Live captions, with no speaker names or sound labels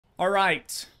All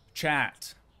right,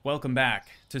 chat. Welcome back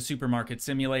to Supermarket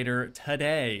Simulator.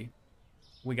 Today,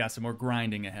 we got some more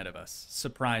grinding ahead of us.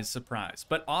 Surprise, surprise.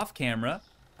 But off camera,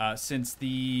 since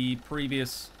the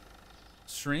previous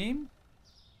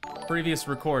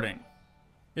recording.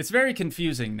 It's very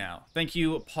confusing now. Thank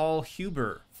you, Paul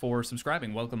Huber, for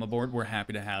subscribing. Welcome aboard. We're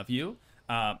happy to have you.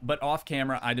 But off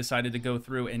camera, I decided to go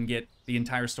through and get the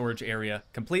entire storage area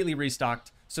completely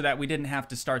restocked so that we didn't have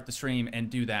to start the stream and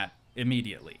do that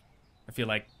immediately. I feel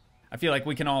like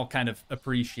we can all kind of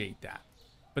appreciate that.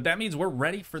 But that means we're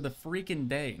ready for the freaking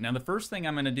day. Now, the first thing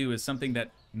I'm going to do is something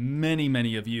that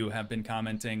many of you have been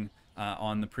commenting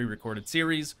on the pre-recorded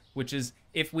series, which is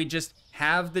if we just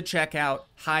have the checkout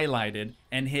highlighted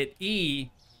and hit E,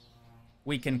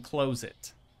 we can close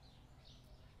it.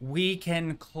 We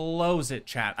can close it,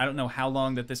 chat. I don't know how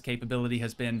long that this capability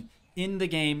has been in the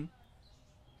game,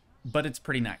 but it's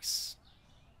pretty nice.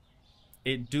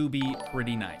 It do be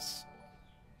pretty nice.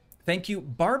 Thank you,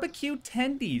 Barbecue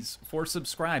Tendies, for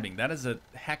subscribing. That is a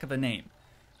heck of a name.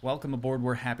 Welcome aboard.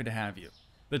 We're happy to have you.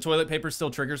 The toilet paper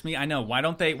still triggers me. I know. Why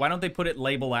don't they put it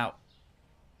label out?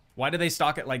 Why do they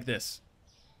stock it like this?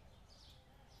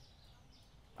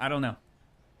 I don't know.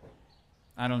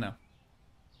 I don't know.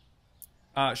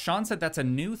 Sean said that's a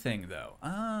new thing, though.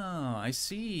 Oh, I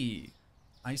see.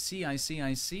 I see.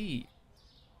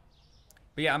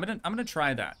 But yeah, I'm gonna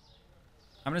try that.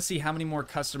 I'm gonna see how many more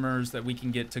customers that we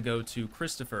can get to go to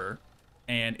Christopher,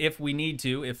 and if we need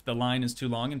to, if the line is too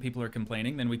long and people are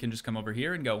complaining, then we can just come over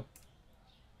here and go.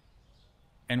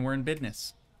 And we're in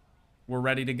business. We're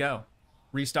ready to go.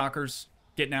 Restockers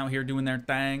getting out here doing their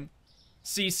thing.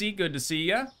 CC, good to see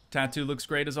ya. Tattoo looks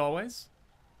great as always.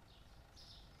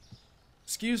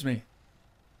 Excuse me.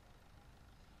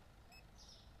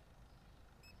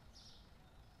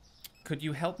 Could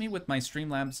you help me with my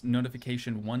Streamlabs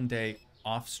notification one day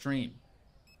off stream?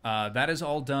 That is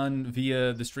all done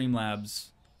via the Streamlabs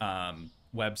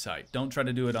website. Don't try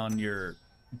to do it on your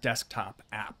desktop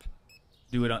app.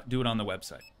 Do it on the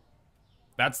website.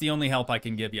 That's the only help I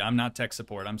can give you. I'm not tech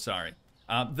support. I'm sorry.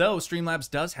 Though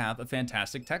Streamlabs does have a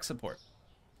fantastic tech support,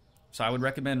 so I would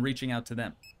recommend reaching out to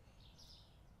them.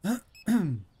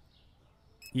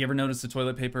 You ever notice the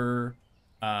toilet paper?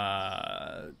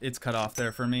 It's cut off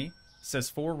there for me. It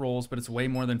says 4 rolls, but it's way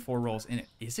more than 4 rolls in it.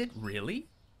 Is it really?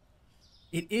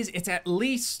 It is. It's at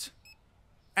least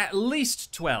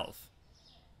 12.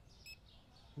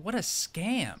 What a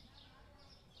scam.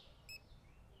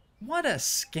 What a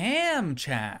scam,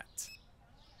 chat.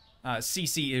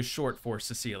 CC is short for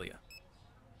Cecilia.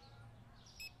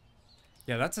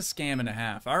 Yeah, that's a scam and a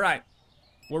half. All right.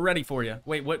 We're ready for you.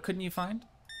 Wait, what couldn't you find?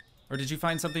 Or did you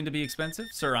find something to be expensive?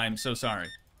 Sir, I am so sorry.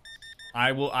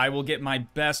 I will get my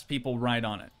best people right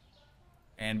on it.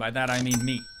 And by that I mean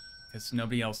me, because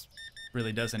nobody else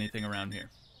really does anything around here.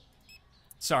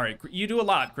 Sorry, you do a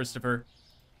lot, Christopher.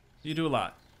 You do a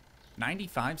lot.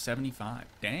 95.75.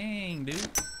 Dang, dude.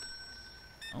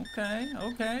 Okay.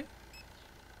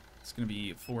 It's gonna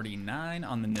be 49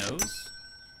 on the nose.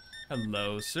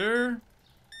 Hello, sir.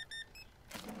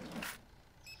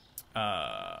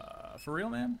 For real,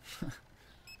 man?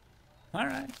 All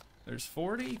right. There's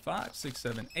 40, 5, 6,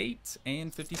 7, 8,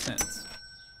 and 50 cents.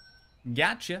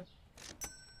 Gotcha.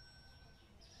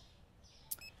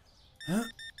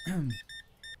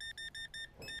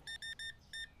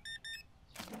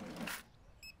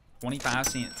 25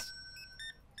 cents.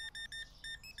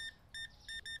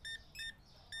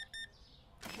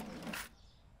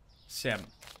 $7.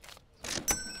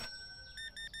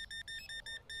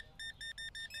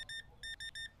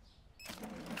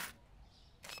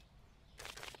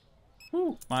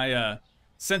 Whew. My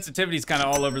sensitivity's kind of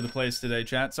all over the place today,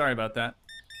 chat. Sorry about that.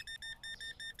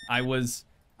 I was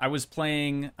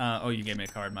playing. Oh, you gave me a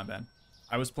card. My bad.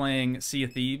 I was playing Sea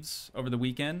of Thieves over the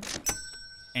weekend,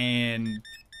 and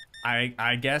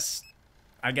I guess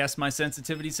my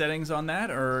sensitivity settings on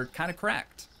that are kind of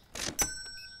cracked.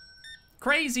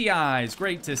 Crazy Eyes,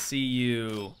 great to see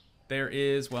you. There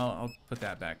is, well, I'll put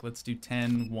that back. Let's do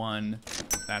 10, 1.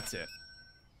 That's it.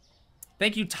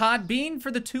 Thank you, Todd Bean,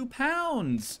 for the 2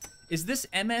 pounds. Is this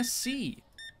MSC?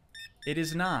 It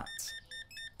is not.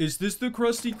 Is this the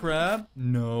Krusty Krab?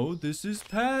 No, this is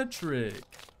Patrick.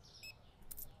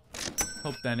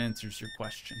 Hope that answers your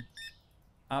question.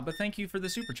 But thank you for the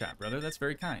super chat, brother. That's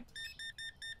very kind.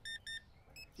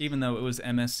 Even though it was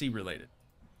MSC related.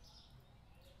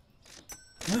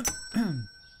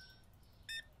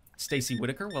 Stacy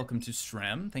Whitaker, welcome to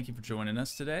Strem. Thank you for joining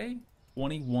us today.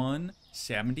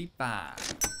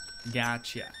 21.75.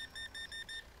 Gotcha.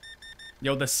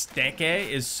 Yo, the steak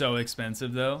is so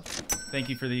expensive, though. Thank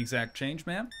you for the exact change,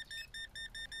 ma'am.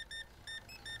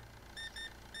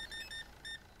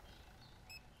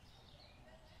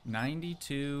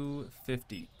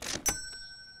 92.50.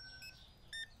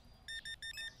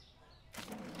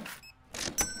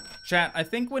 Chat, I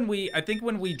think when we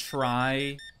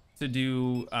try to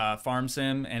do farm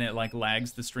sim and it like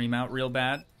lags the stream out real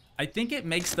bad, I think it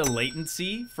makes the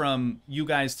latency from you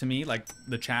guys to me, like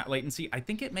the chat latency, I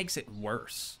think it makes it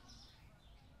worse.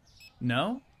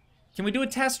 No? Can we do a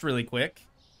test really quick?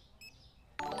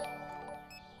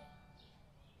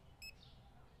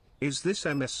 Is this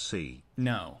MSC?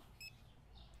 No.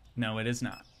 No, it is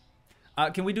not.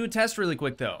 Can we do a test really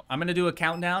quick, though? I'm going to do a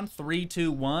countdown, 3,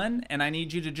 2, 1, and I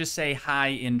need you to just say hi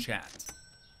in chat.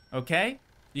 Okay?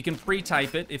 You can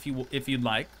pre-type it if you'd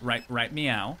like. Write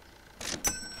meow.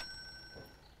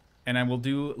 And I will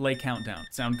do lay countdown.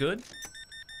 Sound good?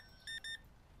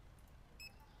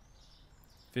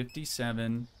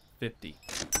 57:50.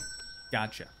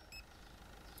 Gotcha.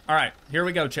 All right, here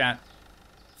we go, chat.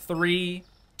 3,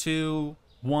 2,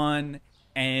 1,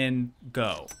 and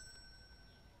go.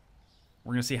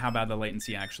 We're gonna see how bad the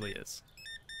latency actually is.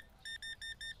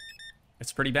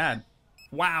 It's pretty bad.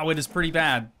 Wow, it is pretty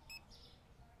bad.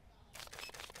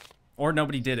 Or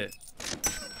nobody did it.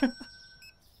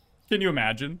 Can you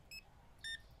imagine?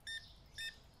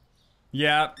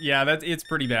 Yeah, it's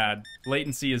pretty bad.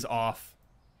 Latency is off.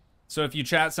 So if you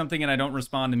chat something and I don't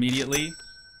respond immediately,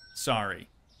 sorry.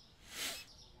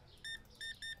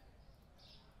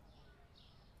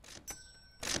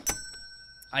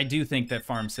 I do think that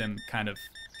Farm Sim kind of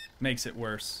makes it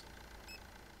worse.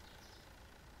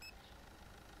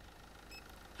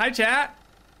 Hi, chat.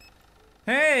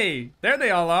 Hey, there they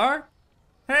all are.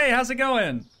 Hey, how's it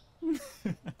going?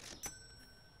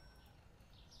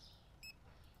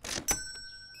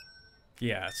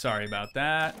 Yeah, sorry about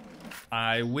that.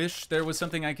 I wish there was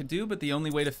something I could do, but the only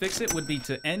way to fix it would be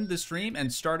to end the stream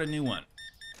and start a new one.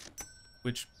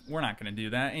 Which, we're not gonna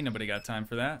do that. Ain't nobody got time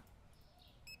for that.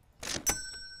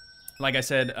 Like I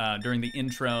said during the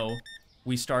intro,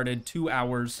 we started 2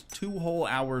 whole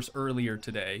hours earlier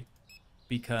today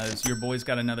because your boy's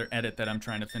got another edit that I'm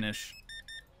trying to finish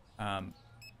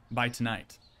by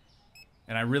tonight.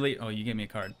 And I really, oh, you gave me a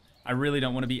card. I really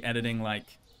don't want to be editing like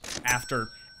after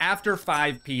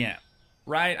 5 p.m.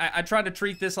 Right? I try to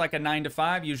treat this like a 9 to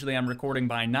 5. Usually I'm recording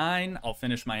by 9. I'll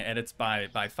finish my edits by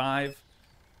 5.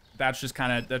 That's just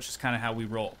kind of how we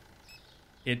roll.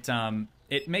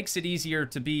 It makes it easier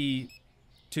to be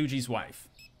Toogii's wife,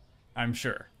 I'm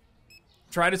sure.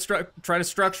 Try to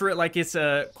structure it like it's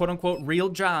a quote-unquote real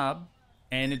job,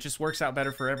 and it just works out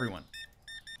better for everyone.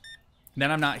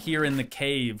 Then I'm not here in the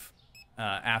cave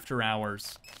after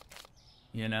hours,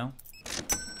 you know?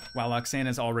 While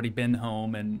Oksana's already been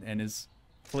home and is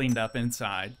cleaned up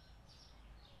inside.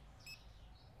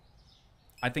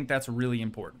 I think that's really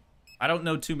important. I don't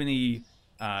know too many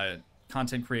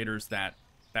content creators that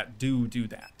do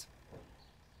that.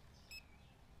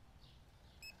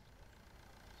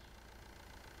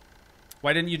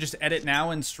 Why didn't you just edit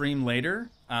now and stream later?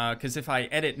 Because if I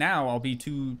edit now, I'll be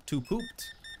too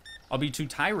pooped. I'll be too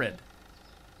tired.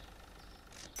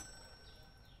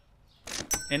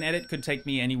 An edit could take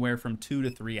me anywhere from 2 to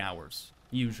 3 hours,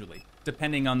 usually,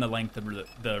 depending on the length of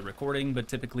the recording, but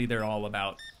typically they're all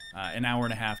about an hour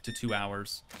and a half to 2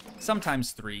 hours,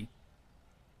 sometimes 3.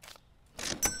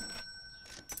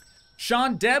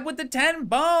 Sean Deb with the 10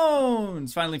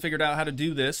 bones! Finally figured out how to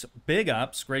do this. Big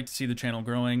ups. Great to see the channel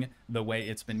growing the way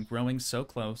it's been growing, so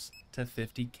close to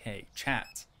 50K.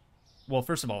 Chat. Well,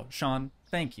 first of all, Sean,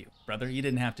 thank you, brother. You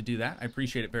didn't have to do that. I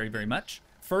appreciate it very, very much.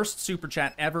 First super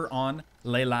chat ever on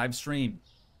Lay Live Stream.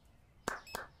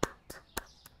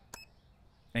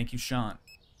 Thank you, Sean.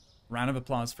 Round of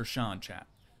applause for Sean, chat.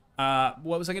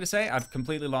 What was I going to say? I've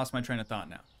completely lost my train of thought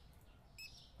now.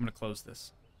 I'm going to close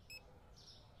this.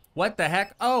 What the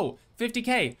heck? Oh,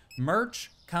 50K. Merch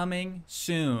coming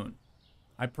soon.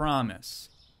 I promise.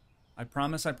 I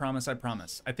promise, I promise, I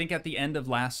promise. I think at the end of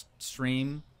last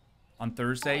stream on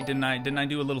Thursday, didn't I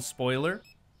do a little spoiler?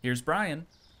 Here's Brian.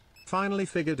 Finally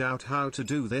figured out how to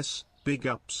do this. Big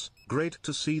ups. Great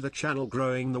to see the channel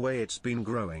growing the way it's been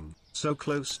growing. So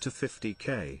close to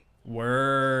 50K.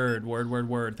 Word, word, word,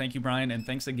 word. Thank you, Brian, and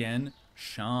thanks again,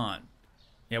 Sean.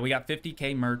 Yeah, we got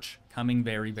 50K merch coming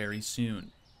very, very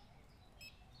soon.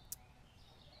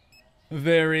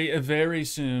 Very, very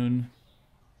soon.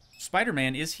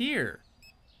 Spider-Man is here.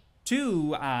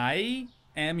 I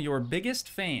am your biggest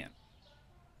fan.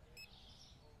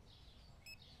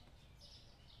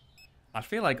 I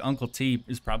feel like Uncle T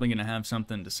is probably going to have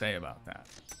something to say about that.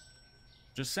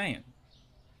 Just saying.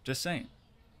 Just saying.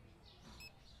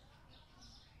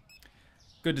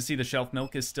 Good to see the shelf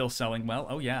milk is still selling well.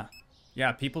 Oh, yeah.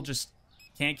 Yeah, people just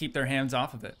can't keep their hands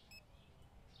off of it.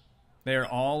 They're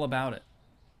all about it.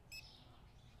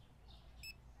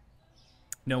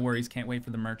 No worries, can't wait for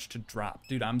the merch to drop.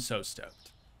 Dude, I'm so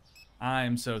stoked.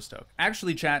 I'm so stoked.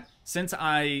 Actually, chat, since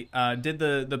I did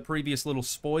the previous little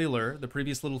spoiler, the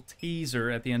previous little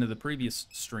teaser at the end of the previous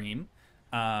stream,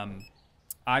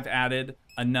 I've added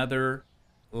another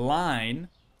line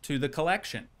to the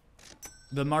collection.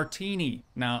 The martini.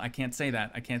 Now, I can't say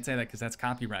that. I can't say that because that's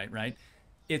copyright, right?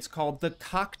 It's called the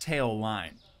cocktail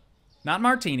line. Not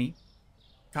martini,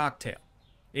 cocktail.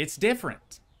 It's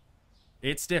different.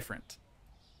 It's different.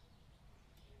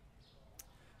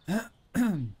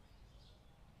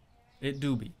 It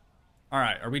do be. All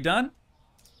right, are we done?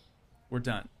 We're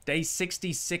done. Day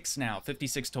 66 now.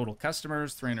 56 total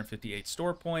customers, 358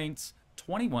 store points,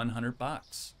 2,100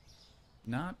 bucks.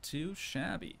 Not too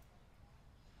shabby.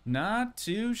 Not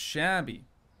too shabby.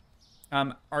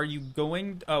 Are you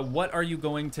going? What are you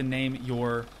going to name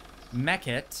your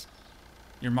market?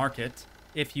 Your market,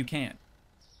 if you can.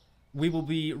 We will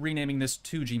be renaming this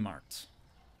Toogii Mart.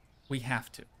 We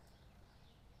have to.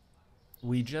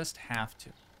 We just have to.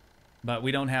 But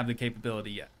we don't have the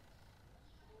capability yet.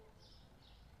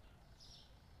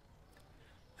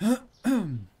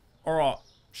 Alright,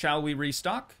 shall we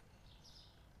restock?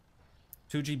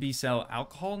 Toogii B sell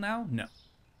alcohol now? No.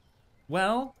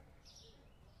 Well,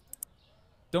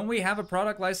 don't we have a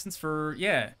product license for,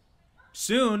 yeah,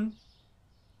 soon.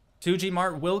 Toogii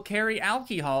Mart will carry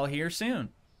alcohol here soon.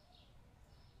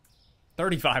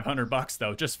 3,500 bucks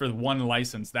though, just for one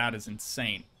license. That is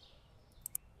insane.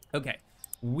 Okay,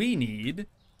 we need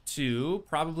to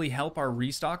probably help our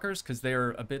restockers because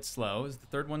they're a bit slow. Is the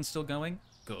third one still going?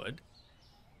 Good.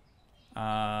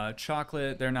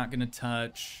 Chocolate, they're not gonna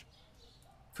touch.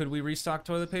 Could we restock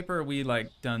toilet paper? Or are we like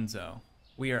donezo?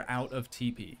 We are out of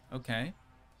TP. Okay.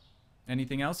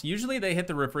 Anything else? Usually they hit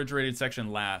the refrigerated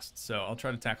section last, so I'll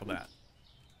try to tackle that.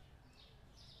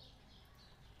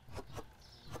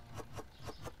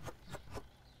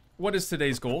 What is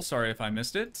today's goal? Sorry if I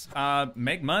missed it.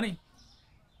 Make money.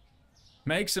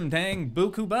 Make some dang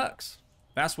buku bucks.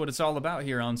 That's what it's all about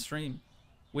here on stream.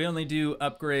 We only do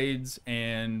upgrades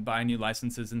and buy new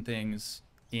licenses and things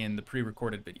in the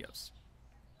pre-recorded videos.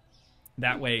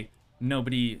 That way,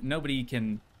 nobody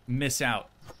can miss out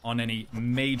on any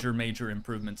major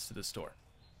improvements to the store.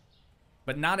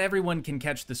 But not everyone can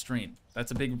catch the stream.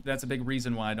 That's a big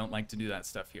reason why I don't like to do that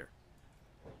stuff here.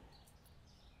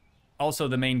 Also,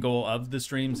 the main goal of the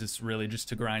streams is really just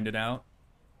to grind it out,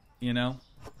 you know?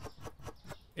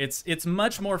 It's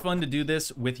much more fun to do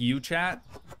this with you, chat,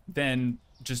 than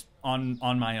just on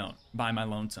my own, by my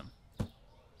lonesome.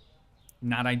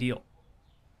 Not ideal.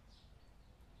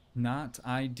 Not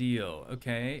ideal.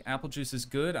 Okay, apple juice is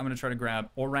good. I'm gonna try to grab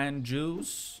orange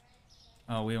juice.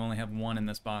 Oh, we only have one in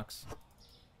this box.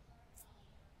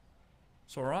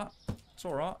 It's alright. It's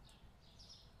alright.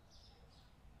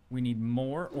 We need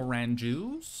more orange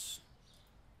juice.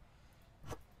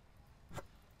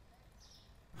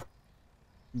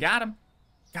 Got him.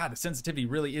 God, the sensitivity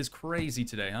really is crazy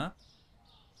today, huh?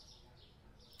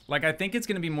 Like, I think it's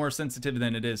gonna be more sensitive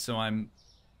than it is, so I'm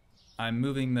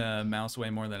moving the mouse away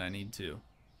more than I need to.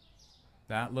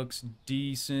 That looks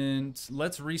decent.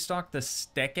 Let's restock the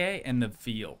steke and the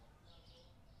veal.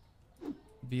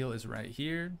 Veal is right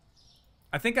here.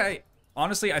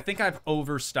 Honestly, I think I've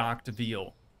overstocked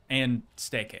veal and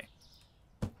steke.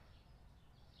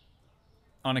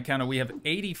 On account of we have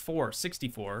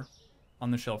 64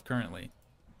 on the shelf currently.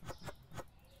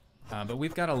 But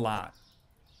we've got a lot.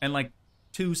 And like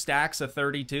 2 stacks of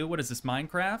 32. What is this,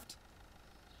 Minecraft?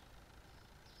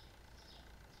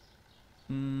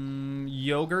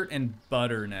 Yogurt and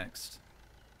butter next.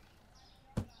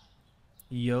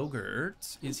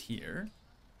 Yogurt is here.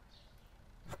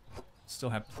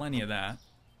 Still have plenty of that.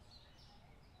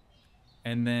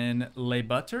 And then lait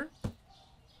butter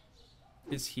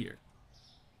is here.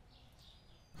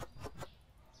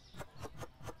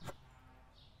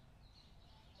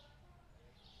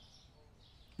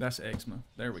 That's eczema.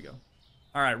 There we go.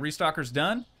 All right, restocker's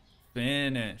done.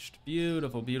 Finished.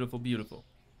 Beautiful, beautiful, beautiful.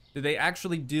 Did they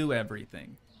actually do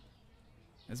everything?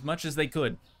 As much as they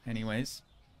could, anyways.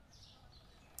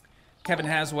 Kevin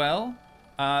Haswell.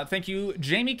 Thank you,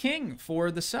 Jamie King,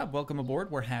 for the sub. Welcome aboard.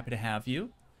 We're happy to have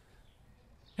you.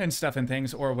 And stuff and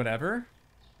things, or whatever.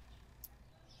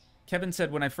 Kevin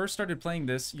said, when I first started playing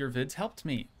this, your vids helped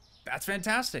me. That's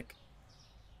fantastic.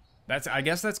 I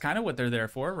guess that's kind of what they're there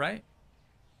for, right?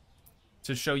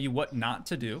 To show you what not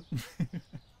to do.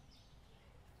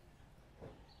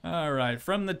 All right,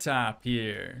 from the top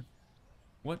here.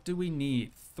 What do we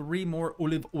need? 3 more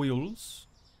olive oils.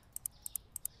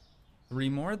 3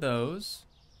 more of those.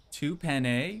 2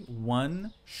 penne,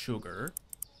 1 sugar.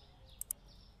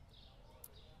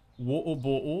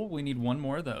 Wo'obo'o, we need 1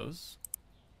 more of those.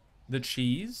 The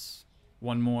cheese,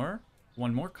 1 more.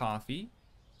 1 more coffee.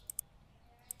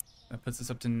 That puts us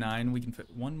up to 9. We can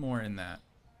fit 1 more in that.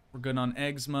 We're good on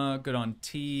eczema, good on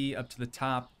tea, up to the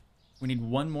top. We need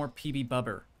 1 more PB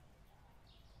bubber.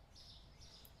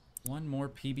 1 more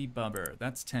PB bubber.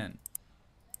 That's 10.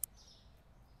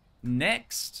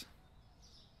 Next.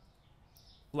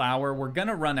 Flour. We're going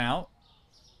to run out.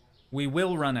 We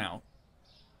will run out.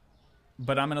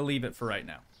 But I'm going to leave it for right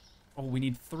now. Oh, we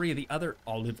need 3 of the other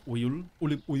olive oil.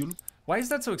 Olive oil. Why is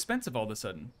that so expensive all of a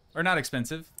sudden? Or not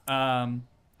expensive.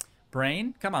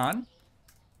 Brain, come on.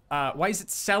 Why is it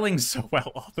selling so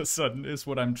well all of a sudden is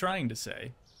what I'm trying to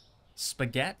say.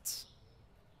 Spaghetti.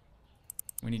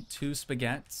 We need 2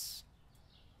 spaghettis.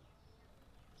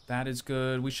 That is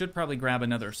good. We should probably grab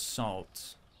another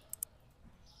salt.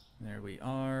 There we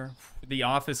are. The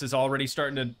office is already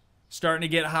starting to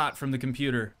get hot from the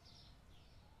computer.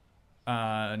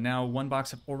 Now 1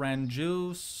 box of orange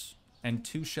juice and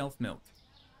 2 shelf milk.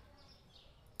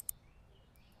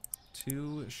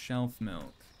 2 shelf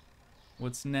milk.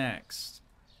 What's next?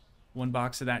 1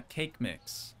 box of that cake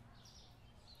mix.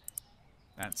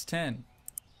 That's 10.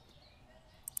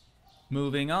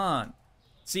 Moving on.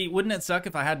 See, wouldn't it suck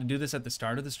if I had to do this at the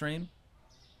start of the stream?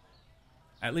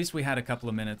 At least we had a couple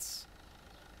of minutes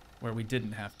where we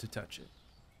didn't have to touch it.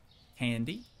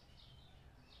 Candy.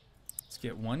 Let's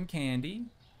get 1 candy.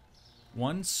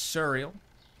 1 cereal.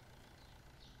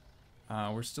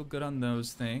 We're still good on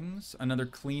those things. Another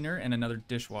cleaner and another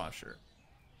dishwasher.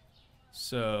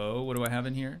 So, what do I have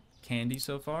in here? Candy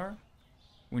so far.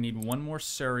 We need 1 more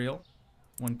cereal.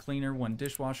 1 cleaner, 1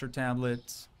 dishwasher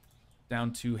tablet.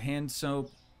 Down to hand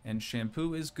soap and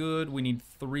shampoo is good. We need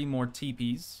 3 more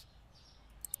teepees.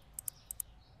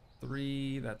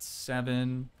 3, that's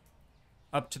 7.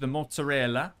 Up to the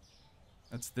mozzarella.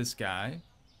 That's this guy.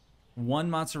 1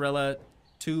 mozzarella,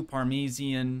 2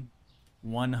 parmesan,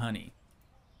 1 honey.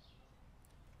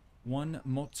 1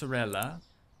 mozzarella,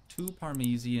 2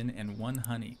 parmesan, and 1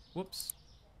 honey. Whoops.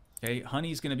 Okay,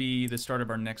 honey's going to be the start of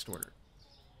our next order.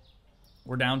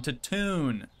 We're down to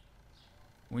tune.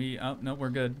 Oh, no, we're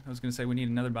good. I was going to say we need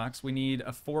another box. We need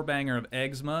a 4-banger of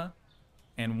eczema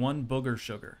and 1 booger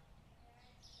sugar.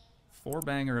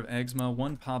 4-banger of eczema,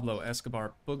 1 Pablo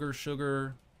Escobar booger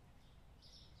sugar.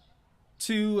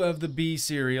 2 of the bee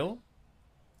cereal.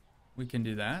 We can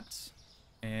do that.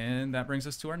 And that brings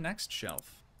us to our next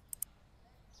shelf.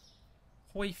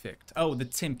 Perfect. Oh, the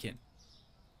Timkin.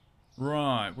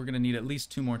 Right, we're going to need at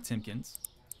least 2 more Timkins.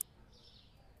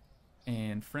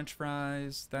 And French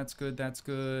fries. That's good, that's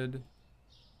good.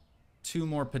 2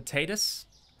 more potatoes.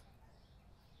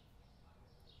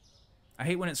 I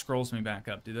hate when it scrolls me back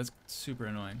up, dude. That's super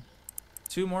annoying.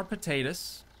 2 more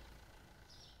potatoes.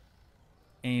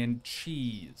 And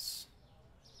cheese.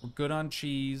 We're good on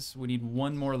cheese. We need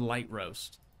 1 more light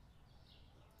roast.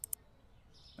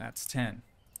 That's 10.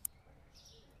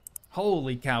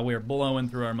 Holy cow, we're blowing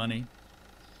through our money.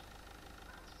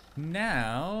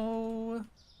 Now,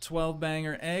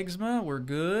 12-banger eczema. We're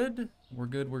good. We're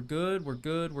good, we're good, we're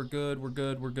good, we're good, we're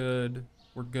good, we're good,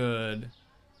 we're good.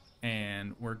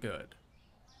 And we're good.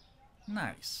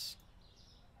 Nice.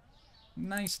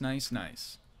 Nice, nice,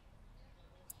 nice.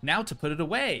 Now to put it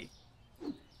away.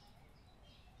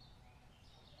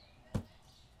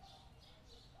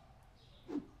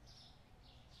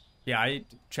 Yeah,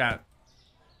 chat.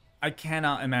 I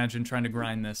cannot imagine trying to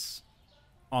grind this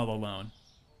all alone.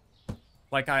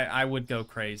 Like I would go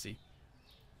crazy.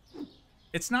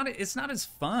 It's not as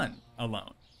fun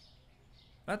alone.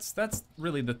 That's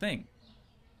really the thing.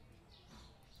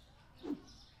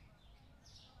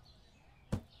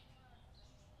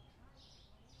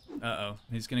 Uh-oh.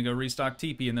 He's gonna go restock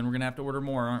TP and then we're gonna have to order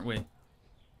more, aren't we?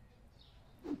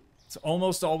 It's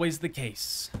almost always the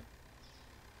case.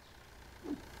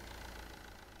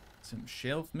 Some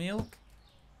shelf milk.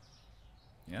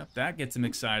 Yep, that gets them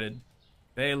excited.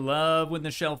 They love when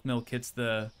the shelf milk hits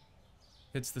the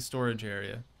storage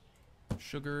area.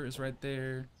 Sugar is right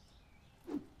there.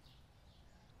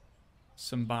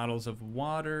 Some bottles of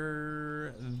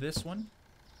water. This one.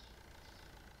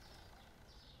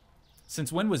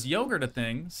 Since when was yogurt a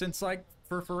thing? Since like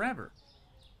for forever.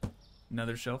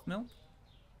 Another shelf milk.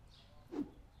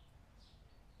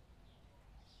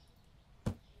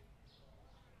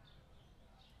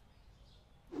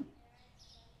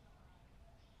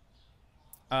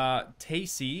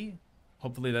 Tacy,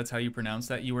 hopefully that's how you pronounce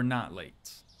that. You are not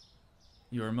late.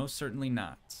 You are most certainly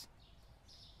not.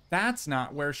 That's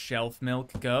not where shelf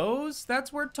milk goes.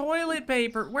 That's where toilet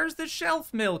paper... Where's the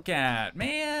shelf milk at,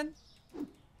 man?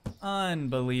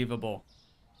 Unbelievable.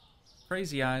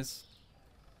 Crazy eyes.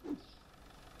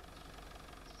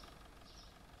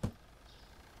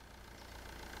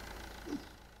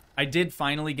 I did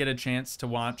finally get a chance to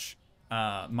watch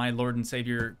my Lord and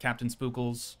Savior Captain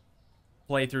Spookles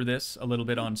play through this a little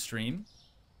bit on stream.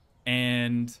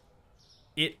 And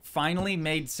it finally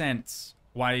made sense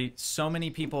why so many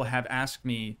people have asked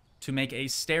me to make a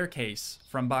staircase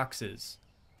from boxes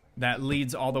that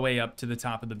leads all the way up to the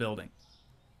top of the building.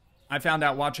 I found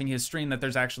out watching his stream that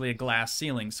there's actually a glass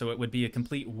ceiling, so it would be a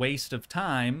complete waste of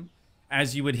time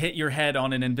as you would hit your head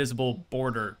on an invisible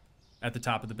border at the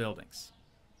top of the buildings.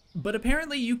 But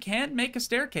apparently you can make a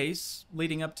staircase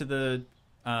leading up to the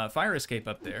fire escape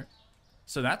up there.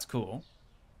 So that's cool.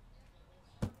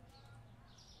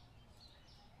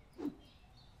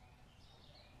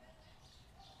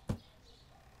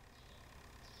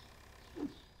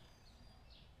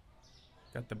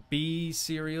 Got the B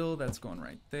cereal. That's going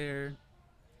right there.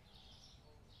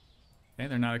 Okay,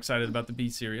 they're not excited about the B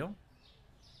cereal.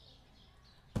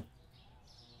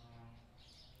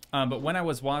 But when I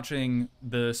was watching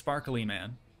the Sparkly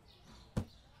Man,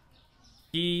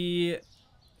 we're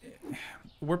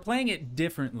playing it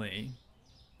differently,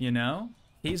 you know?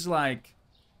 He's like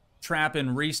trapping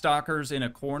restockers in a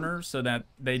corner so that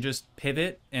they just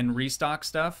pivot and restock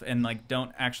stuff and like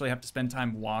don't actually have to spend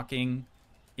time walking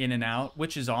in and out,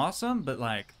 which is awesome, but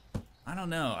like, I don't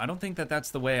know. I don't think that that's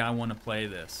the way I want to play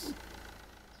this.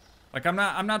 Like, I'm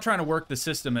not trying to work the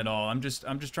system at all. I'm just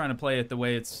trying to play it the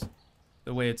way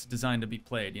it's designed to be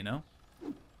played, you know?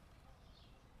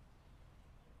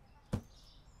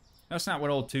 That's not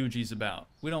what old Toogii's about.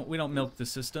 We don't milk the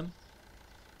system.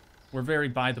 We're very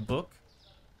by the book.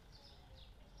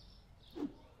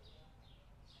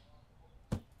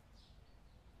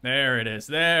 There it is.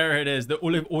 There it is. The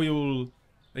olive oil.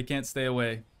 They can't stay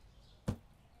away.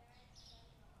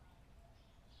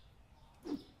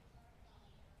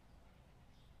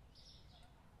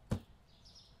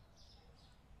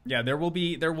 Yeah, there will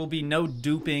be no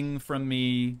duping from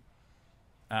me.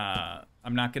 I'm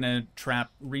not gonna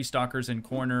trap restockers in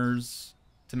corners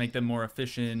to make them more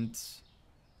efficient.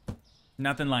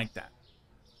 Nothing like that.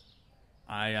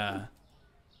 I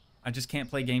just can't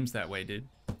play games that way, dude.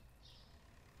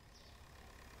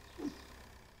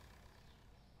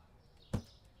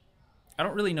 I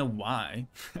don't really know why.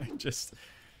 I just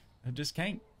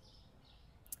can't.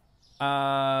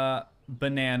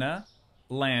 Banana,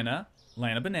 Lana,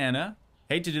 Banana.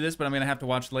 Hate to do this, but I'm gonna have to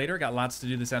watch later. Got lots to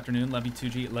do this afternoon. Love you,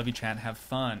 Toogii. Love you, chat. Have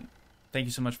fun. Thank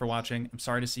you so much for watching. I'm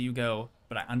sorry to see you go,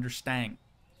 but I understand.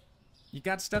 You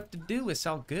got stuff to do. It's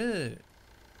all good.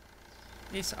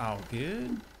 It's all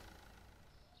good.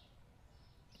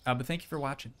 But thank you for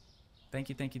watching. Thank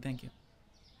you, thank you, thank you.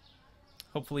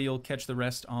 Hopefully you'll catch the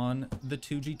rest on the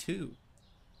Toogii 2.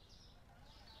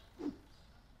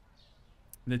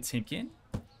 The Timkin.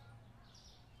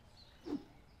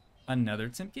 Another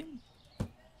Timkin.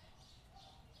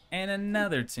 And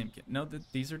another Timkin. No,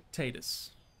 these are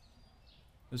potatoes.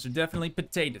 Those are definitely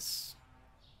potatoes.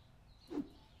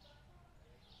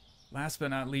 Last but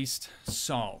not least,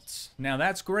 salt. Now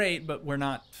that's great, but we're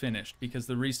not finished because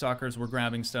the restockers were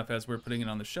grabbing stuff as we're putting it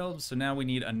on the shelves. So now we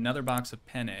need another box of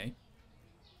penne.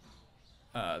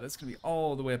 That's gonna be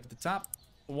all the way up at the top.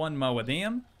 One mo of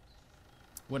them.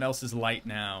 What else is light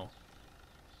now?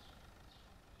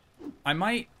 I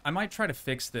might try to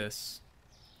fix this.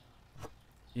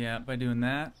 Yeah, by doing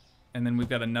that. And then we've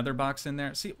got another box in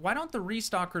there. See, why don't the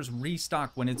restockers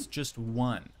restock when it's just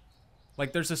one?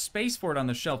 Like, there's a space for it on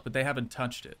the shelf, but they haven't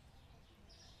touched it.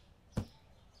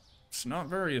 It's not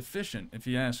very efficient, if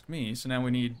you ask me. So now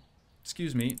we need,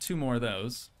 excuse me, 2 more of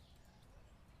those.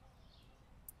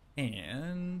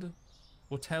 And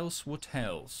what else? What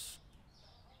else?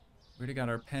 We already got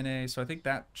our penne, so I think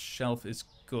that shelf is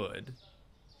good.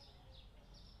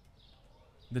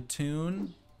 The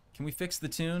tune. Can we fix the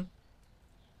tune?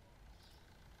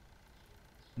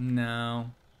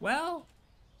 No. Well,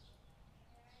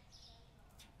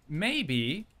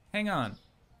 maybe. Hang on.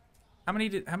 How many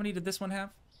did this one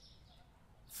have?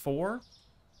 4?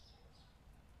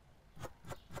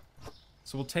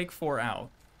 So we'll take 4 out.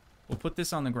 We'll put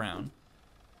this on the ground.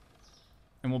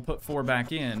 And we'll put 4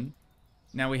 back in.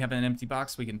 Now we have an empty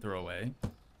box we can throw away.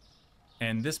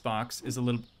 And this box is a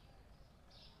little...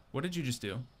 What did you just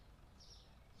do?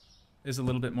 Is a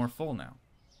little bit more full now.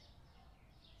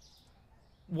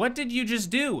 What did you just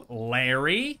do,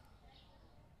 Larry?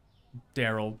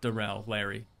 Darrell,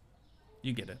 Larry.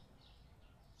 You get it.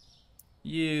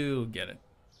 You get it.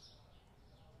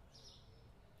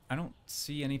 I don't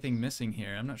see anything missing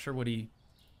here. I'm not sure what he...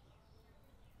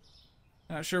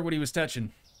 Not sure what he was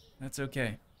touching. That's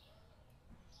okay.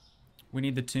 We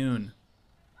need the tune.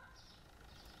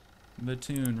 The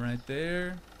tune right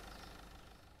there.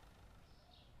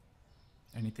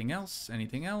 Anything else?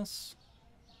 Anything else?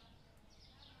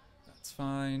 That's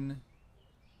fine.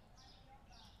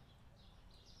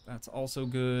 That's also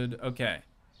good. Okay.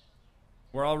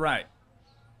 We're all right.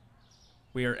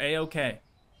 We are A-okay.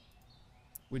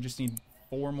 We just need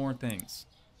 4 more things.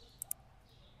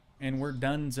 And we're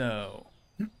donezo.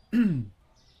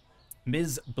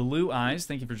 Ms. Blue Eyes,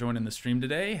 thank you for joining the stream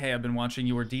today. Hey, I've been watching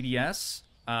your DDS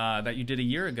that you did a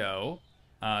year ago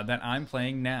that I'm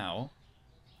playing now.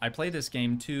 I play this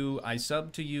game too. I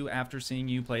subbed to you after seeing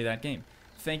you play that game.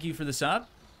 Thank you for the sub.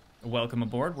 Welcome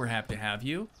aboard. We're happy to have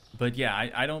you. But yeah,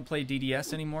 I don't play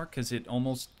DDS anymore because it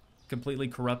almost completely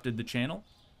corrupted the channel.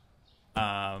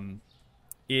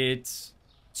 It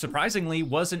surprisingly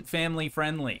wasn't family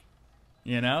friendly,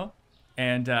 you know?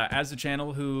 And as a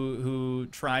channel who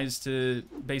tries to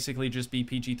basically just be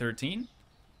PG-13,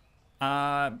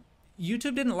 YouTube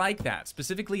didn't like that.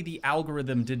 Specifically, the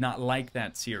algorithm did not like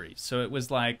that series. So it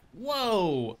was like,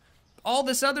 whoa, all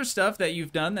this other stuff that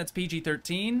you've done that's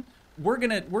PG-13, we're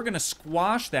gonna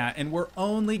squash that, and we're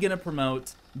only gonna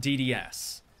promote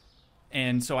DDS.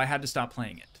 And so I had to stop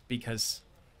playing it because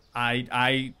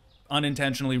I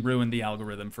unintentionally ruined the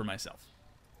algorithm for myself.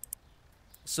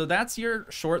 So that's your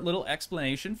short little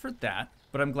explanation for that.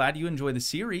 But I'm glad you enjoy the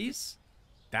series.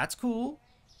 That's cool.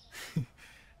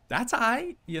 That's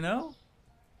aight, you know?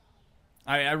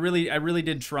 I really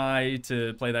did try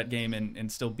to play that game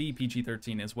and still be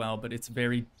PG-13 as well, but it's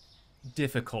very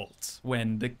difficult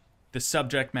when the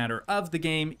subject matter of the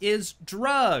game is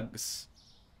drugs.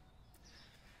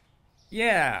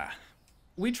 Yeah.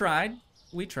 We tried.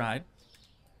 We tried.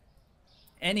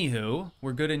 Anywho,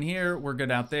 we're good in here, we're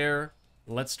good out there.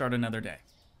 Let's start another day.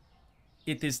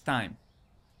 It is time.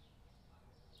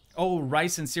 Oh,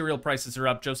 rice and cereal prices are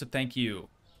up. Joseph, thank you.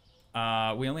 We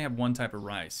only have one type of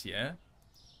rice, yeah?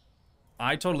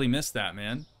 I totally missed that,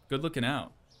 man. Good looking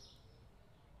out.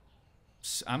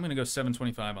 I'm going to go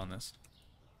 $7.25 on this.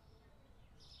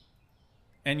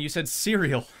 And you said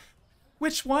cereal.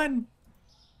 Which one?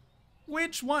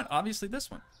 Which one? Obviously this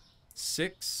one.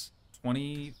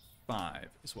 $6.25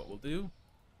 is what we'll do.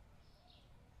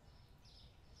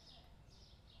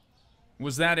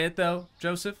 Was that it, though,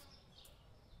 Joseph?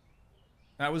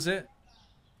 That was it?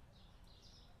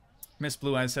 Miss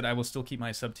Blue Eyes said, I will still keep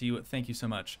my sub to you. Thank you so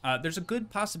much. There's a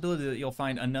good possibility that you'll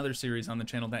find another series on the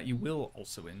channel that you will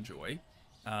also enjoy.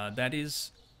 That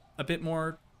is a bit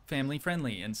more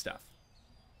family-friendly and stuff.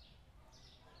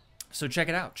 So check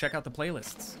it out. Check out the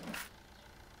playlists.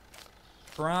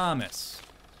 Promise.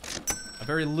 A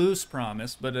very loose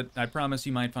promise, but I promise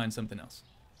you might find something else.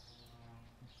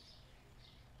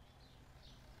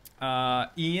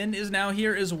 Ian is now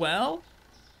here as well.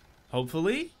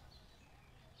 Hopefully.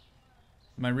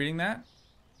 Am I reading that?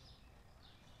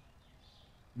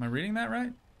 Am I reading that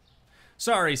right?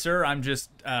 Sorry, sir. I'm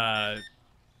just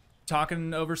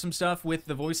talking over some stuff with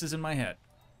the voices in my head.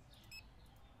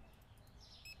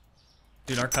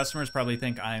 Dude, our customers probably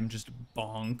think I'm just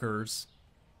bonkers.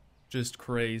 Just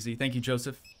crazy. Thank you,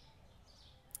 Joseph.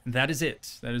 That is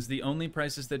it. That is the only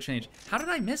prices that change. How did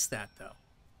I miss that, though?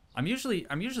 I'm usually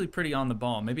pretty on the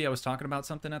ball. Maybe I was talking about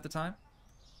something at the time.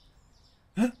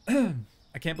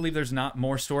 I can't believe there's not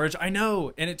more storage. I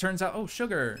know, and it turns out, oh,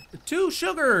 sugar. 2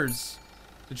 sugars.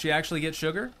 Did she actually get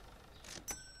sugar?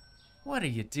 What are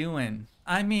you doing?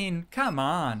 I mean, come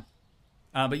on.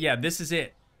 But yeah, this is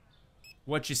it.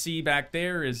 What you see back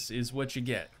there is what you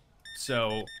get.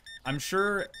 So I'm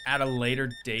sure at a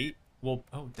later date, we'll,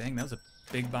 oh, dang, that was a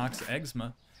big box of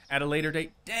eczema. At a later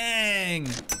date, dang,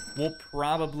 we'll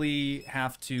probably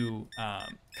have to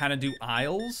kind of do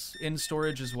aisles in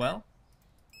storage as well.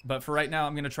 But for right now,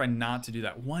 I'm going to try not to do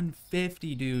that.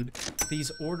 150, dude.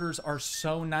 These orders are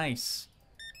so nice.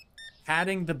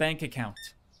 Adding the bank account.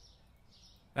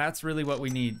 That's really what we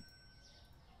need.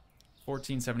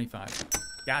 $14.75.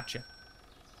 Gotcha.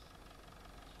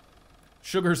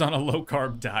 Sugar's on a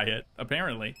low-carb diet,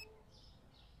 apparently.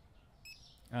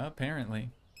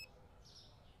 Apparently.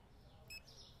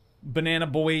 Banana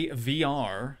Boy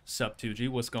VR, sup Toogii,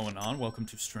 what's going on? Welcome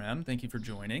to stream. Thank you for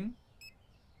joining.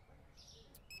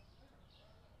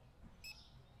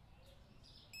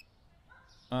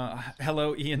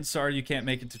 Hello, Ian. Sorry you can't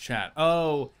make it to chat.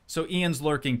 Oh, so Ian's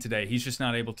lurking today. He's just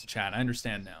not able to chat. I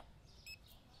understand now.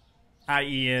 Hi,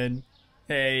 Ian.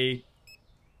 Hey.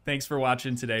 Thanks for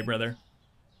watching today, brother.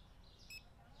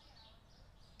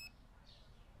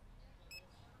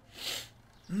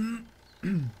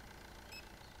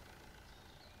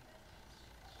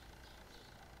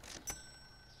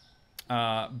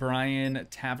 Brian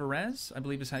Tavares, I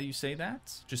believe is how you say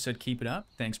that. Just said keep it up.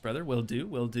 Thanks, brother. Will do,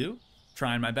 will do.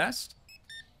 Trying my best.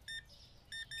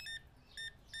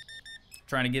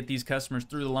 Trying to get these customers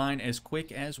through the line as quick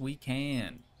as we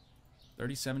can.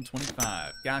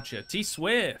 37.25. Gotcha. T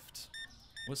Swift.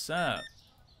 What's up?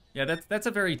 Yeah, that's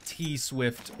a very T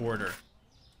Swift order,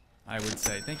 I would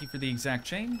say. Thank you for the exact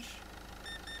change.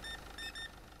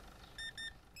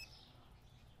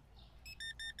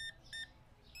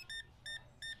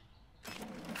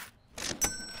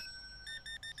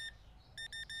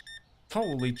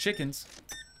 Holy chickens.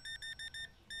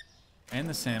 And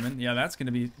the salmon. Yeah, that's going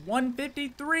to be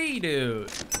 153, dude.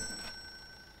 Wow.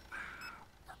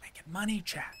 We're making money,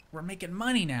 chat. We're making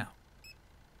money now.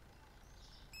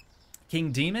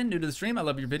 King Demon, new to the stream. I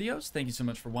love your videos. Thank you so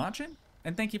much for watching.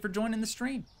 And thank you for joining the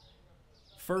stream.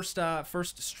 First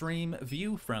stream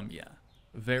view from ya.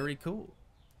 Very cool.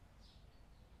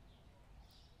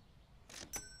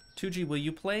 Toogii, will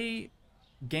you play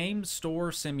Game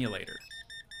Store Simulator?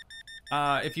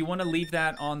 If you want to leave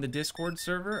that on the Discord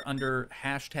server under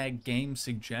hashtag game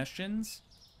suggestions,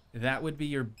 that would be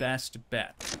your best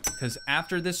bet. Because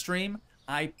after this stream,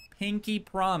 I pinky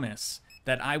promise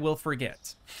that I will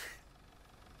forget.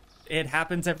 It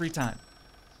happens every time.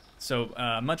 So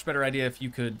much better idea if you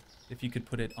could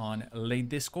put it on Le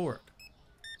Discord.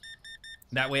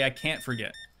 That way I can't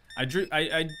forget. I do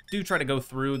try to go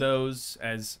through those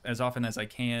as often as I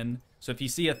can. So if you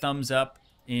see a thumbs up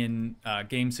in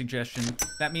game suggestion,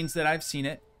 that means that I've seen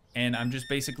it, and I'm just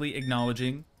basically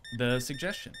acknowledging the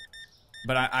suggestion.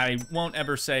 But I won't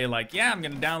ever say, like, yeah, I'm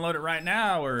gonna download it right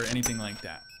now, or anything like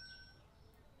that.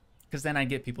 Because then I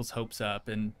get people's hopes up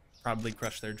and probably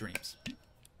crush their dreams.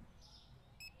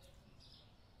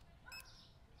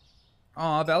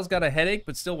 Aw, Val's got a headache,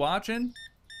 but still watching?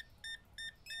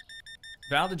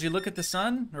 Val, did you look at the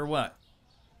sun, or what?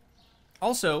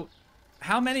 Also,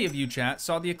 how many of you, chat,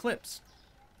 saw the eclipse?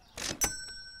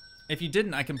 If you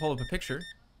didn't, I can pull up a picture.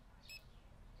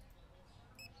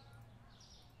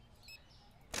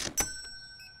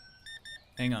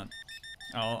 Hang on.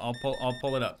 I'll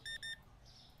pull it up.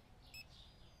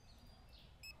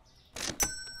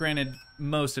 Granted,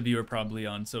 most of you are probably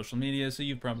on social media, so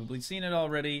you've probably seen it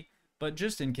already, but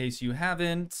just in case you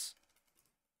haven't,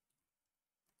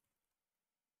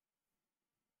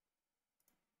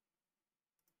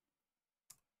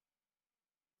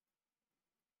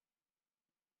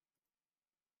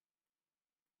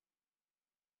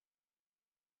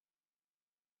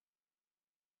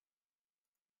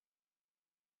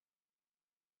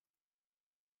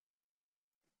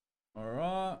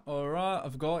 alright,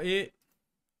 I've got it.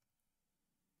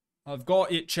 I've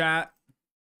got it, chat.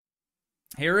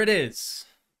 Here it is.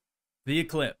 The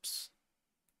eclipse.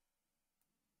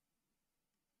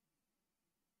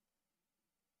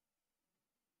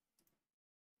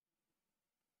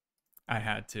 I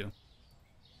had to.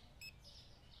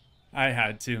 I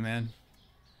had to, man.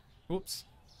 Whoops.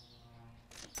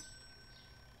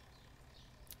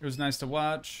 It was nice to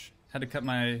watch. Had to cut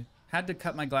my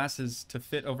glasses to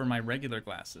fit over my regular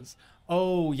glasses.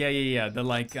 Oh, yeah. The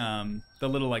like the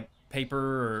little like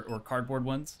paper or cardboard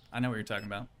ones. I know what you're talking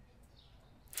about.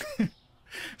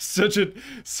 such a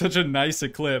nice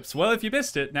eclipse. Well, if you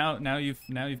missed it, now you've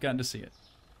gotten to see it.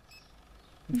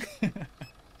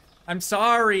 I'm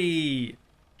sorry.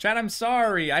 Chat, I'm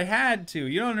sorry. I had to.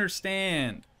 You don't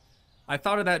understand. I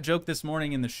thought of that joke this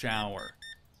morning in the shower.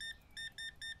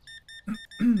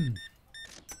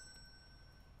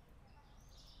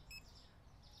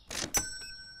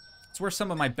 It's where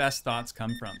some of my best thoughts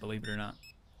come from, believe it or not.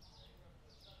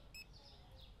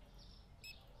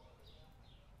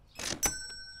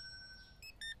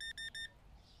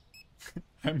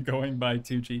 I'm going by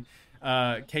Toogii.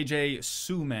 KJ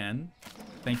Suman,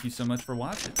 thank you so much for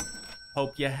watching.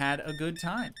 Hope you had a good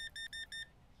time.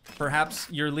 Perhaps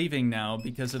you're leaving now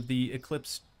because of the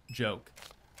eclipse joke.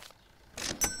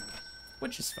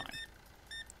 Which is fine.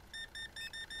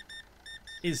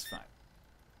 Is fine.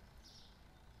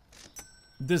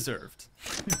 Deserved.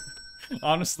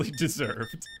 Honestly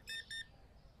deserved.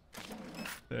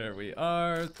 There we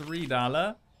are.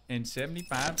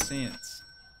 $3.75.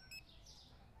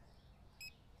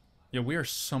 Yeah, we are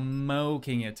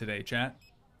smoking it today, chat.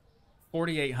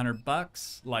 4,800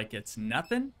 bucks, like it's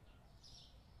nothing.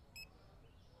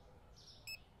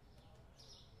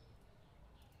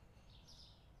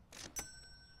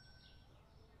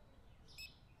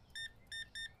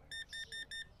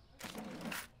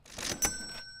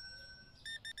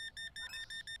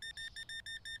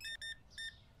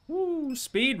 Woo,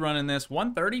 speed running this.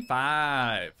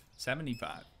 135.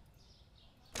 75.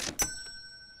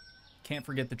 Can't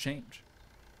forget the change.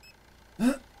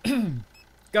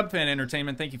 Gubfan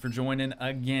Entertainment, thank you for joining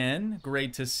again.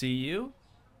 Great to see you.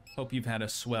 Hope you've had a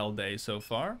swell day so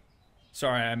far.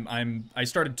 Sorry, I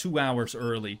started 2 hours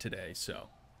early today, so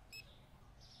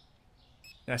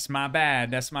that's my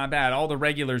bad. That's my bad. All the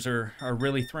regulars are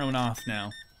really thrown off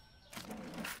now.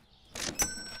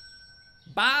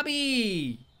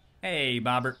 Bobby! Hey,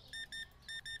 Bobbert.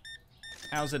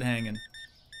 How's it hanging?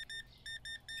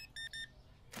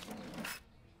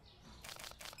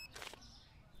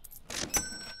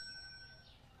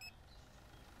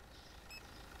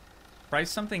 Price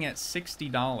something at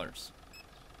 $60.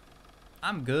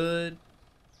 I'm good.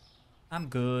 I'm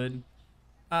good.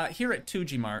 Here at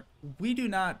Toogii Mart, we do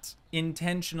not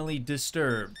intentionally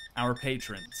disturb our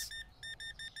patrons.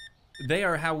 They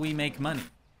are how we make money.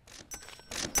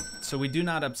 So we do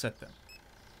not upset them.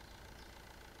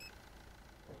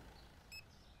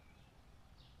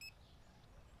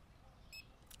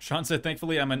 Sean said,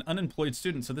 thankfully, I'm an unemployed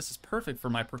student, so this is perfect for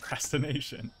my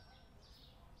procrastination.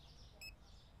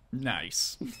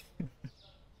 Nice.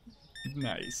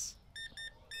 Nice.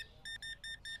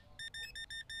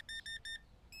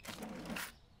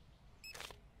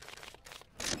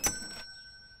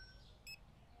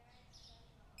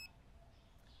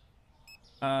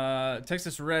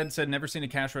 Texas Red said, never seen a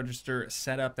cash register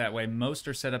set up that way. Most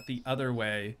are set up the other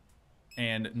way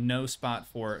and no spot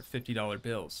for $50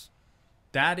 bills.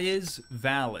 That is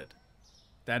valid.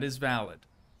 That is valid.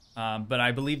 But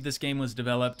I believe this game was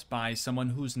developed by someone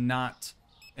who's not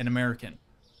an American.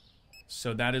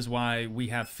 So that is why we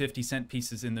have 50-cent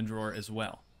pieces in the drawer as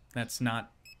well. That's not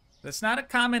a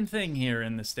common thing here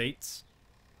in the States.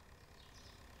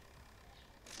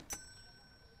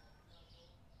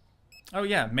 Oh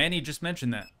yeah, Manny just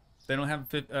mentioned that. They don't have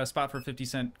a spot for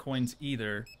 50-cent coins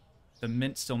either. The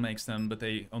Mint still makes them, but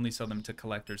they only sell them to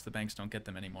collectors. The banks don't get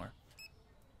them anymore.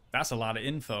 That's a lot of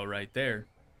info right there.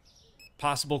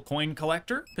 Possible coin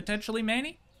collector, potentially,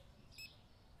 Manny?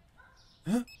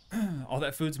 All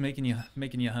that food's making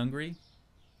you hungry?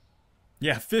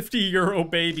 Yeah, 50-euro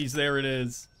babies, there it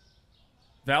is.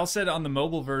 Val said on the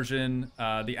mobile version,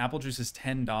 the apple juice is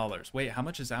 $10. Wait, how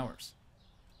much is ours?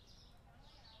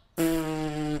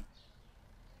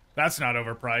 That's not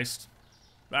overpriced.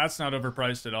 That's not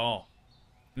overpriced at all.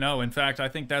 No, in fact, I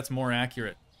think that's more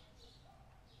accurate.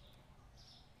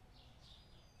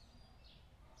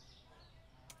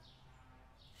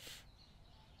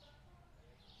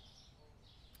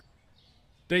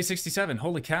 Day 67.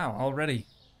 Holy cow, already.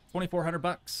 2,400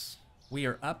 bucks. We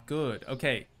are up good.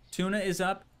 Okay, tuna is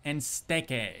up and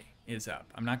steak is up.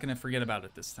 I'm not going to forget about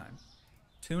it this time.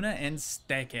 Tuna and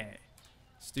steak.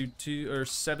 Let's do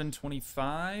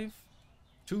 725.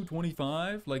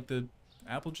 225, like the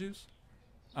apple juice.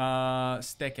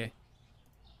 Steak.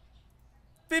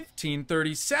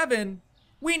 1537.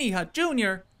 Weenie Hut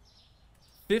Jr.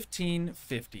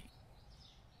 1550.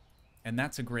 And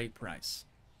that's a great price.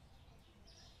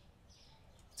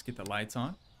 Let's get the lights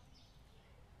on.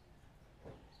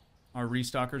 Our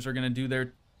restockers are going to do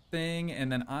their thing,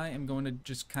 and then I am going to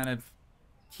just kind of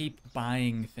keep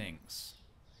buying things,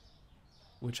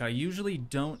 which I usually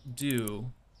don't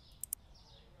do,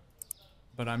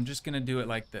 but I'm just going to do it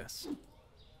like this.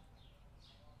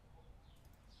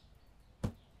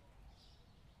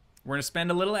 We're going to spend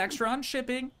a little extra on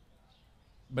shipping,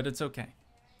 but it's okay.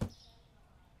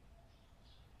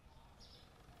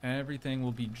 Everything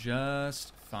will be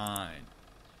just fine.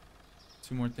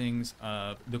 2 more things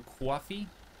of the coffee.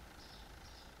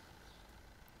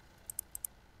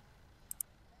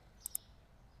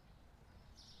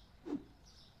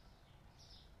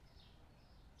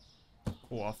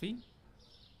 Coffee.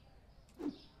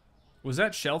 Was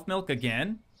that shelf milk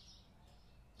again?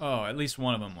 Oh, at least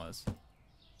one of them was.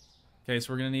 Okay,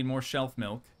 so we're gonna need more shelf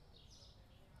milk.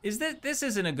 This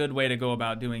isn't a good way to go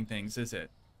about doing things, is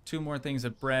it? 2 more things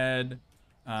of bread.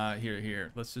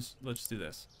 Here. Let's do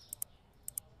this.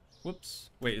 Whoops.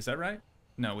 Wait, is that right?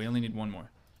 No, we only need 1 more.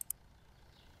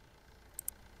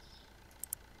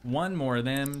 1 more of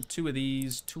them. 2 of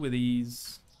these. 2 of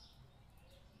these.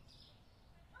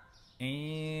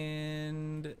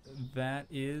 And that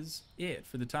is it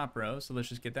for the top row. So let's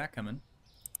just get that coming.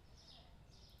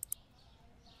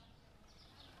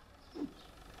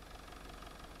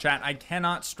 Chat, I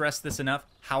cannot stress this enough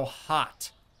how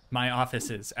hot my office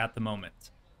is at the moment.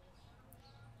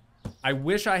 I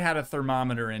wish I had a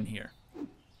thermometer in here.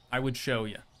 I would show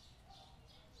you.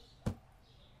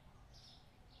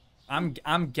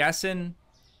 I'm guessing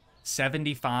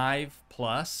 75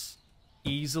 plus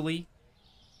easily.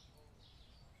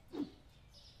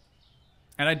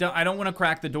 And I don't want to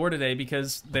crack the door today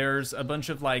because there's a bunch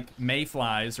of like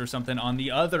mayflies or something on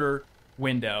the other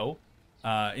window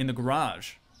in the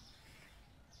garage.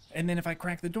 And then if I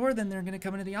crack the door, then they're gonna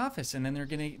come into the office, and then they're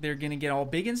gonna get all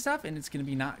big and stuff, and it's gonna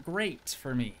be not great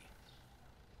for me.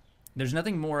 There's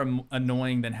nothing more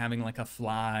annoying than having like a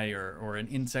fly or an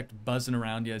insect buzzing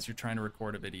around you as you're trying to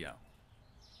record a video.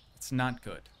 It's not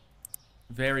good.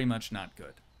 Very much not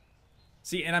good.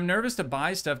 See, and I'm nervous to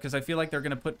buy stuff because I feel like they're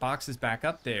gonna put boxes back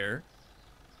up there,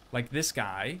 like this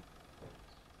guy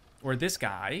or this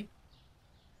guy,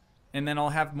 and then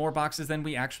I'll have more boxes than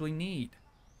we actually need.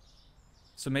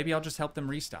 So maybe I'll just help them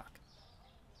restock.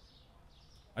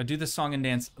 I do this song and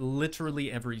dance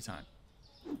literally every time.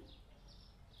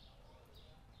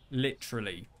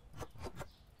 Literally.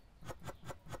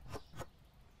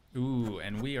 Ooh,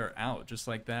 and we are out just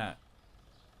like that.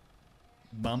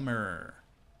 Bummer.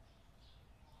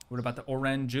 What about the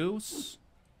orange juice?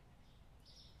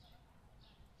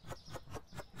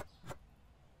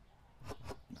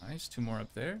 Nice, 2 more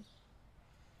up there.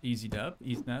 Easy dub.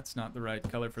 That's not the right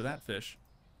color for that fish.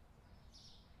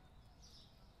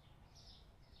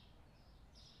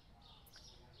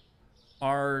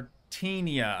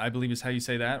 Artenia, I believe is how you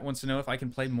say that, wants to know if I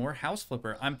can play more House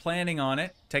Flipper. I'm planning on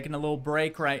it. Taking a little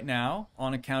break right now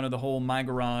on account of the whole My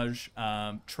Garage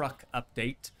truck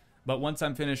update. But once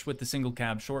I'm finished with the single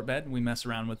cab short bed and we mess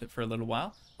around with it for a little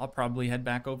while, I'll probably head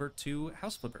back over to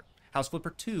House Flipper. House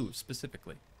Flipper 2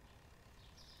 specifically.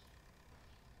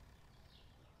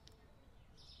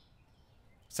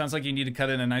 Sounds like you need to cut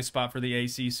in a nice spot for the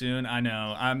AC soon. I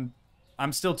know.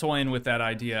 I'm still toying with that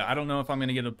idea. I don't know if I'm going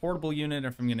to get a portable unit or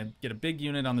if I'm going to get a big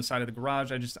unit on the side of the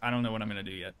garage. I don't know what I'm going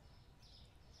to do yet.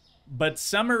 But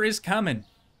summer is coming.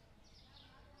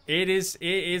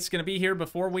 It's going to be here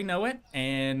before we know it,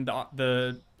 and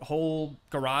the whole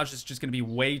garage is just going to be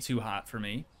way too hot for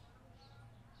me.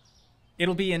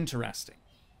 It'll be interesting.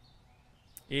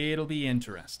 It'll be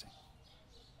interesting.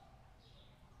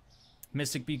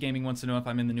 Mystic B Gaming wants to know if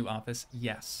I'm in the new office.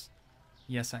 Yes.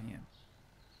 Yes, I am.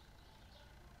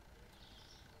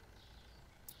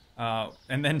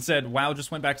 And then said, wow,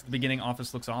 just went back to the beginning.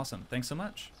 Office looks awesome. Thanks so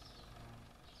much.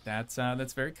 That's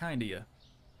very kind of you.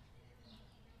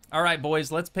 All right,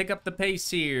 boys, let's pick up the pace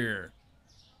here.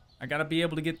 I got to be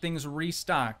able to get things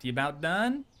restocked. You about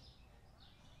done?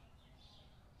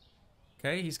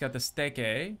 Okay, he's got the steak.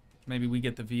 Maybe we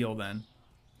get the veal then.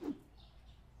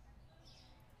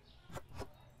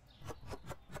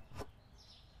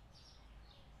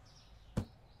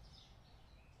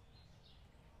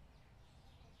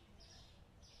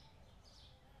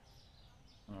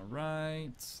 All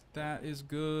right, that is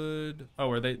good.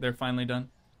 Oh, they're finally done?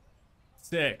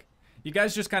 Sick. You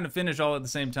guys just kind of finish all at the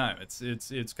same time.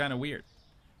 It's kind of weird.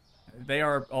 They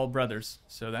are all brothers,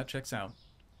 so that checks out.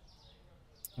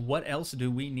 What else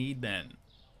do we need then?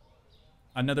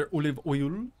 Another olive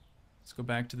oil. Let's go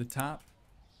back to the top,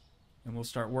 and we'll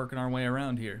start working our way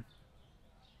around here.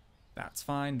 That's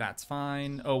fine. That's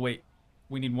fine. Oh wait,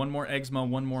 we need one more eczema,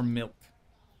 one more milk.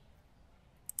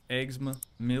 Eczema,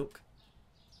 milk.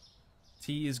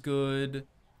 Tea is good.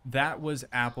 That was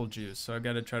apple juice, so I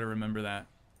gotta try to remember that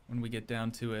when we get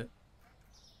down to it.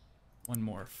 One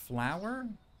more flour.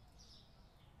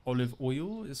 Olive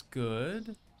oil is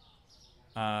good.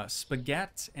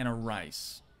 Spaghetti and a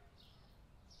rice.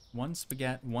 One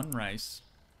spaghetti, one rice.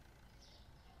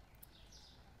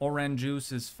 Orange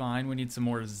juice is fine. We need some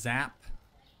more zap.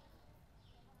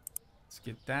 Let's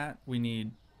get that. We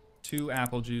need 2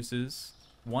 apple juices.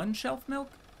 1 shelf milk?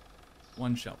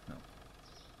 1 shelf milk.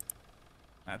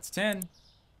 That's 10.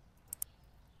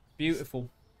 Beautiful.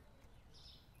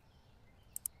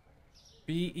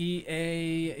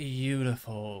 B-E-A,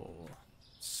 beautiful.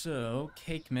 So,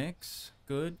 cake mix.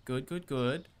 Good, good, good,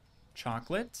 good.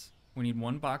 Chocolate. We need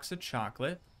 1 box of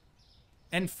chocolate.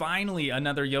 And finally,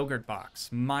 another yogurt box.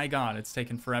 My God, it's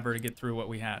taken forever to get through what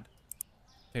we had.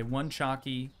 Okay, 1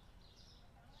 chalky.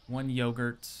 1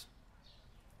 yogurt.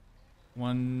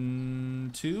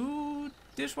 2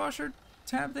 dishwasher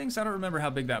tab things. I don't remember how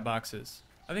big that box is.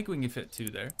 I think we can fit 2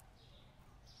 there.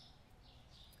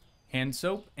 Hand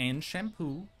soap and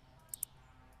shampoo.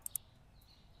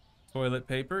 Toilet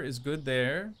paper is good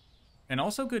there. And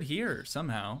also good here,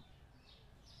 somehow.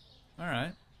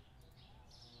 Alright.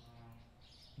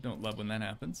 Don't love when that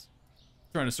happens.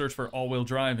 Trying to search for all-wheel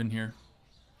drive in here.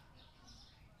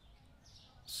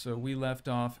 So we left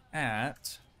off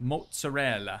at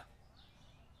mozzarella.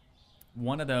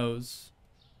 1 of those.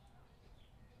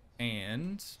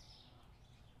 And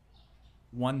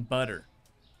 1 butter.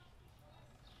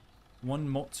 1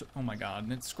 mozzarella. Oh my God,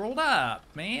 and it scrolled up,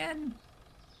 man.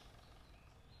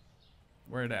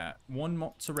 Where it at? 1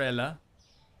 mozzarella.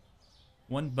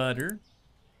 1 butter.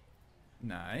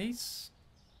 Nice.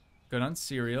 Good on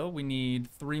cereal. We need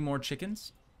 3 more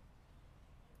chickens.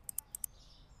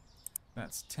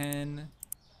 That's 10.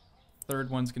 Third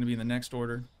one's going to be in the next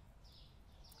order.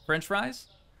 French fries?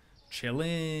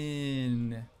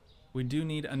 Chillin'. We do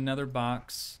need another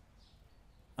box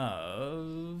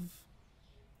of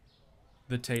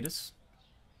the potatoes.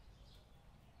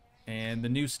 And the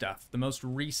new stuff. The most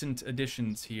recent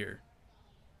additions here.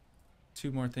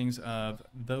 2 more things of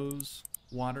those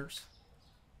waters.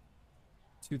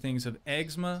 2 things of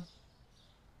eczema.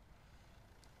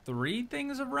 3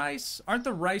 things of rice. Aren't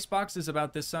the rice boxes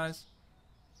about this size?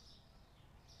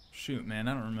 Shoot, man,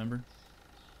 I don't remember.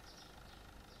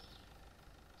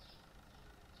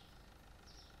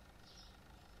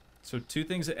 So 2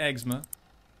 things of eczema.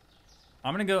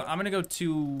 I'm gonna go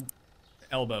 2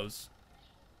 elbows.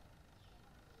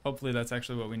 Hopefully that's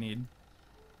actually what we need.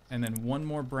 And then 1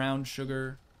 more brown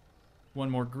sugar, 1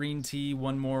 more green tea,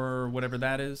 1 more whatever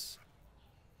that is.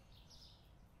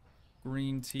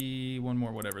 Green tea, 1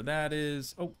 more whatever that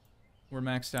is. Oh, we're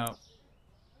maxed out.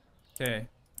 Okay.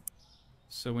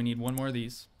 So we need 1 more of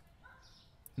these.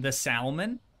 The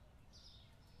salmon.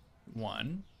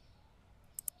 1.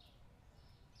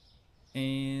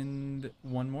 And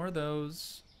 1 more of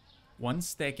those. 1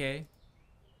 steak.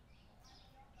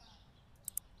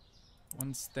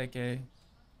 1 steak.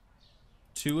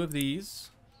 2 of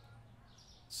these.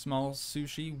 Small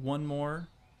sushi. 1 more.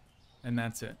 And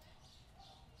that's it.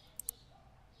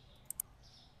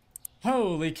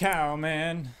 Holy cow,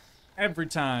 man. Every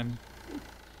time.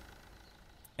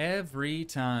 Every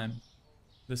time.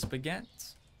 The spaghetti.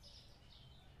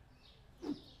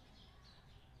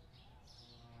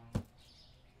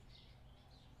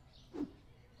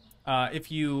 If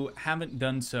you haven't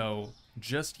done so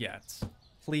just yet,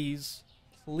 please,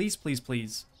 please, please,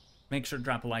 please make sure to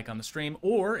drop a like on the stream.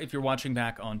 Or if you're watching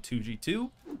back on Toogii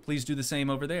 2, please do the same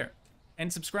over there.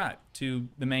 And subscribe to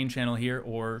the main channel here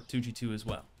or Toogii 2 as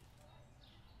well.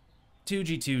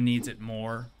 Toogii 2 needs it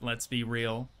more, let's be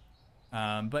real.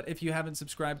 But if you haven't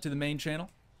subscribed to the main channel,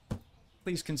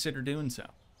 please consider doing so.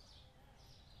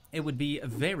 It would be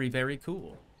very, very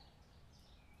cool.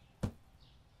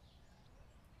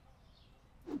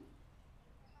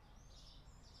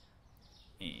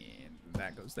 And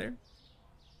that goes there.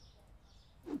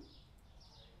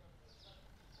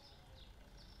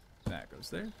 That goes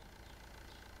there.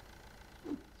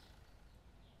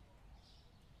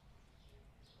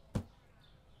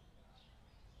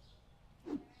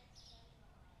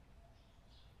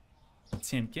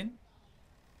 Timken.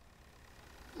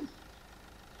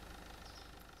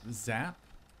 Zap.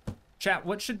 Chat,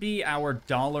 what should be our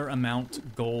dollar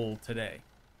amount goal today?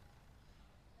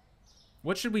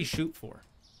 What should we shoot for?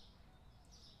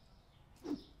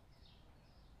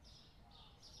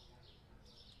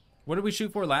 What did we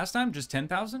shoot for last time? Just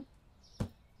 10,000?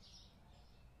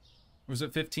 Was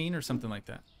it 15 or something like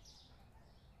that?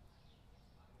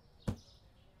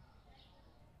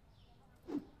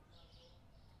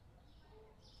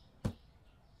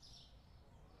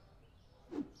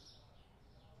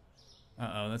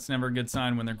 Uh-oh, that's never a good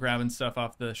sign when they're grabbing stuff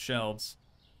off the shelves.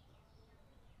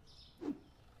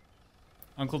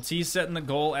 Uncle T's setting the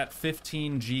goal at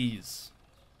 15 G's.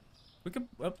 We could...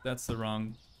 Oh, that's the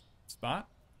wrong spot.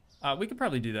 We could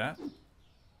probably do that.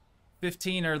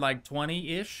 15 or like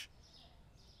 20-ish.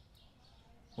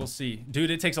 We'll see.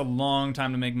 Dude, it takes a long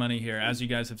time to make money here, as you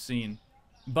guys have seen.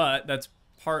 But that's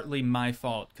partly my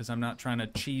fault, because I'm not trying to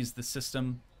cheese the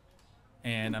system.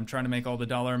 And I'm trying to make all the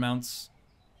dollar amounts...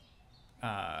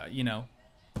 you know,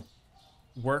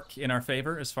 work in our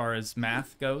favor as far as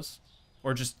math goes,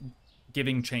 or just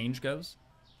giving change goes.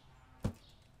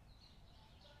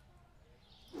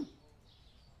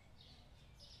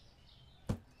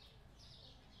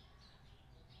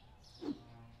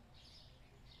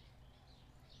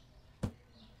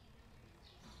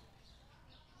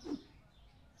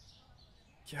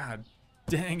 God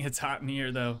dang, it's hot in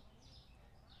here though.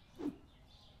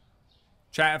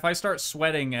 Chat, if I start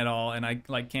sweating at all and I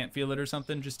like can't feel it or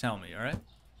something, just tell me, all right?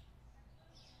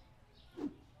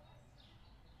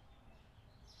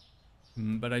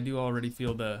 But I do already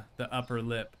feel the upper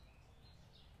lip.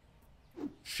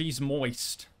 She's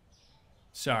moist.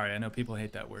 Sorry, I know people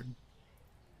hate that word.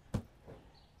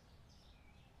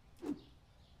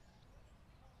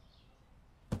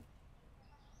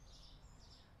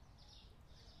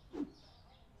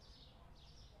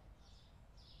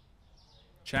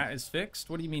 Chat is fixed?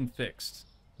 What do you mean fixed?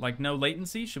 Like no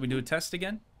latency? Should we do a test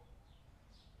again?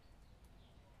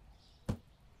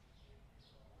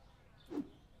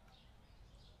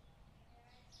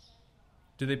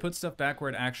 Do they put stuff back where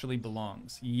it actually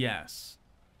belongs? Yes.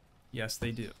 Yes,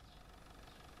 they do.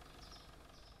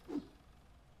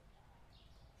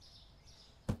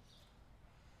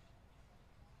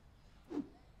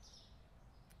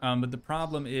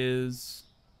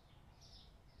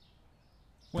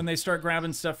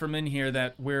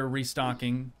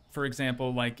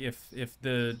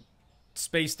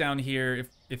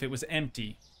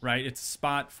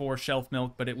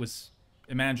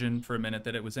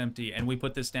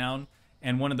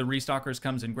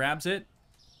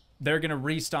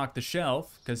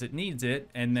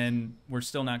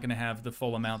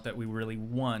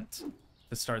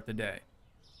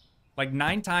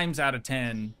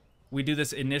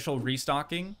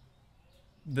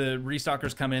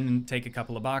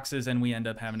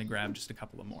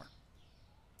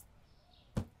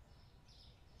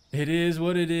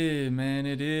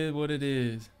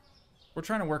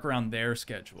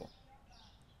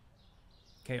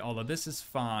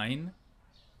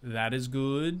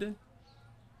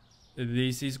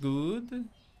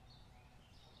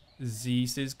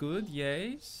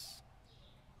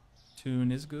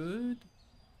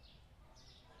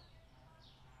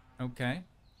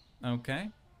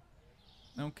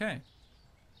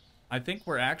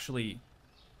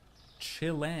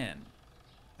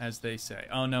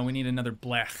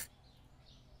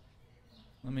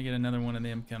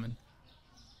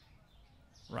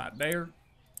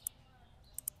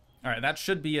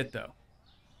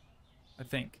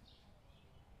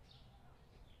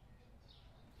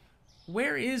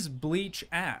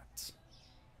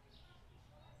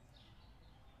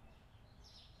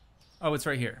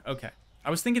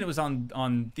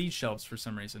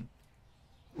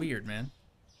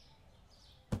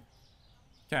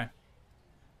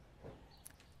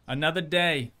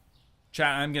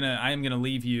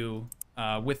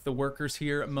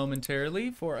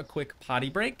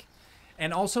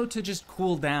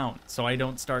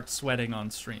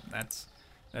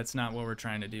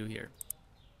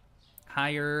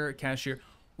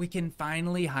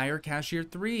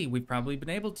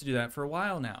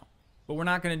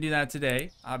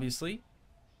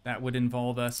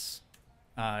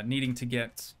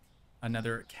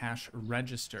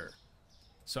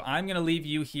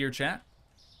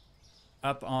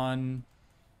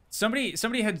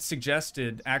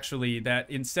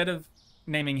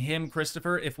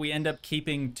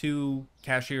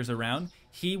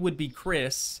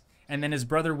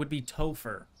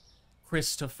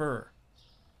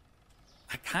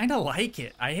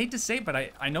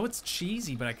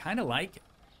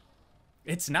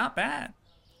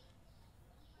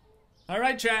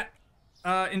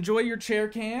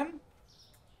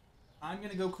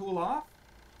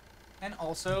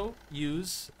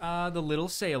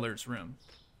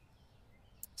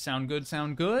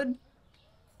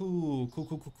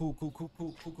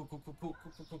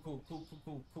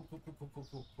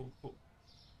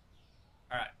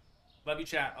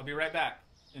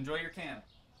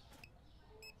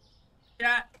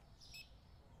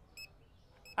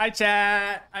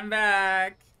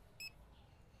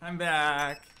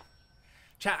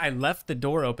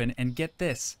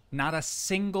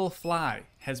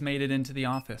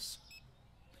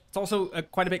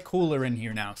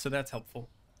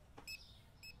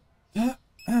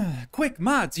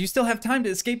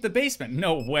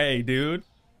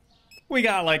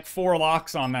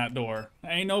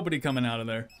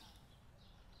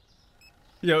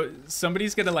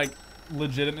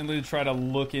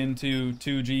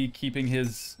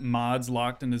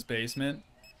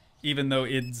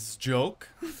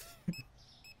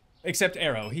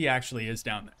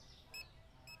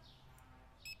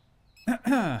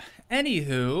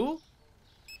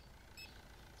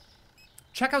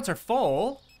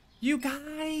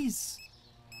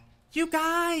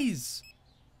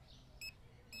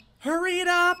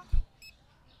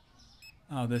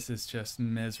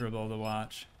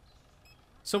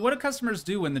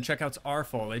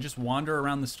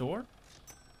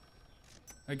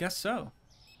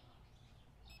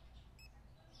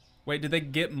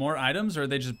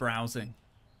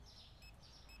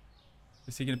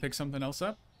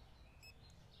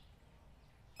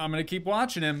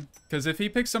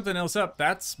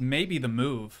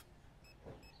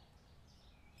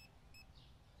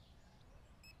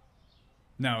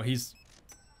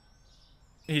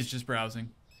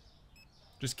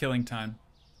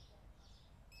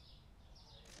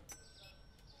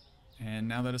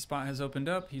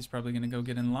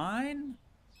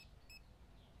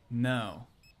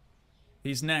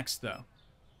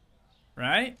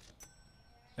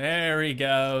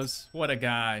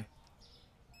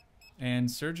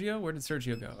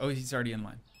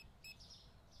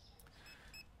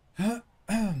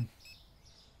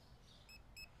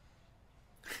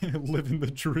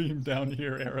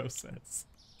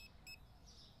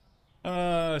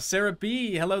 Sarah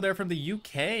B, hello there from the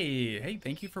UK. Hey,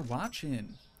 thank you for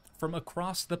watching. From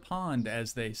across the pond,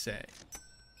 as they say.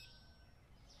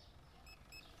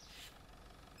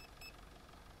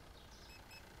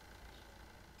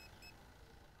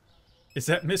 Is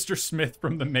that Mr. Smith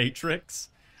from The Matrix?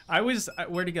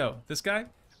 Where'd he go? This guy?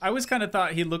 I always kind of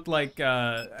thought he looked like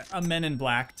a Men in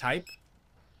Black type.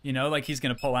 You know, like he's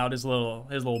gonna pull out his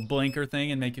little blinker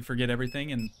thing and make you forget everything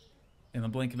in the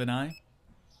blink of an eye.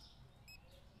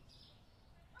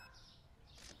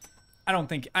 I don't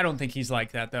think he's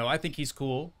like that though. I think he's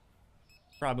cool.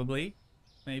 Probably.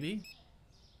 Maybe.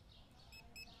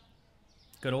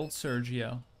 Good old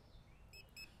Sergio.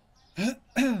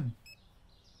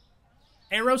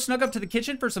 Arrow snuck up to the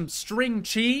kitchen for some string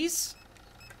cheese?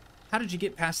 How did you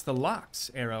get past the locks,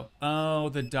 Arrow? Oh,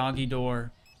 the doggy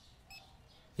door.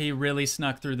 He really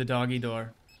snuck through the doggy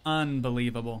door.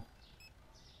 Unbelievable.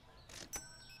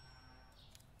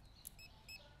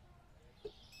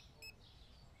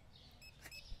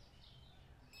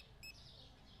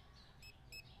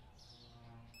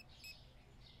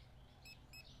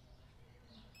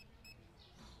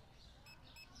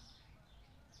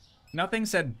 Nothing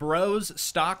said bros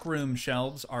stockroom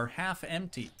shelves are half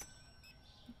empty.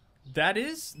 That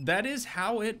is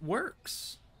how it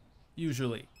works,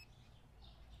 usually.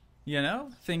 You know,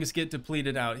 things get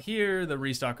depleted out here, the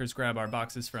restockers grab our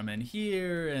boxes from in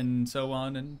here, and so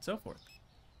on and so forth.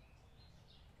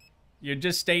 You're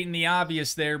just stating the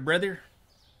obvious there, brother.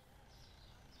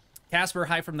 Casper,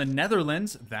 hi from the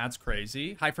Netherlands. That's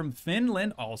crazy. Hi from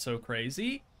Finland, also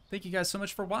crazy. Thank you guys so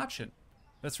much for watching.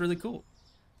 That's really cool.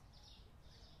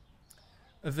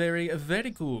 Very, very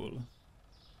cool.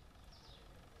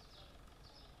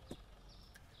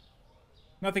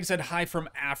 Nothing said hi from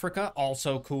Africa,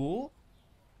 also cool.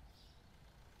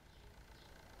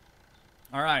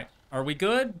 All right, are we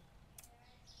good?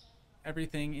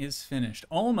 Everything is finished.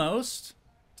 Almost.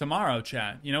 Tomorrow,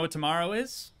 chat. You know what tomorrow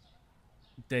is?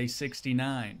 Day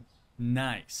 69.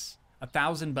 Nice.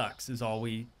 $1,000 is all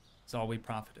we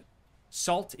profited.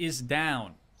 Salt is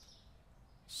down.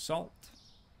 Salt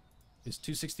is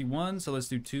 261, so let's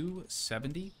do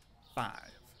 275.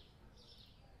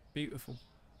 Beautiful.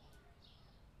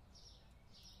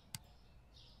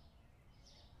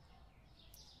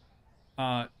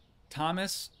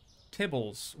 Thomas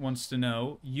Tibbles wants to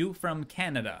know, you from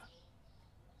Canada?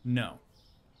 No.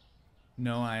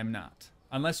 No, I am not.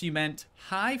 Unless you meant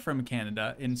hi from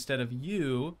Canada instead of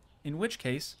you, in which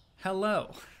case,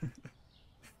 hello.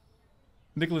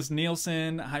 Nicholas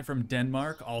Nielsen, hi from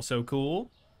Denmark, also cool.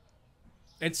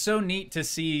 It's so neat to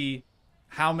see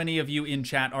how many of you in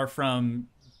chat are from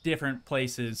different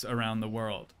places around the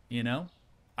world, you know?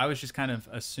 I was just kind of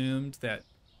assumed that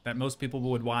most people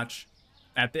would watch,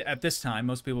 at this time,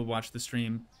 most people would watch the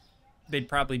stream. They'd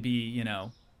probably be, you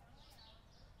know,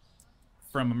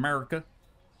 from America.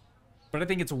 But I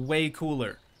think it's way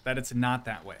cooler that it's not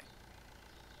that way.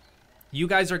 You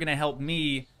guys are going to help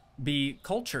me be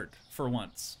cultured for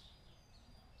once.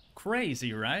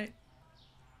 Crazy, right?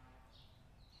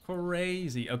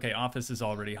 Crazy. Okay, office is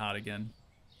already hot again.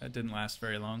 That didn't last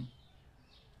very long.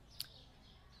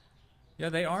 Yeah,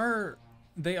 they are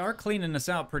cleaning us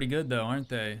out pretty good though, aren't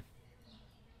they?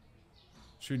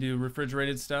 Should we do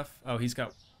refrigerated stuff? Oh, he's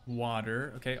got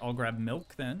water. Okay, I'll grab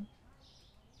milk then.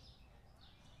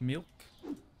 Milk.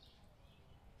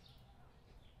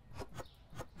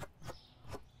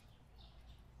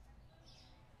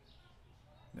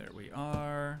 There we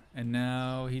are. And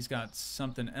now he's got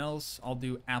something else. I'll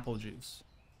do apple juice.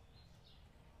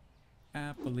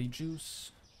 Appley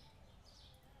juice.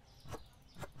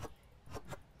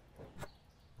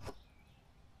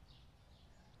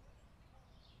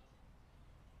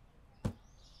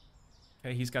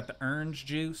 Okay, he's got the orange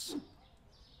juice.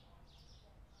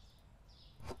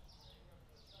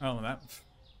 Oh, that...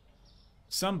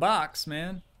 some box,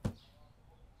 man.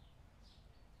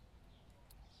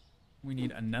 We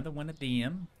need another one of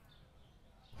them.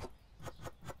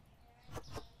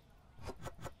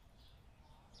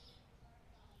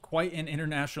 Quite an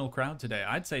international crowd today.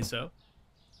 I'd say so.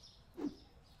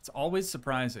 It's always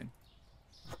surprising.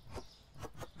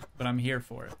 But I'm here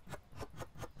for it.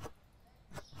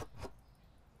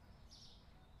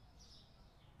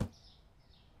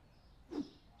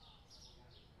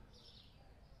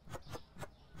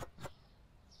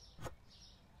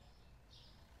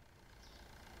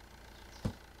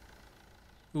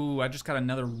 Ooh, I just got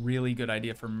another really good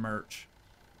idea for merch.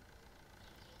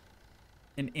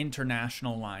 An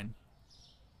international line.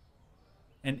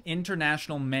 An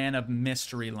international man of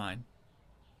mystery line.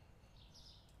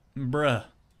 Bruh.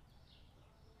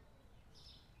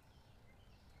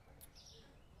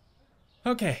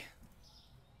 Okay.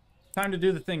 Time to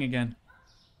do the thing again.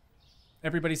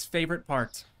 Everybody's favorite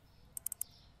part.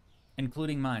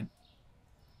 Including mine.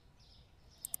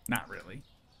 Not really.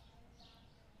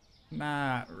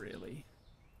 Not really.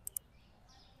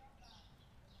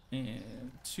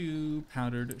 And 2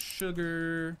 powdered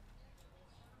sugar.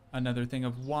 Another thing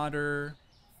of water.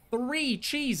 3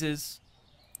 cheeses.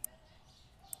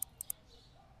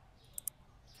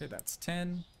 Okay, that's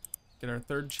 10. Get our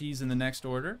 3rd cheese in the next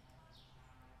order.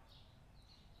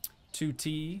 2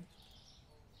 tea.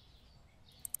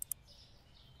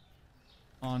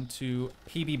 On to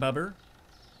PB Bubber.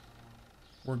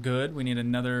 We're good. We need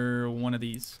another one of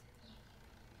these.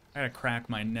 I gotta crack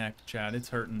my neck, Chad. It's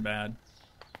hurting bad.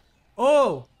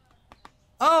 Oh!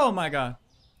 Oh my god.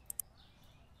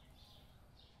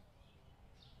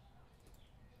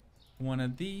 One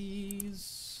of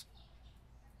these.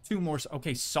 2 more.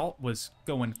 Okay, salt was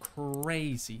going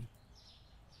crazy.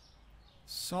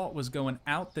 Salt was going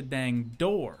out the dang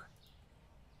door.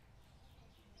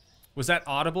 Was that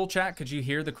audible, chat? Could you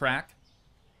hear the crack?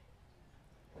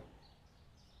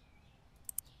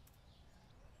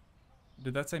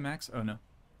 Did that say max? Oh, no.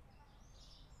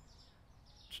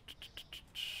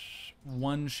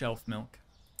 1 shelf milk.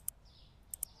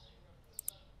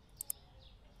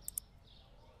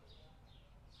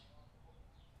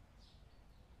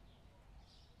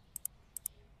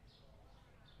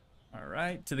 All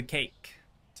right, to the cake.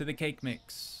 To the cake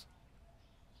mix.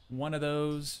 1 of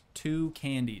those, 2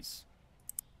 candies.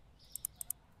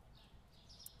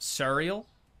 Cereal.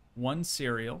 1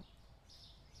 cereal.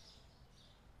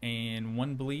 And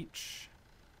 1 bleach.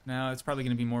 Now, it's probably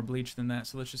going to be more bleach than that,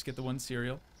 so let's just get the 1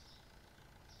 cereal.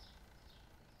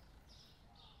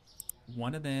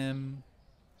 1 of them.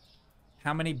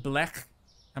 How many blech?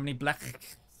 How many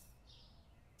blech?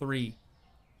 3.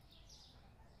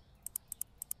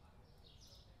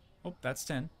 Oh, that's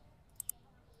 10.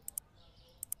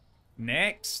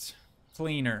 Next.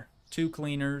 Cleaner. 2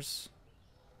 cleaners.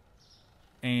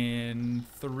 And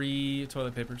 3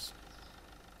 toilet papers.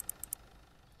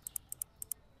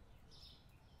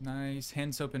 Nice.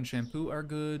 Hand soap and shampoo are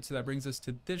good. So that brings us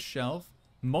to this shelf.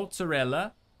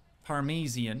 Mozzarella.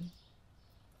 Parmesan.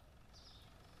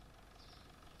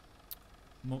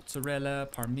 Mozzarella.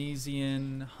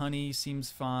 Parmesan. Honey seems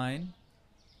fine.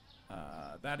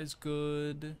 That is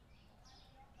good.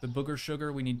 The booger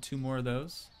sugar. We need 2 more of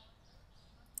those.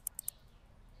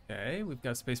 Okay. We've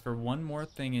got space for 1 more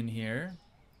thing in here.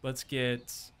 Let's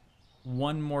get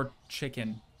 1 more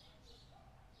chicken.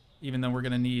 Even though we're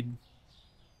going to need...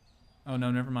 Oh,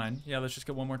 no, never mind. Yeah, let's just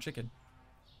get 1 more chicken.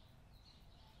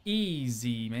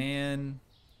 Easy, man.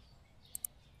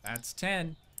 That's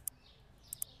 10.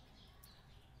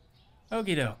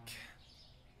 Okie doke.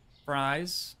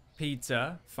 Fries.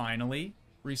 Pizza. Finally.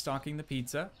 Restocking the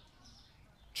pizza.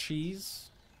 Cheese.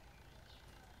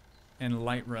 And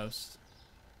light roast.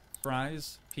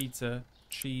 Fries. Pizza.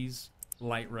 Cheese.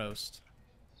 Light roast.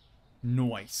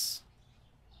 Nice.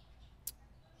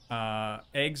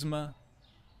 Eczema.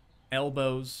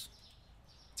 Elbows.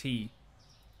 Tea.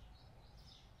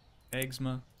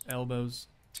 Eczema. Elbows.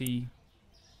 Tea.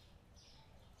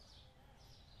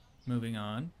 Moving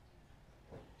on.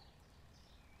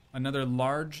 Another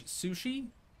large sushi.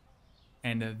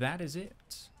 And that is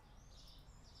it.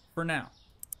 For now.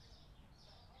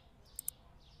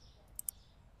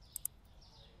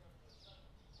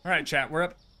 Alright, chat. We're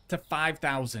up to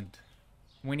 5,000.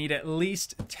 We need at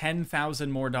least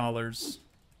 10,000 more dollars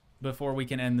before we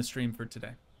can end the stream for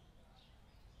today.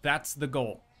 That's the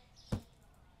goal.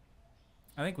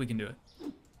 I think we can do it.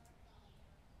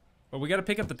 But we got to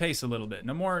pick up the pace a little bit.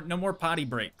 No more potty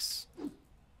breaks.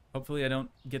 Hopefully I don't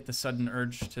get the sudden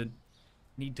urge to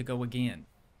need to go again.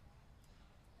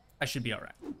 I should be all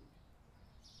right.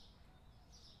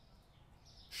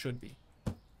 Should be.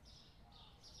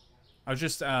 I was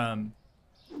just telling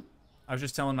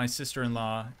my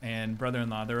sister-in-law and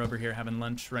brother-in-law, they're over here having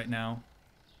lunch right now.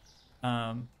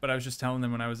 But I was just telling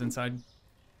them when I was inside,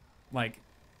 like,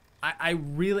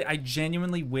 I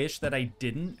genuinely wish that I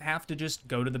didn't have to just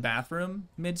go to the bathroom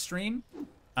midstream.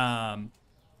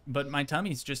 But my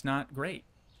tummy's just not great.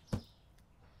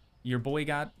 Your boy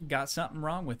got something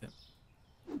wrong with him.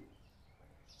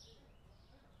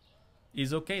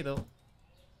 He's okay, though.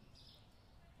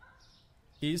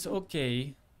 He's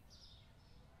okay.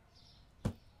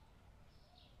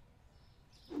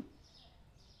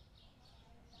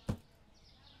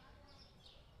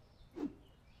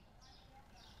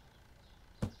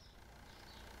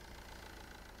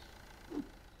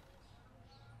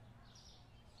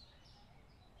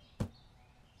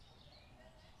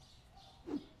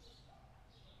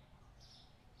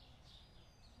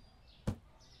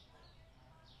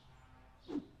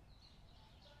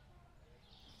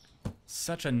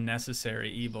 such a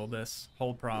necessary evil, this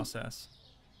whole process.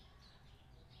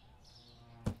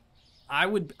 I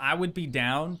would be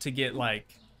down to get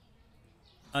like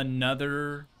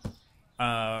another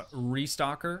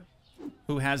restocker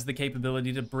who has the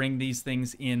capability to bring these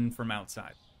things in from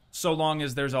outside, so long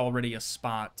as there's already a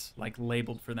spot like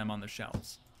labeled for them on the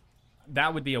shelves.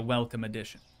 That would be a welcome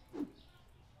addition,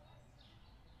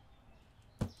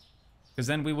 because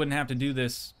then we wouldn't have to do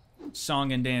this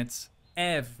song and dance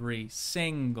every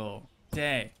single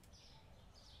day.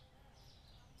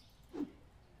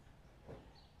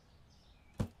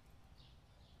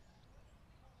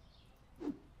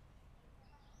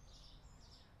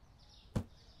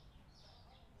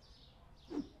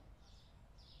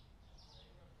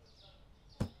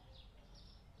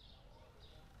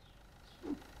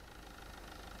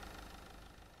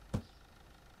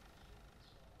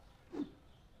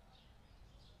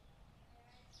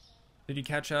 Did you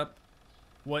catch up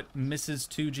what Mrs.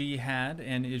 Toogii had,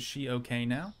 and is she okay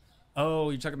now? Oh,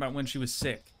 you're talking about when she was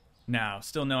sick. No,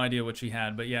 still no idea what she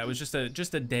had, but yeah, it was just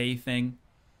a day thing,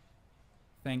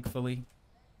 thankfully.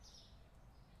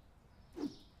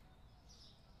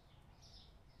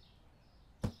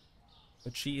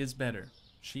 But she is better.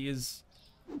 She is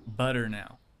butter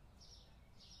now.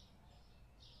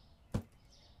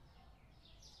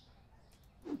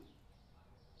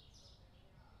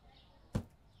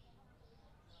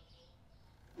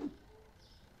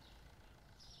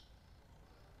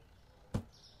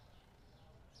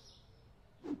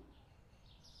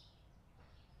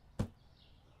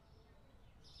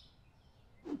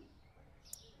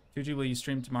 Toogii, will you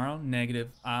stream tomorrow?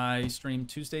 Negative. I stream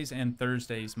Tuesdays and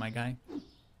Thursdays, my guy.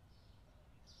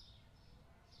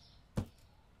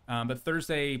 But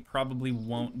Thursday probably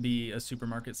won't be a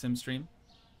Supermarket Sim stream.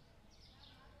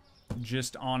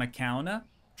 Just on account of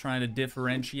trying to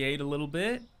differentiate a little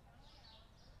bit.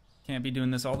 Can't be doing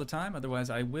this all the time, otherwise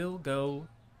I will go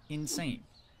insane.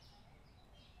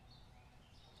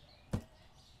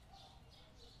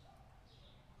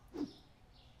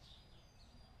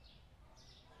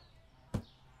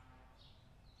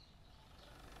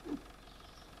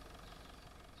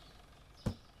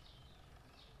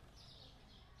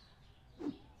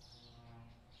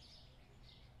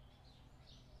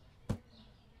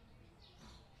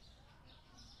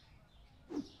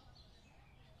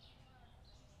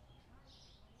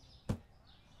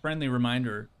 Friendly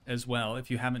reminder as well, if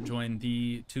you haven't joined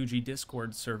the Toogii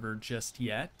Discord server just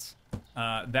yet,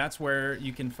 that's where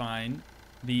you can find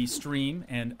the stream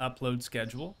and upload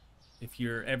schedule. If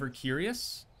you're ever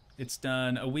curious, it's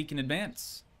done a week in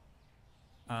advance,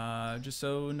 just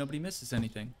so nobody misses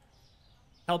anything.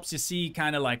 Helps you see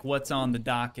kind of like what's on the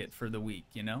docket for the week,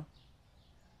 you know?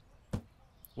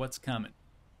 What's coming.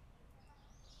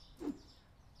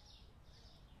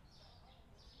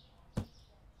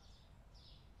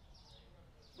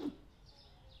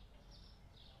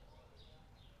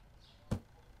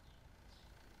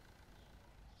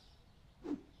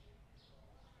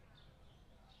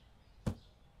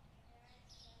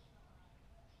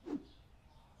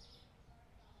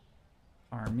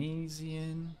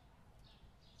 Parmesan.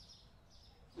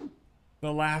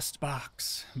 The last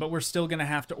box. But we're still going to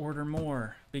have to order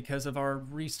more because of our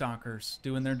restockers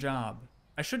doing their job.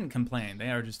 I shouldn't complain. They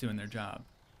are just doing their job.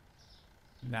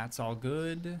 That's all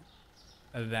good.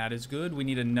 That is good. We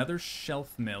need another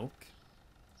shelf milk.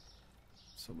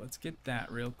 So let's get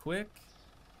that real quick.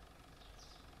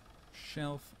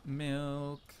 Shelf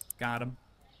milk. Got him.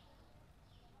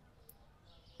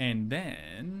 And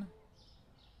then...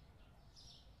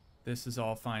 this is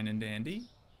all fine and dandy.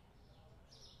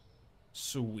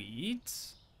 Sweet.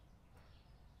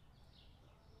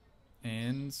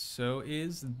 And so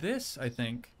is this, I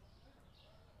think.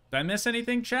 Did I miss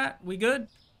anything, chat? We good?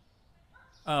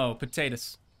 Oh,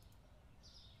 potatoes.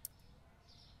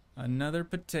 Another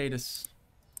potatoes.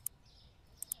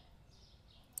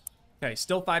 Okay,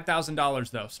 still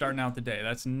 $5,000 though, starting out the day.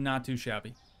 That's not too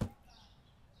shabby.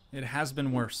 It has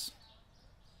been worse.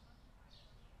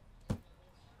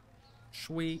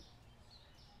 Sweet.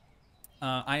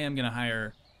 I am gonna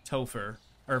hire Topher,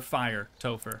 or fire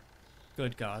Topher.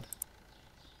 Good God.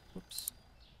 Whoops.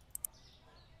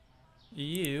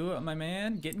 You, my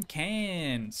man, getting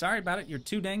canned. Sorry about it. You're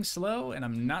too dang slow, and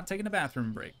I'm not taking a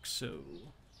bathroom break, so...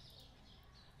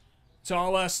 it's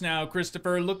all us now,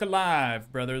 Christopher. Look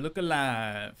alive, brother. Look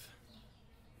alive.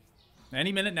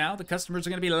 Any minute now, the customers are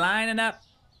gonna be lining up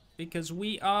because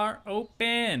we are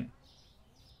open.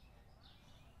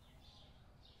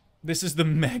 This is the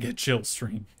mega chill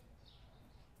stream.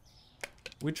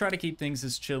 We try to keep things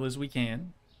as chill as we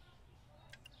can.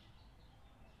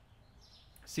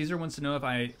 Caesar wants to know if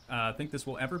I think this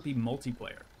will ever be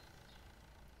multiplayer.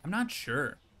 I'm not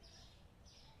sure.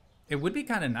 It would be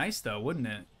kind of nice, though, wouldn't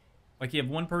it? Like, you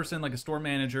have one person, like a store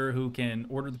manager, who can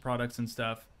order the products and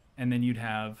stuff, and then you'd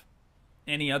have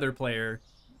any other player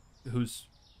whose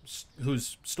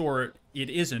store it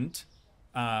isn't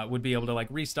would be able to, like,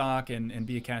 restock and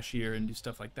be a cashier and do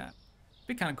stuff like that. It'd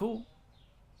be kind of cool.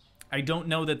 I don't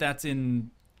know that that's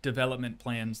in development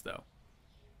plans, though.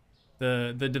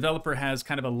 The developer has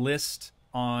kind of a list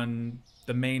on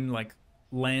the main, like,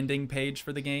 landing page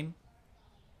for the game.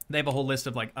 They have a whole list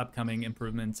of, like, upcoming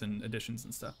improvements and additions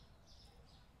and stuff.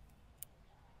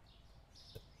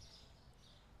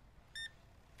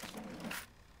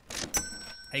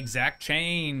 Exact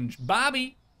change.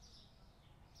 Bobby!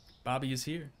 Bobby is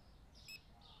here.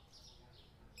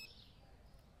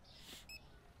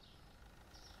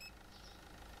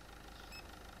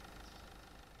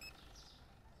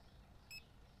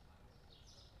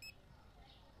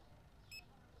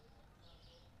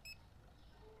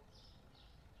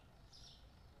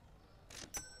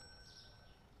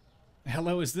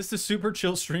 Hello, is this the super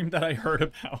chill stream that I heard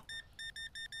about?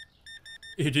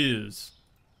 It is.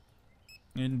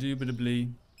 Indubitably.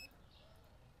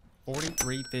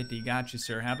 43.50. Got you,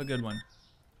 sir. Have a good one.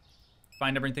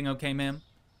 Find everything okay, ma'am?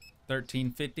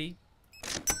 13.50.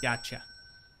 Gotcha.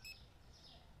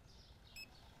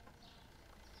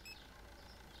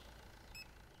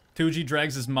 Toogii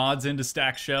drags his mods in to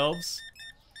stack shelves.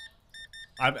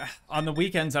 On the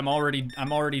weekends, I'm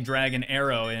already dragging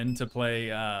Arrow in to play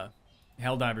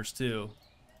Helldivers 2.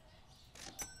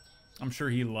 I'm sure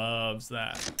he loves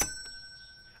that.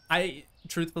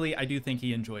 Truthfully, I do think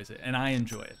he enjoys it, and I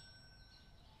enjoy it.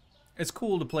 It's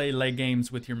cool to play leg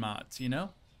games with your mods, you know?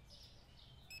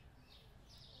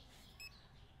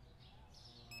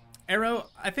 Arrow,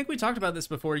 I think we talked about this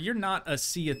before. You're not a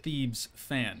Sea of Thieves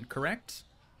fan, correct?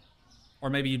 Or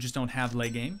maybe you just don't have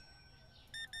leg game.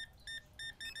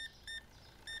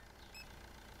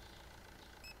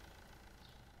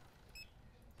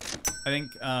 I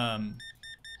think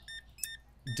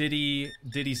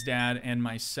Diddy's dad and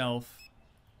myself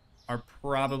are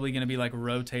probably going to be like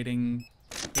rotating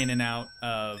in and out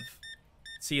of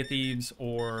Sea of Thieves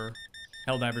or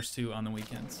Helldivers 2 on the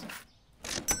weekends.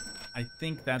 I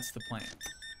think that's the plan.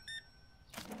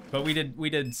 But we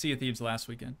did Sea of Thieves last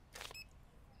weekend.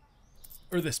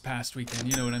 Or this past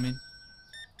weekend, you know what I mean?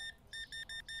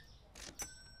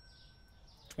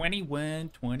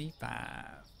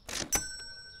 21.25.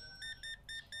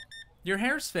 Your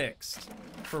hair's fixed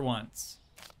for once.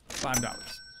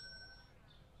 $5.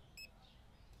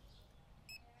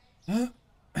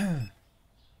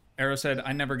 Arrow said,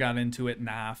 I never got into it.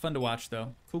 Nah, fun to watch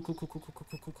though. Cool.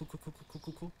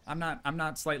 I'm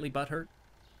not slightly butthurt.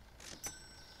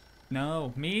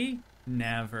 No, me?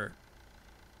 Never.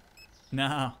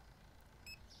 No,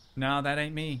 that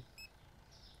ain't me.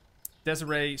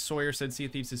 Desiree Sawyer said Sea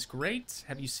of Thieves is great.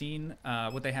 Have you seen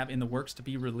what they have in the works to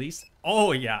be released?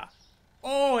 Oh yeah.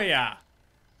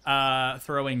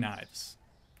 Throwing knives.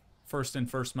 First and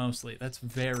first mostly. That's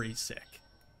very sick.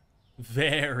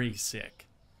 Very sick.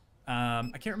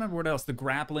 I can't remember what else. The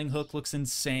grappling hook looks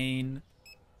insane.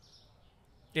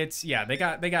 It's, yeah, they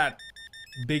got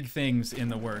big things in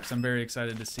the works. I'm very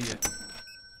excited to see it.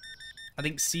 I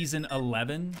think season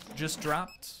 11 just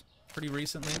dropped pretty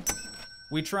recently.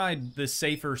 We tried the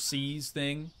Safer Seas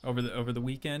thing over the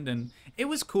weekend, and it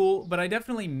was cool, but I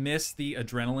definitely missed the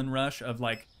adrenaline rush of,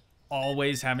 like,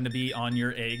 always having to be on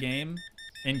your A game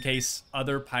in case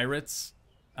other pirates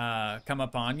come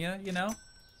up on you, you know?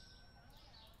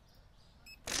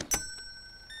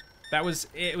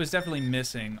 It was definitely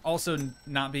missing. Also,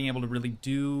 not being able to really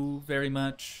do very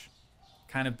much,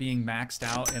 kind of being maxed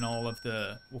out in all of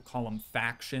the, we'll call them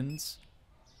factions.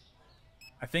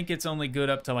 I think it's only good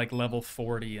up to like level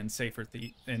 40 in Safer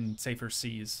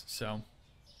Seas, so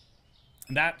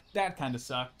that kind of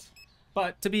sucked,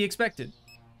 but to be expected,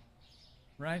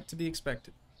 right? To be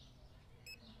expected.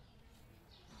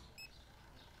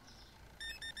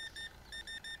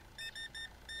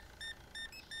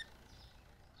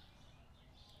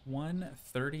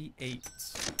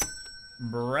 $138,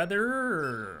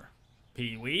 brother.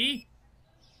 Pee-wee.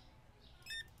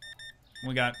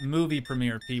 We got movie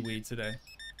premiere Pee-wee today.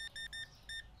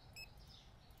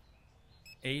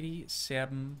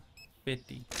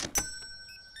 87.50.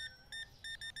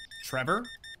 Trevor.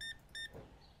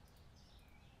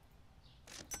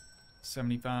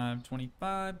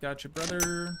 75.25. Gotcha,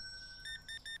 brother.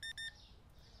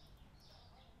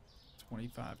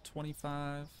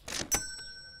 25.25.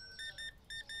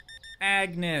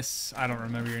 Agnes. I don't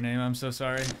remember your name. I'm so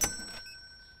sorry.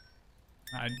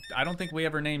 I don't think we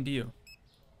ever named you.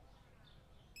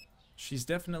 She's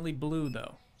definitely blue,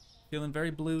 though. Feeling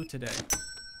very blue today.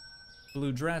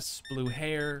 Blue dress, blue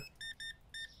hair,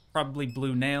 probably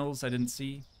blue nails I didn't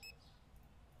see.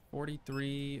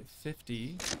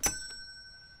 43.50.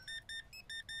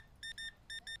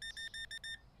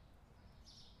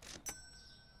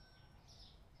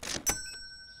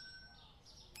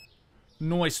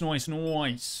 Nice, nice,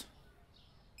 nice.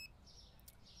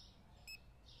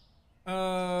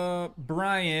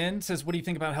 Brian says, what do you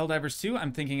think about Helldivers 2?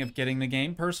 I'm thinking of getting the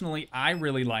game. Personally, I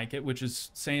really like it, which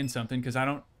is saying something, because I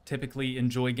don't typically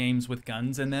enjoy games with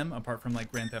guns in them, apart from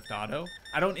like Grand Theft Auto.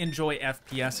 I don't enjoy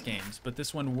FPS games, but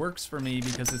this one works for me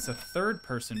because it's a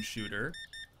third-person shooter.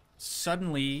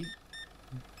 Suddenly,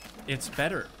 it's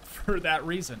better for that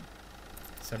reason.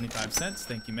 75 cents,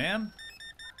 thank you, ma'am.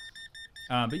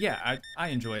 But yeah, I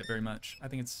enjoy it very much. I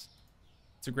think it's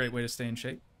a great way to stay in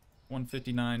shape.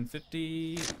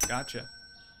 159.50. Gotcha.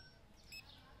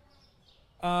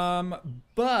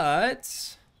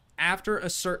 But after a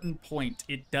certain point,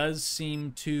 it does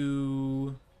seem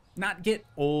to not get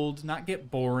old, not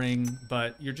get boring,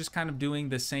 but you're just kind of doing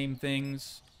the same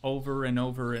things over and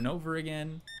over and over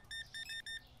again.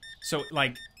 So,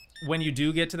 like, when you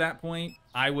do get to that point,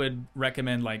 I would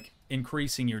recommend, like,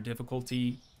 increasing your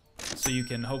difficulty so you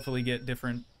can hopefully get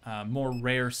different, more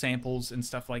rare samples and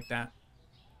stuff like that.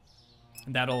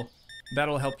 That'll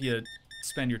help you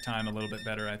spend your time a little bit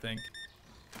better, I think.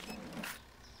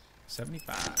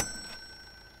 75.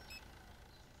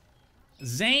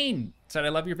 Zane said, I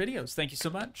love your videos. Thank you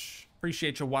so much.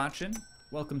 Appreciate you watching.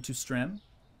 Welcome to stream.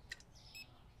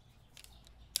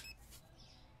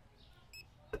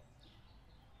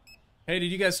 Hey,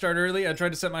 did you guys start early? I tried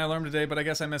to set my alarm today, but I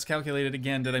guess I miscalculated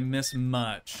again. Did I miss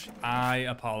much? I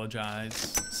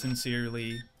apologize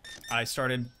sincerely. I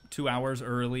started 2 hours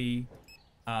early.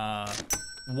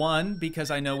 One, because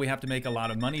I know we have to make a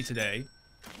lot of money today.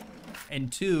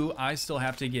 And two, I still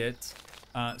have to get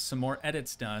some more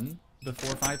edits done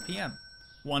before 5 p.m.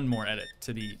 One more edit,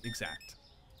 to be exact.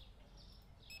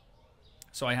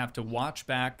 So I have to watch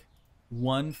back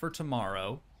one for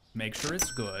tomorrow, make sure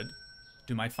it's good,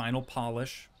 do my final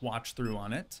polish, watch through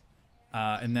on it,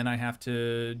 and then I have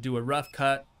to do a rough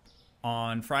cut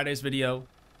on Friday's video,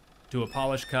 do a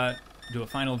polish cut, do a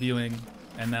final viewing,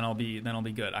 and then I'll be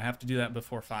good. I have to do that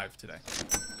before 5 today.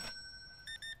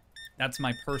 That's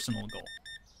my personal goal.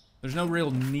 There's no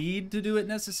real need to do it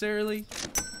necessarily.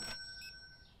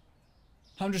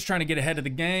 I'm just trying to get ahead of the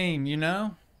game, you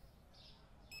know?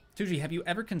 Toogii, have you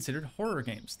ever considered horror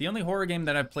games? The only horror game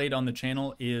that I've played on the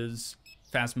channel is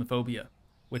Phasmophobia,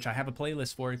 which I have a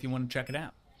playlist for if you want to check it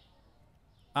out.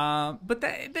 But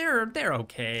they're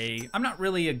okay. I'm not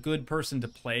really a good person to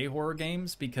play horror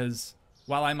games because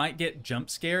while I might get jump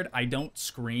scared, I don't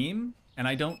scream and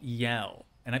I don't yell.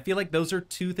 And I feel like those are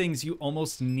two things you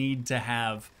almost need to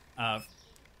have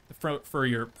for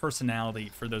your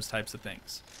personality for those types of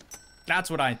things. That's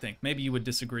what I think. Maybe you would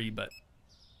disagree, but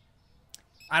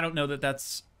I don't know that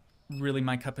that's really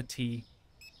my cup of tea.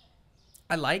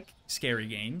 I like scary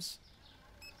games,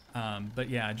 but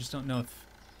yeah, I just don't know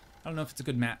if it's a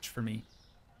good match for me.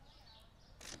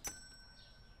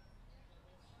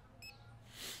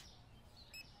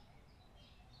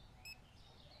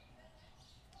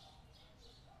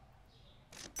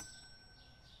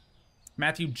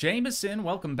 Matthew Jameson,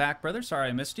 welcome back, brother. Sorry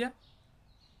I missed you.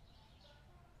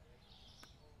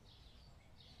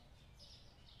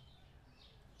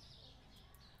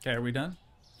 Okay, are we done?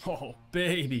 Oh,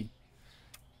 baby.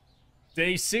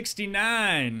 Day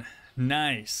 69.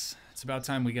 Nice. It's about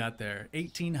time we got there.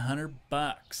 1,800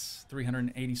 bucks.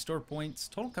 380 store points.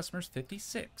 Total customers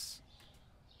 56.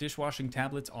 Dishwashing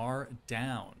tablets are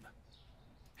down.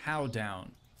 How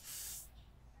down?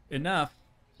 Enough.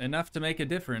 Enough to make a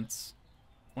difference.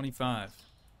 25.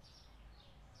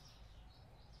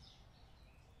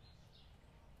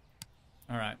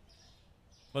 All right.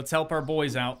 Let's help our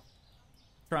boys out.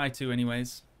 Try to,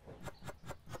 anyways.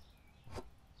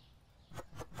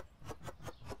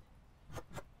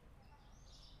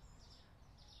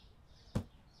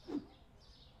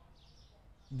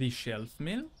 The shelf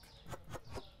milk?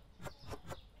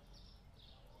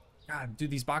 God,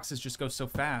 dude, these boxes just go so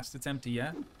fast. It's empty,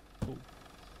 yeah? Cool.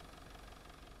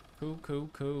 Cool, cool,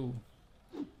 cool.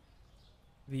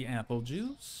 The apple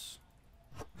juice.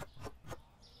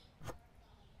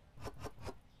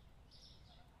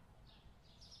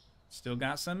 Still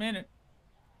got some in it.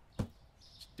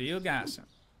 Still got some.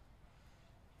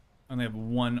 Only have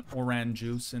one orange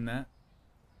juice in that.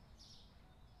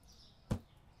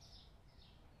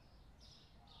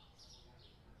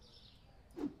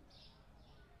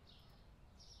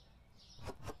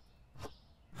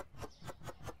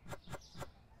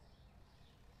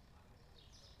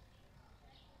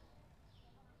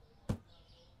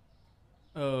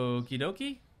 Okie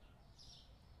dokie.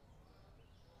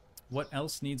 What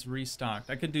else needs restocked?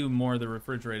 I could do more of the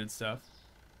refrigerated stuff.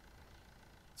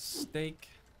 Steak.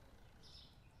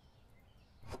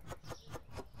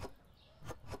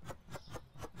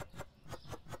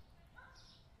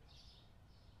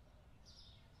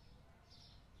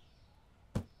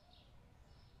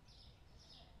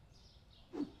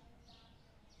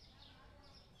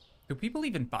 Do people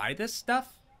even buy this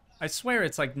stuff? I swear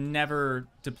it's like never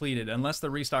depleted unless the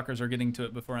restockers are getting to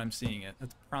it before I'm seeing it.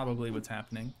 That's probably what's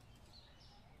happening.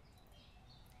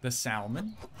 The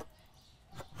salmon.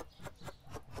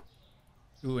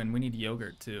 Ooh, and we need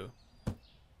yogurt too.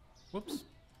 Whoops.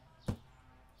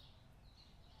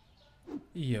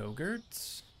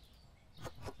 Yogurt.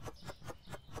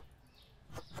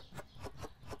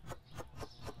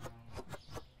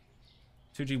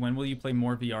 Toogii, when will you play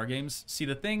more VR games? See,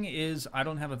 the thing is, I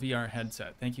don't have a VR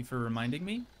headset. Thank you for reminding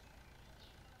me.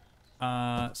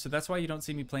 So that's why you don't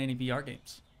see me play any VR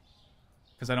games.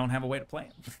 Because I don't have a way to play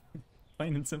them.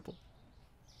 Plain and simple.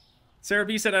 Sarah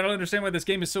B said, I don't understand why this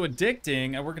game is so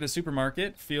addicting. I work at a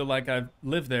supermarket. Feel like I've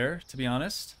lived there, to be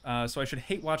honest. So I should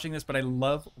hate watching this, but I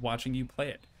love watching you play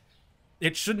it.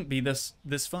 It shouldn't be this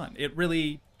fun. It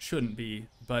really shouldn't be,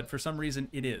 but for some reason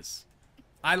it is.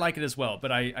 I like it as well,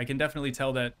 but I can definitely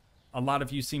tell that a lot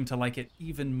of you seem to like it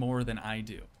even more than I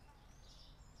do.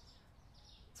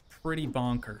 It's pretty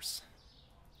bonkers.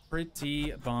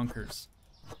 Pretty bonkers.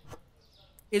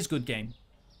 Is good game.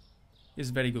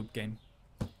 Is very good game.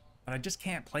 But I just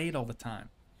can't play it all the time.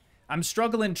 I'm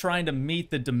struggling trying to meet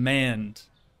the demand,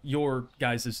 your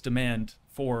guys' demand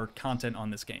for content on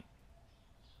this game.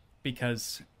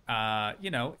 Because,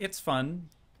 you know, it's fun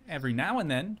every now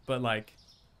and then, but like,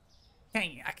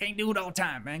 I can't do it all the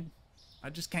time, man. I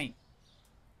just can't.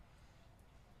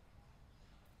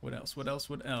 What else? What else?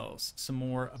 What else? Some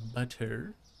more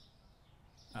butter.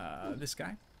 This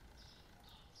guy.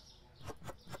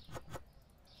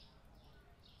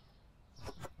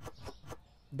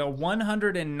 The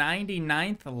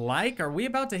 199th like? Are we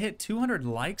about to hit 200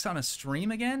 likes on a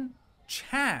stream again?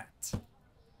 Chat.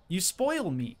 You spoil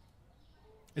me.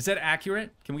 Is that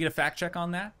accurate? Can we get a fact check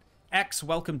on that? X,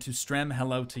 welcome to Strem.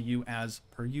 Hello to you as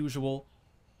per usual.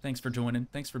 Thanks for joining.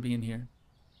 Thanks for being here.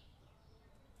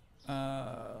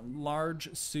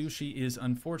 Large sushi is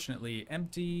unfortunately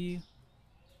empty.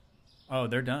 Oh,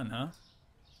 they're done, huh?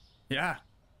 Yeah.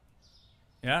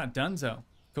 Yeah, donezo.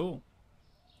 Cool.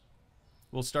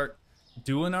 We'll start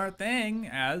doing our thing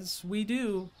as we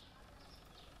do.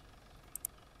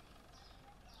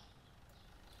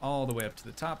 All the way up to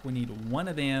the top. We need one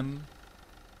of them.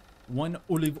 One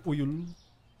olive oil.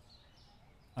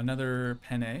 Another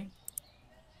penne.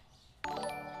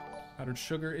 Powdered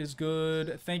sugar is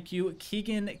good. Thank you,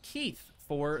 Keegan Keith,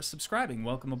 for subscribing.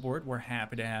 Welcome aboard. We're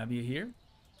happy to have you here.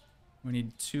 We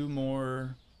need 2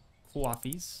 more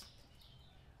coffees.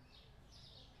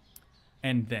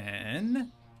 And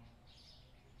then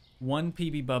 1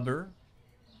 PB bubber,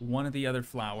 1 of the other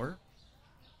flour.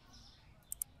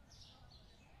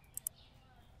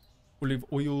 Olive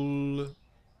oil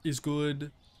is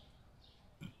good.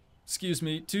 Excuse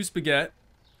me, 2 spaghetti,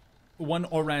 1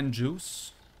 orange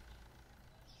juice.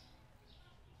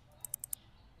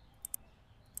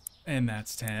 And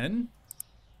that's 10.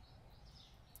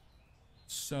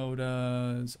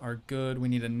 Sodas are good. We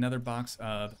need another box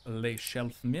of Le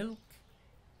Shelf milk.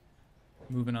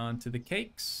 Moving on to the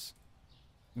cakes.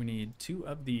 We need 2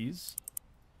 of these.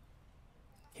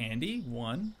 Candy,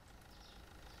 1.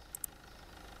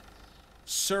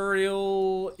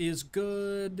 Cereal is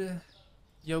good.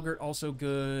 Yogurt also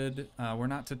good. We're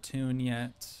not to tune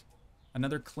yet.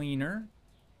 Another cleaner.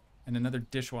 And another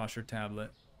dishwasher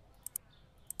tablet.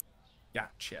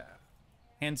 Gotcha.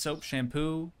 Hand soap,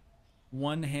 shampoo.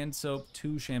 1 hand soap,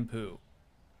 2 shampoo.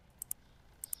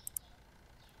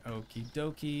 Okie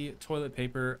dokie. Toilet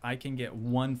paper. I can get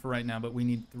 1 for right now, but we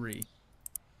need 3.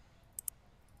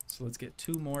 So let's get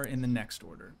 2 more in the next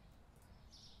order.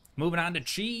 Moving on to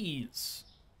cheese.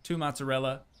 2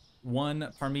 mozzarella,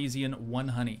 1 Parmesan, 1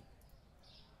 honey.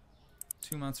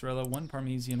 2 mozzarella, 1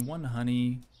 Parmesan, 1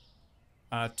 honey.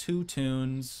 2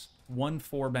 tunes, 1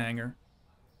 4-banger.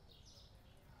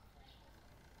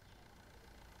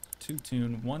 2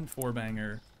 tune, 1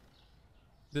 4-banger.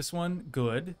 This one,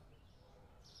 good.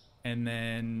 And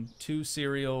then 2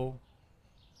 cereal,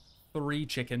 3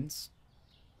 chickens.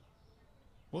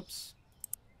 Whoops.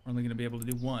 We're only going to be able to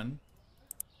do 1.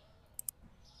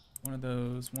 1 of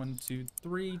those. 1, 2,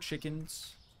 3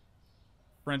 chickens.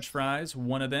 French fries,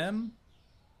 1 of them.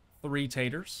 3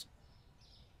 taters.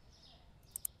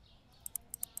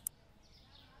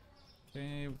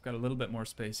 Okay, we've got a little bit more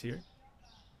space here.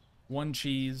 1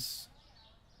 cheese,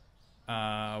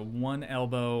 1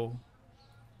 elbow,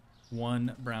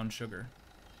 1 brown sugar.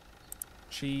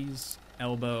 Cheese,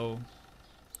 elbow,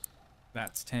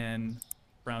 that's 10,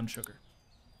 brown sugar.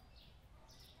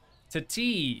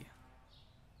 Toogii,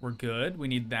 we're good. We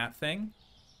need that thing.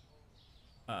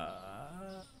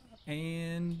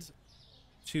 And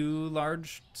 2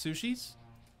 large sushis.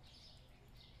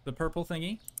 The purple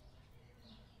thingy.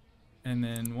 And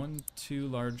then 1, 2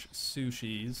 large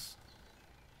sushis.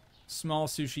 Small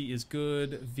sushi is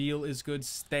good. Veal is good.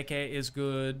 Steak is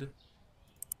good.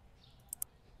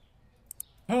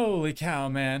 Holy cow,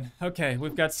 man. Okay,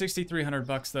 we've got 6,300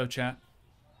 bucks though, chat.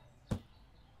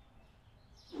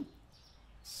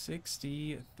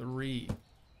 63.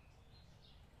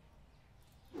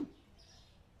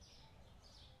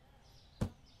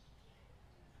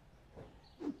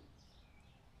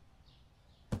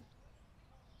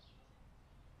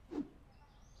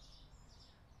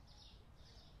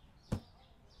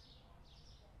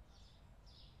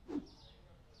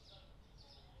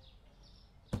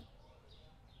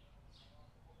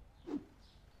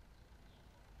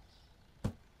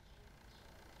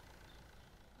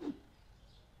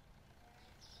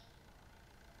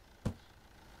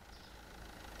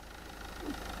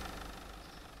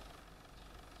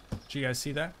 Do you guys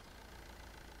see that?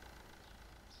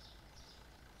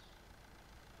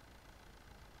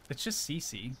 It's just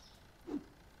CC.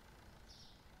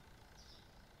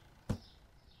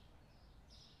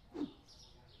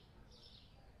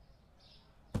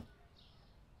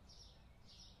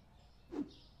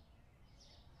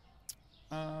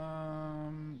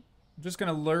 Just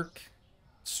gonna lurk,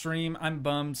 stream. I'm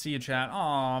bummed. See you, chat.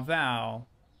 Aw, Val.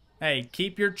 Hey,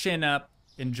 keep your chin up.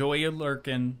 Enjoy your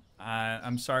lurking.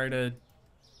 I'm sorry to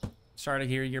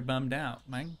hear you're bummed out,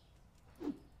 man.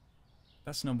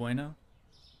 That's no bueno.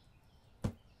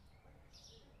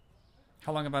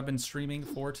 How long have I been streaming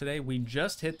for today? We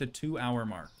just hit the 2-hour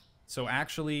mark. So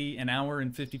actually an hour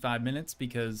and 55 minutes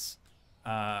because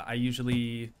I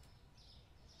usually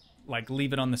like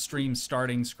leave it on the stream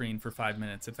starting screen for 5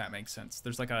 minutes, if that makes sense.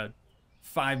 There's like a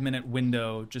 5-minute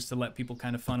window just to let people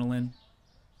kind of funnel in.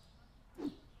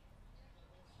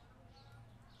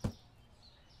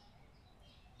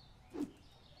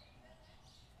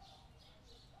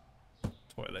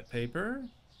 Toilet paper.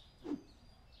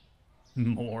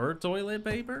 More toilet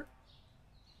paper.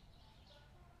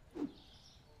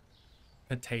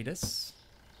 Potatoes.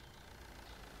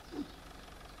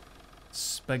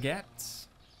 Spaghetti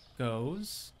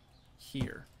goes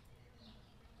here.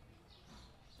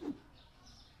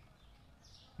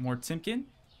 More Timken.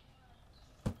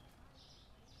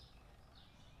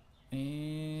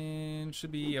 And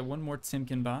should be one more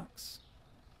Timken box.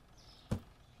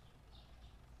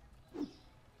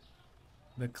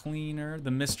 The cleaner,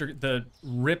 the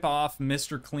rip-off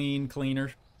Mr. Clean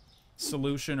cleaner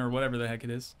solution or whatever the heck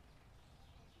it is.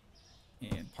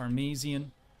 And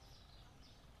Parmesan.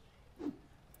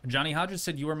 Johnny Hodges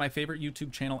said you are my favorite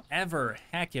YouTube channel ever.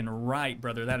 Heckin' right,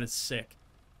 brother. That is sick.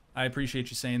 I appreciate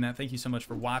you saying that. Thank you so much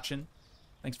for watching.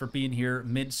 Thanks for being here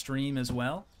mid-stream as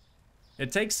well.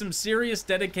 It takes some serious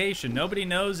dedication. Nobody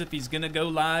knows if he's going to go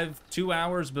live 2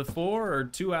 hours before or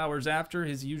 2 hours after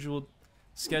his usual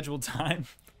scheduled time.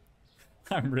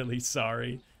 I'm really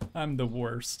sorry. I'm the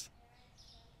worst.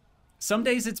 Some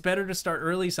days it's better to start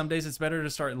early. Some days it's better to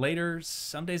start later.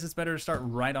 Some days it's better to start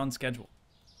right on schedule.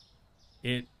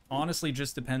 It honestly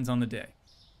just depends on the day.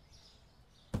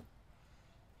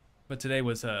 But today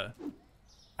was a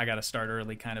I gotta start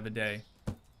early kind of a day.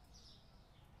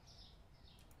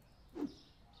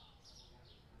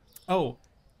 Oh,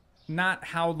 not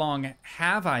how long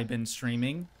have I been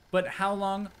streaming, but how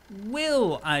long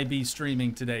will I be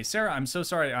streaming today? Sarah, I'm so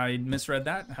sorry. I misread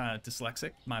that.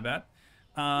 Dyslexic, my bad.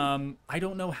 I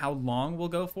don't know how long we'll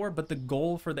go for, but the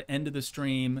goal for the end of the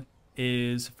stream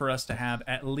is for us to have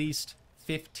at least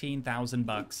 15,000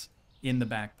 bucks in the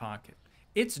back pocket.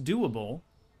 It's doable,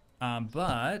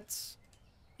 but,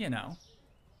 you know,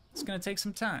 it's going to take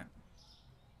some time.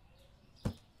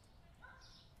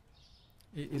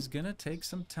 It is going to take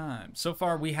some time. So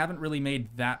far, we haven't really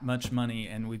made that much money,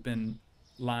 and we've been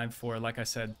live for, like I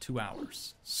said, 2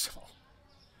 hours. So,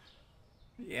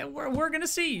 yeah, we're going to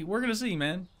see. We're going to see,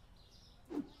 man.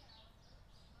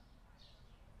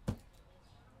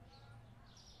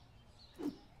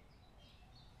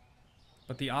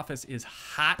 But the office is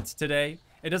hot today.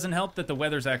 It doesn't help that the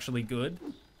weather's actually good,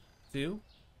 too.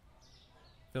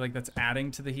 I feel like that's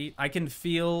adding to the heat. I can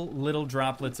feel little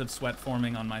droplets of sweat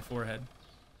forming on my forehead.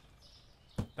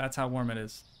 That's how warm it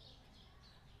is.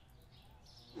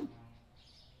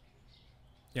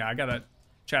 Yeah, I gotta,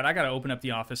 Chad, I gotta open up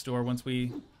the office door once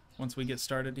we once we get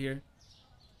started here.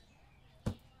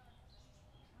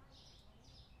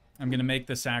 I'm going to make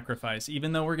the sacrifice.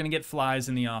 Even though we're going to get flies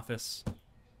in the office,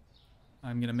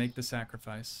 I'm going to make the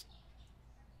sacrifice.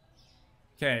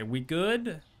 Okay, we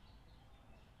good?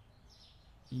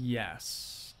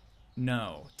 Yes.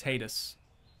 No. Tatus.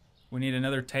 We need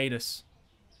another Tatus.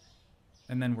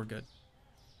 And then we're good.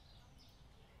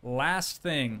 Last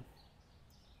thing.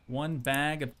 1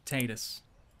 bag of Tatus.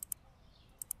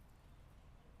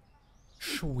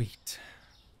 Sweet.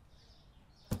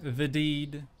 The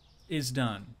deed is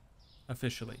done.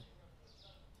 Officially.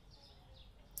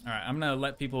 Alright, I'm gonna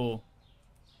let people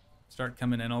start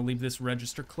coming in. I'll leave this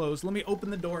register closed. Let me open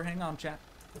the door. Hang on, chat.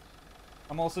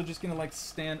 I'm also just gonna, like,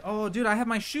 stand... Oh, dude, I have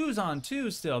my shoes on, too,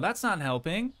 still. That's not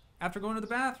helping. After going to the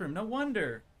bathroom. No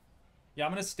wonder. Yeah,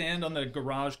 I'm gonna stand on the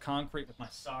garage concrete with my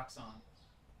socks on.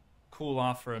 Cool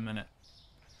off for a minute.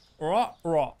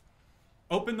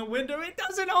 Open the window. It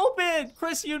doesn't open!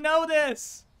 Chris, you know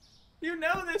this! You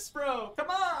know this, bro! Come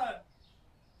on!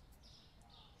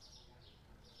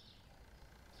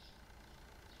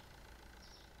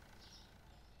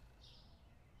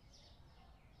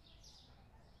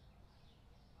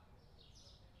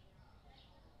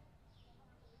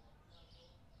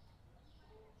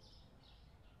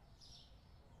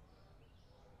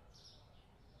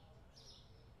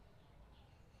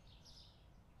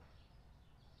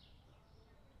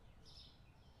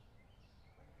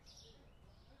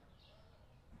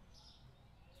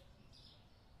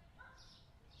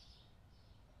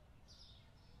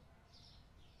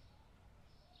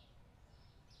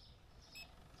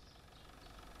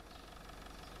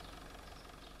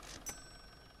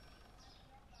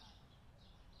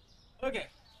 Okay.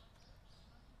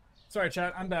 Sorry,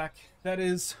 chat. I'm back. That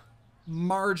is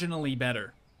marginally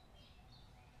better.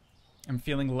 I'm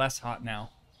feeling less hot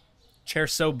now.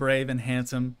 Chair's so brave and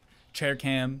handsome. Chair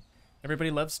cam.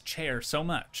 Everybody loves Chair so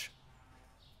much.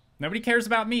 Nobody cares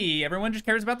about me. Everyone just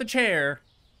cares about the chair.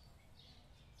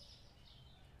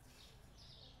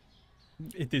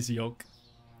 It is yolk.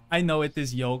 I know it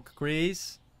is yolk,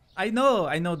 Grace. I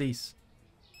know this.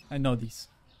 I know this.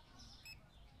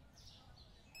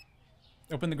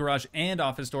 Open the garage and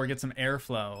office door, get some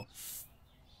airflow.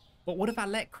 But what if I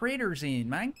let critters in,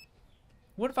 man?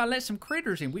 What if I let some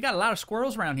critters in? We got a lot of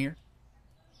squirrels around here.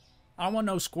 I don't want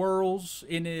no squirrels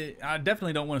in it. I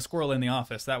definitely don't want a squirrel in the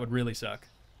office. That would really suck.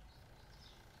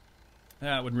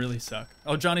 That would really suck.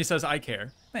 Oh, Johnny says I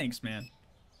care. Thanks, man.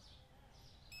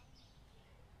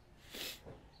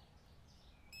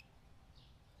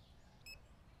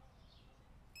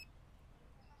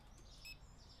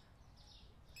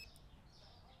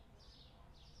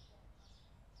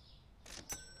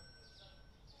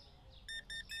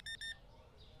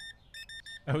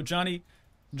 Oh, Johnny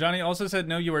also said,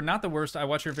 no, you are not the worst. I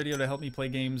watch your video to help me play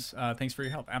games. Thanks for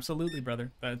your help. Absolutely,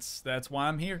 brother. That's why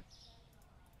I'm here.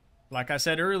 Like I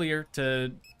said earlier,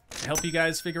 to help you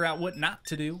guys figure out what not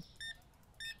to do.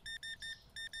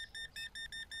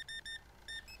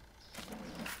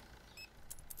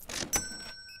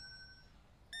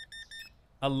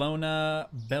 Alona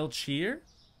Belchier?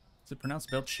 Is it pronounced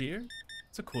Belchier?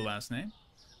 It's a cool last name.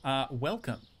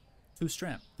 Welcome to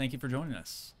Strap. Thank you for joining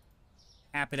us.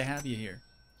 Happy to have you here.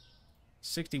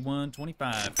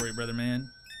 61.25 for you, brother man.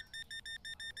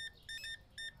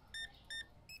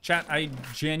 Chat, I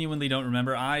genuinely don't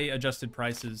remember. I adjusted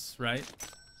prices, right?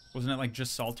 Wasn't it like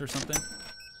just salt or something?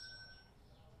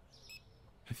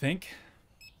 I think.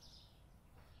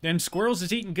 Them squirrels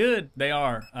is eating good. They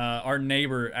are. Our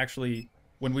neighbor, actually,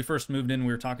 when we first moved in,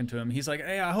 we were talking to him. He's like,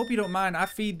 hey, I hope you don't mind. I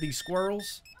feed these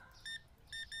squirrels.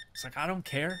 It's like, I don't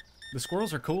care. The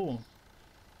squirrels are cool.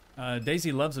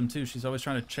 Daisy loves them too. She's always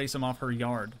trying to chase them off her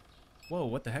yard. Whoa,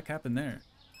 what the heck happened there?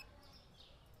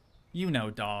 You know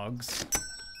dogs.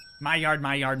 My yard,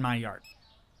 my yard, my yard.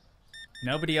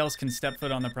 Nobody else can step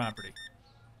foot on the property.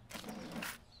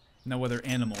 No other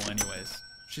animal, anyways.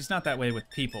 She's not that way with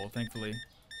people, thankfully.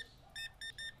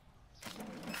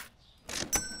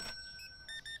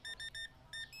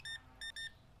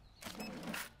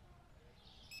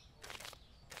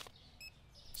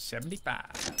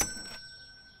 $75.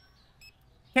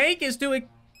 Cake is doing...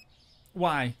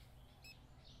 Why?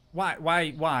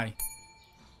 Why?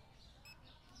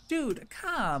 Dude,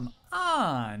 come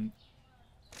on.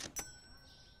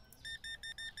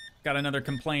 Got another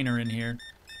complainer in here.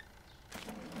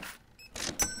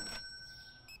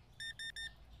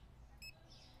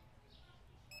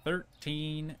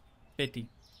 $13.50.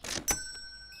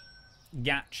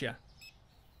 Gotcha.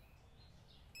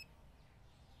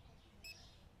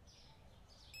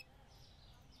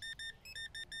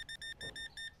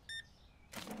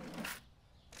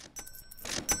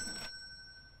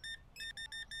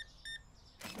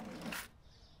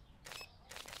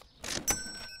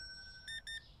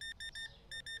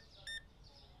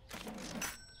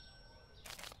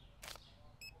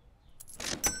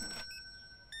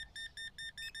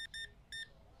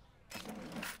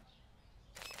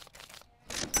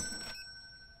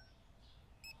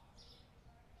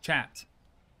 Chat.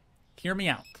 Hear me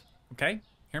out, okay?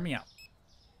 Hear me out.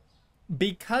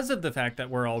 Because of the fact that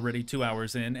we're already 2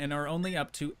 hours in and are only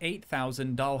up to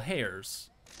 8,000 doll hairs,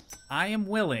 I am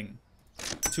willing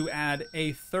to add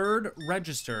a third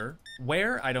register.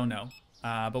 Where? I don't know.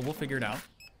 But we'll figure it out.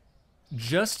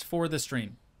 Just for the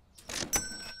stream.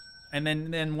 And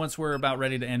then once we're about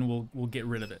ready to end, we'll get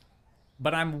rid of it.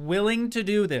 But I'm willing to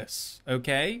do this,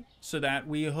 okay? So that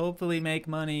we hopefully make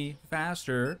money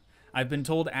faster. I've been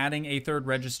told adding a third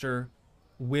register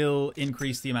will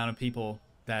increase the amount of people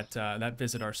that that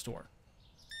visit our store.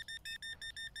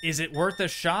 Is it worth a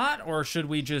shot, or should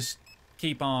we just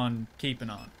keep on keeping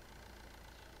on?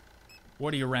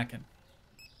 What do you reckon?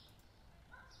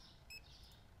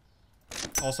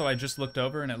 Also, I just looked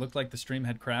over and it looked like the stream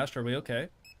had crashed. Are we okay?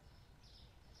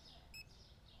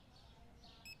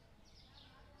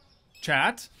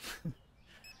 Chat?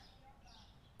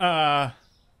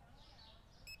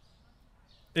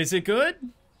 Is it good?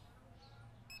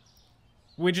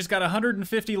 We just got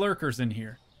 150 lurkers in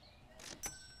here.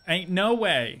 Ain't no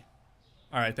way.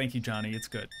 All right, thank you, Johnny. It's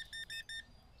good.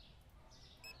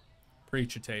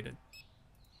 Preachitated.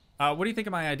 What do you think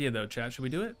of my idea, though, chat? Should we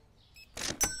do it?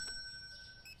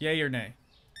 Yay or nay?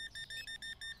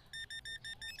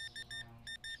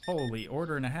 Holy,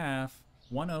 order and a half.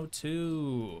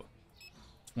 102.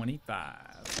 25.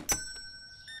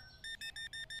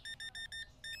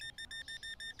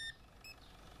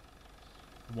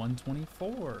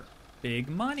 $124. Big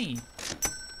money.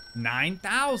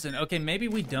 9,000. Okay, maybe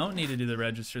we don't need to do the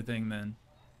register thing then.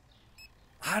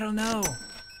 I don't know.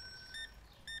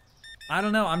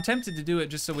 I'm tempted to do it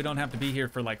just so we don't have to be here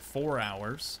for like 4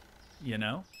 hours, you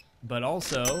know? But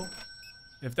also,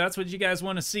 if that's what you guys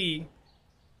want to see,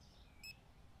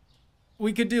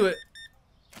 we could do it.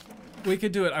 We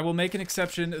could do it. I will make an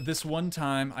exception this one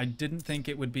time. I didn't think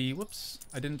it would be, whoops.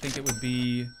 I didn't think it would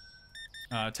be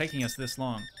taking us this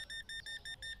long.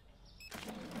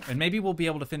 And maybe we'll be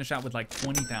able to finish out with like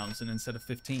 20,000 instead of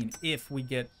 15 if we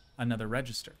get another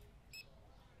register.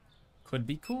 Could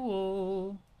be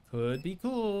cool. Could be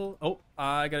cool. Oh,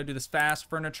 I gotta do this fast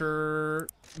furniture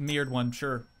mirrored one,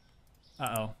 sure.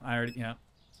 Uh-oh, I already, yeah.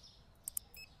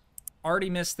 Already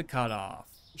missed the cutoff.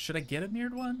 Should I get a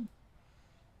mirrored one?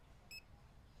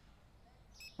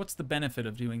 What's the benefit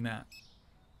of doing that?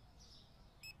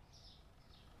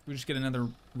 We just get another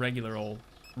regular old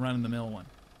run-of-the-mill one.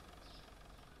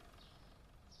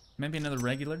 Maybe another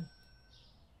regular?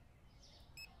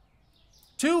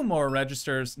 2 more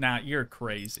registers? Nah, you're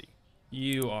crazy.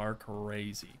 You are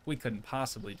crazy. We couldn't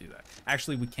possibly do that.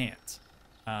 Actually, we can't.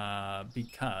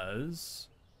 Because...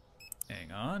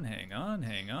 Hang on.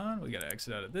 We gotta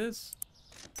exit out of this.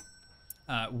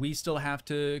 We still have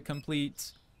to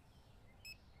complete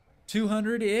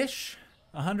 200-ish,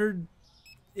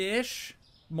 100-ish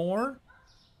more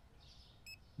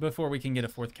before we can get a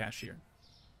 4th cashier.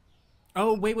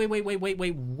 Oh,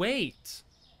 wait.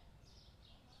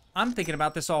 I'm thinking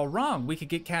about this all wrong. We could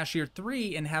get cashier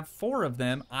 3 and have 4 of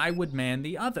them. I would man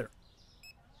the other.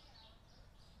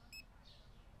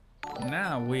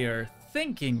 Now we are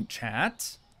thinking,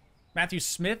 chat. Matthew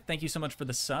Smith, thank you so much for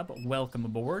the sub. Welcome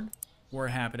aboard. We're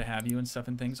happy to have you and stuff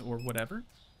and things or whatever.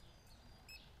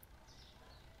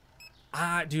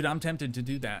 Dude, I'm tempted to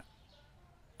do that.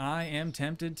 I am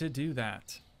tempted to do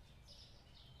that.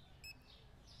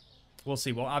 We'll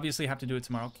see. We'll obviously have to do it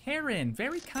tomorrow. Karen,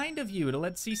 very kind of you to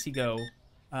let Cece go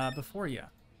before you.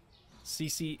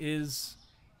 Cece is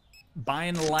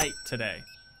buying light today.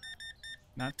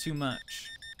 Not too much.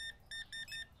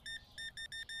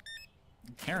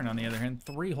 Karen, on the other hand,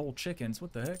 3 whole chickens.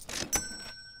 What the heck?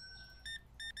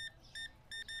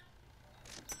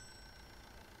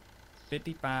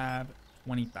 $55.25.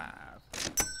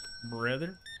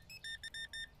 Brother.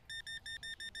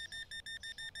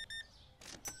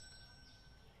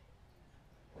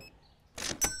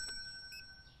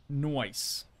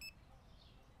 Nice.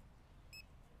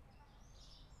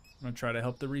 I'm gonna try to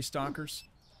help the restockers.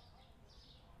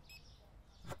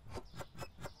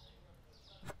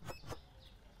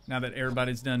 Now that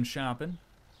everybody's done shopping.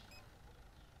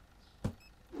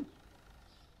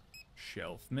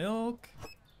 Shelf milk.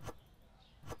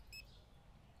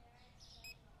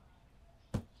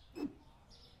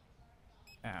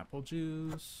 Apple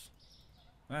juice.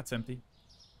 That's empty.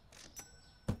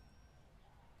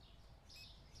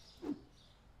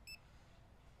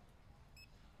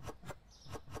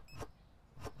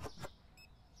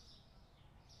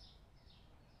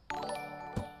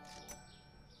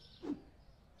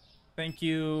 Thank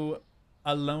you,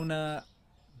 Alona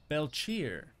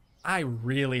Belchier. I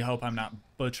really hope I'm not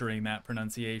butchering that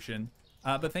pronunciation.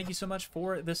 But thank you so much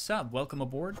for the sub. Welcome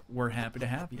aboard. We're happy to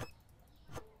have you.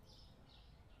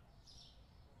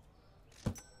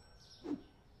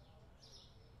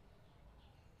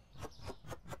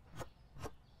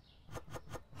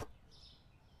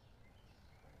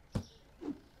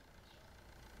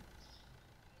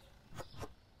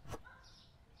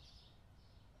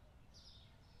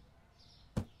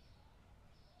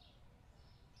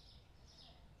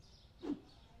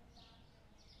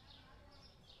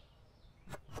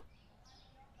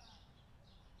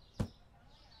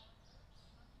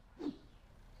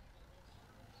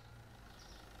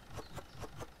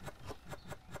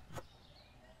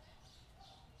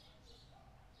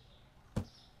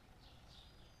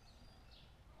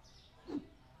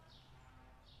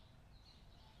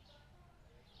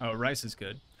 Oh, rice is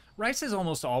good. Rice is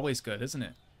almost always good, isn't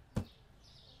it?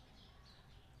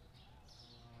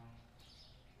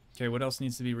 Okay, what else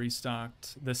needs to be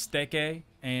restocked? The steak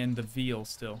and the veal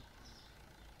still.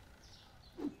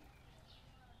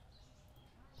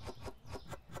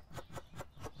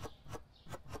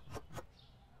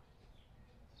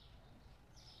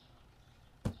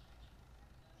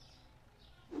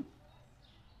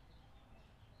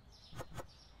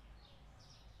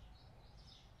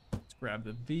 Let's grab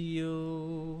the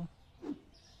veal.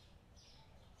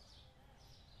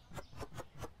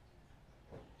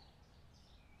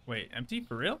 Wait, empty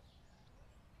for real?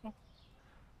 Oh.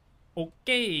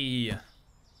 Okay.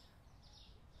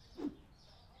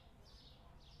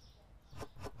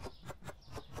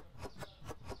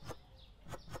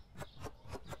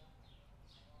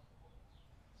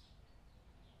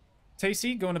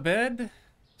 Tasty, going to bed.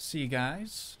 See you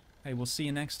guys. Hey, we'll see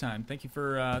you next time. Thank you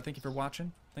for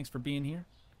watching. Thanks for being here.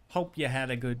 Hope you had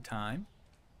a good time.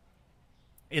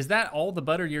 Is that all the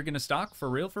butter you're gonna stock for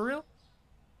real? For real?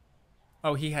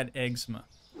 Oh, he had eczema.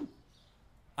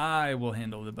 I will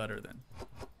handle the butter then.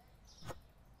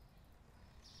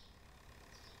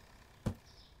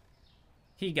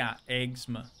 He got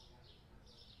eczema.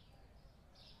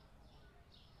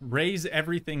 Raise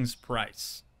everything's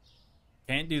price.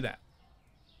 Can't do that.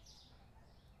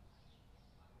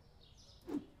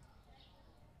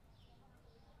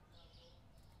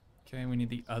 Okay, we need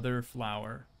the other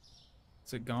flour.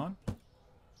 Is it gone?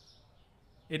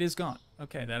 It is gone.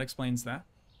 Okay, that explains that.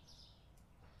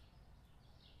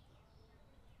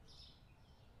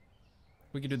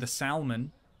 We could do the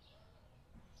salmon.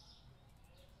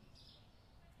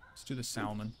 Let's do the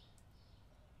salmon.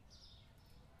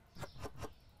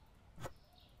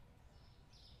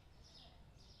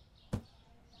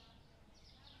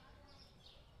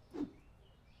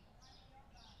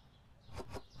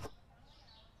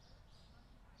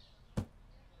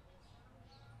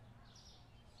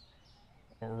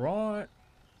 Alright.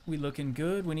 We looking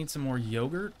good. We need some more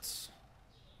yogurts.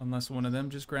 Unless one of them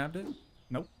just grabbed it.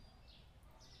 Nope.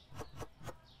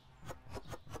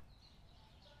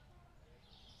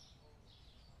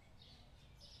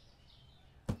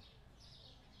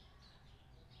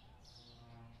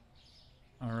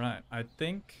 Alright. I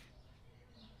think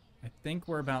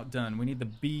we're about done. We need the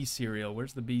bee cereal.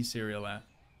 Where's the bee cereal at?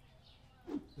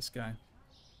 This guy.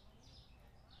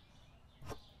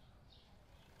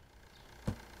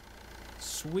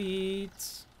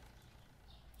 Sweet.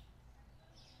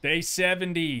 Day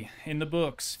 70 in the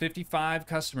books. 55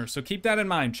 customers. So keep that in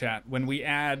mind, chat. When we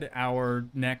add our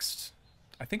next...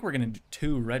 I think we're going to do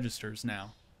 2 registers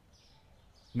now.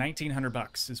 1,900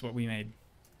 bucks is what we made.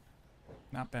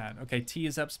 Not bad. Okay, tea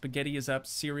is up, spaghetti is up,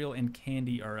 cereal and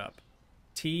candy are up.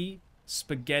 Tea,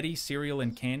 spaghetti, cereal,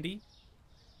 and candy.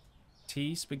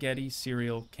 Tea, spaghetti,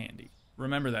 cereal, candy.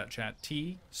 Remember that, chat.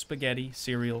 Tea, spaghetti,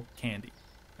 cereal, candy.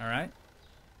 All right?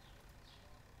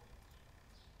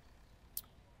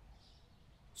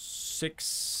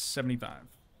 $6.75.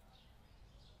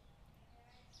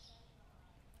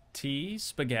 Tea,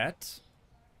 spaghetti.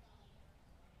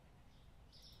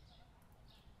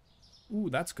 Ooh,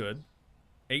 that's good.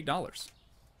 $8.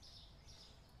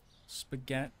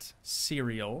 Spaghetti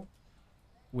cereal.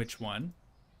 Which one?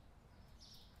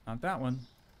 Not that one.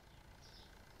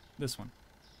 This one.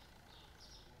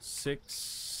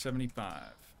 $6.75.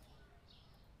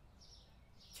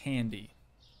 Candy.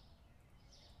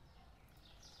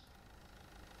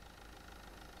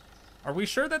 Are we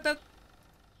sure that?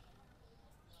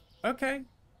 Okay.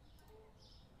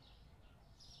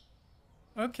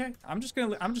 Okay. I'm just gonna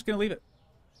leave it.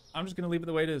 I'm just gonna leave it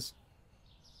the way it is.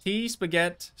 Tea,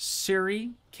 spaghetti,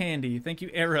 Siri, candy. Thank you,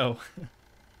 Arrow.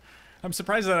 I'm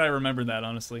surprised that I remembered that,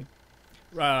 honestly.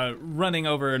 Running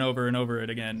over and over and over it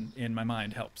again in my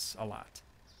mind helps a lot.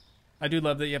 I do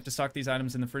love that you have to stock these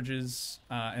items in the fridges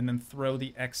and then throw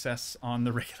the excess on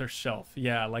the regular shelf.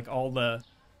 Yeah, like all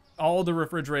the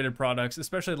refrigerated products,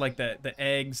 especially like the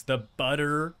eggs, the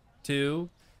butter too.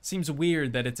 Seems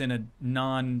weird that it's in a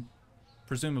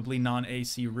presumably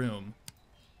non-AC room,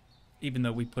 even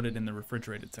though we put it in the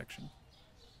refrigerated section.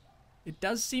 It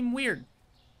does seem weird.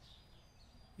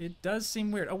 It does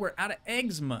seem weird. Oh, we're out of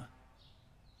eggs, ma.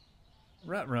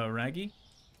 Ruh-roh, Raggy.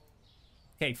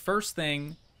 Okay, first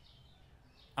thing,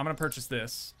 I'm gonna purchase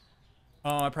this.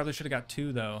 Oh, I probably should have got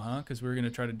 2 though, huh? Because we were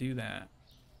gonna try to do that.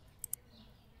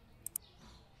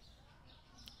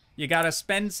 You gotta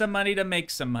spend some money to make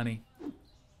some money.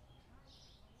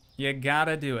 You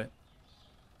gotta do it.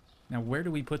 Now, where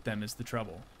do we put them is the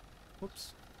trouble.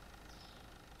 Whoops.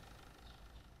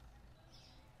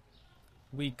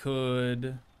 We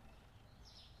could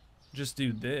just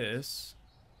do this.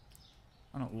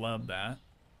 I don't love that.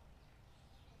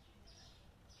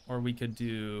 Or we could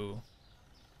do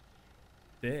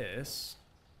this.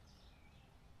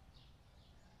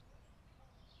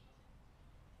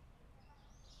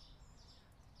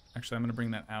 Actually, I'm going to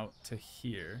bring that out to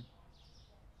here.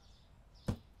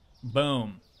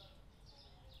 Boom.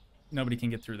 Nobody can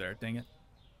get through there. Dang it.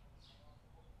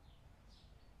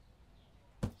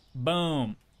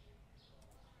 Boom.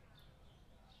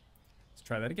 Let's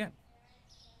try that again.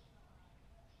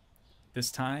 This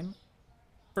time,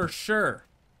 for sure.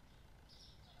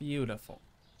 Beautiful.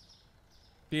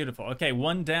 Beautiful. Okay,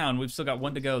 1 down. We've still got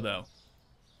 1 to go, though.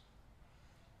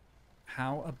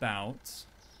 How about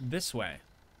this way?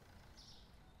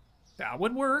 That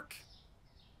would work.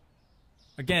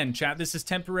 Again, chat, this is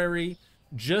temporary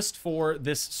just for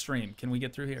this stream. Can we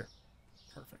get through here?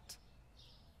 Perfect.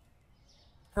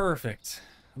 Perfect.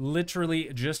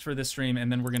 Literally just for this stream,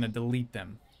 and then we're going to delete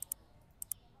them.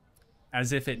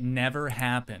 As if it never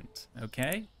happened,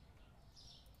 okay?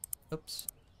 Oops.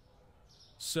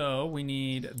 So we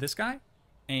need this guy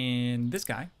and this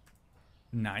guy.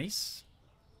 Nice.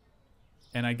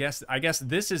 And I guess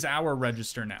this is our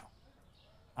register now.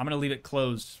 I'm going to leave it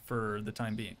closed for the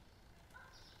time being.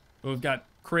 We've got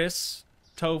Chris,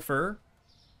 Topher,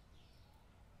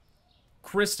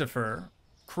 Christopher,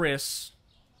 Chris,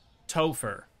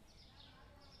 Topher.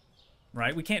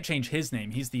 Right? We can't change his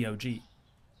name. He's the OG.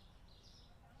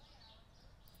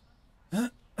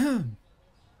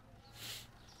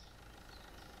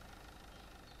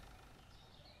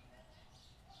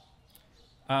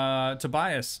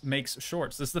 Tobias makes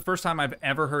shorts. This is the first time I've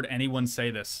ever heard anyone say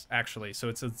this, actually, so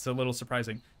it's a little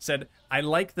surprising. Said, I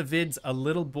like the vids a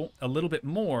little bit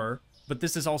more, but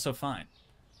this is also fine.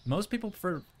 Most people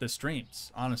prefer the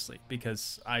streams, honestly,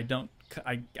 because I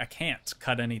can't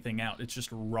cut anything out. It's just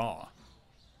raw.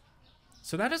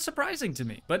 So that is surprising to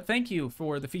me, but thank you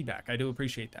for the feedback. I do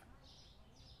appreciate that.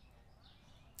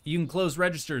 You can close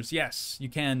registers. Yes, you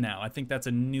can now. I think that's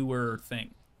a newer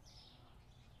thing.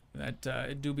 That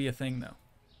it do be a thing, though.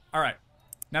 All right.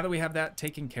 Now that we have that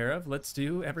taken care of, let's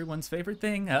do everyone's favorite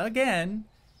thing again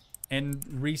and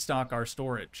restock our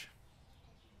storage.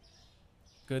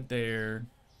 Good there.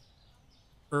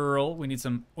 Earl, we need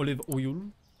some olive oil.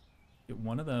 Get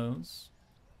 1 of those.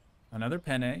 Another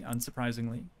penne,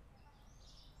 unsurprisingly.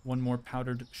 1 more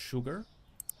powdered sugar.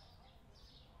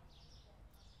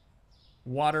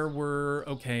 Water we're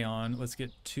okay on. Let's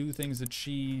get 2 things of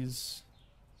cheese.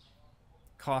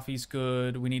 Coffee's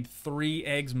good. We need 3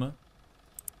 eggs. There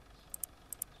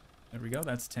we go.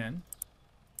 That's 10.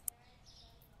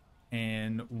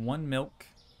 And 1 milk.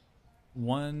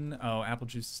 1... Oh, apple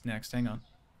juice is next. Hang on.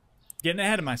 Getting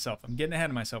ahead of myself. I'm getting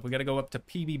ahead of myself. We got to go up to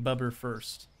PB Bubber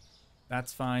first.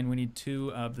 That's fine. We need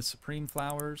 2 of the supreme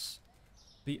flours.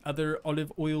 The other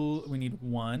olive oil, we need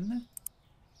 1.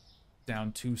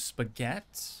 Down to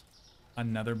spaghetti.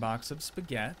 Another box of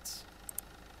spaghetti.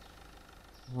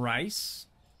 Rice.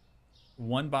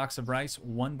 1 box of rice,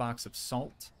 1 box of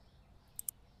salt.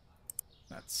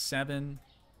 That's 7.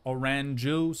 Orange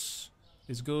juice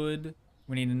is good.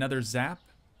 We need another Zap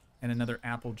and another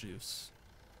apple juice.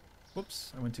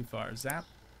 Whoops, I went too far. Zap,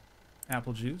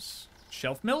 apple juice,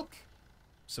 shelf milk.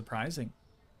 Surprising.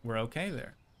 We're okay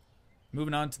there.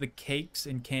 Moving on to the cakes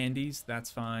and candies.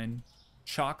 That's fine.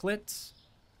 Chocolate.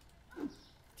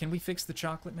 Can we fix the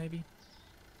chocolate, maybe?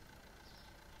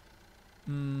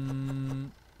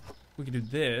 We could do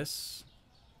this.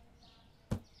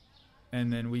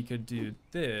 And then we could do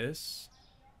this.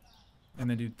 And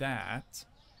then do that.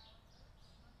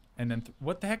 And then...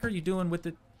 what the heck are you doing with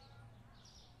it?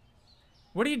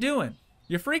 What are you doing?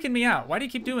 You're freaking me out. Why do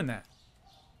you keep doing that?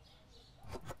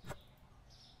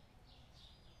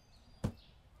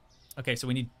 Okay, so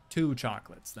we need 2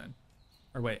 chocolates then.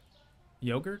 Or wait.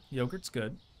 Yogurt? Yogurt's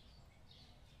good.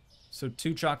 So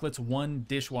 2 chocolates, 1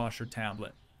 dishwasher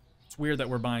tablet. It's weird that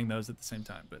we're buying those at the same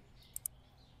time,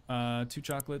 but 2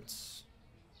 chocolates.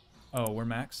 Oh, we're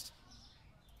maxed.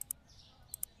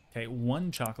 Okay,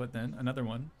 1 chocolate then, another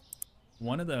one.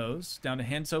 1 of those. Down to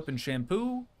hand soap and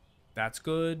shampoo. That's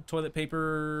good. Toilet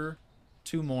paper,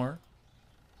 2 more.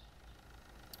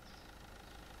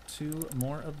 2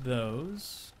 more of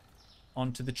those.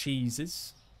 Onto the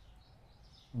cheeses.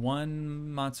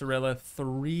 1 mozzarella,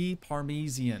 3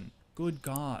 parmesan. Good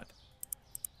God.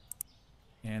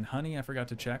 And honey, I forgot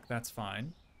to check. That's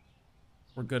fine.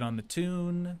 We're good on the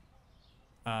tune.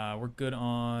 We're good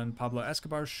on Pablo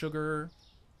Escobar sugar.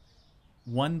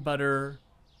 1 butter.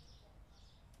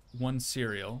 1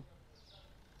 cereal.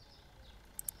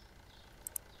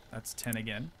 That's 10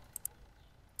 again.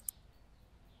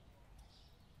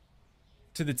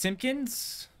 To the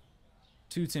Timkins.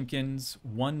 2 Timkins.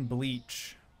 1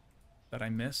 bleach that I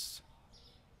missed.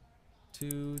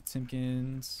 2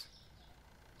 Timkins.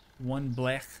 1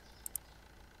 blech.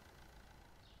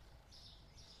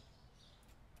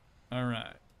 All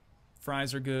right.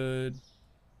 Fries are good.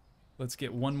 Let's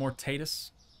get 1 more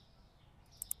tatus.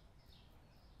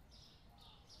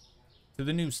 To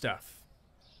the new stuff.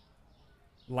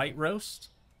 Light roast.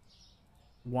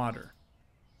 Water.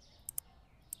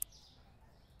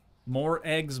 More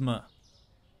eczema.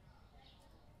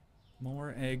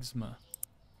 More eczema.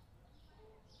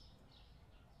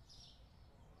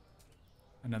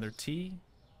 Another tea.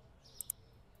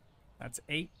 That's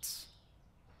 8.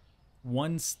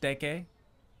 1 steak.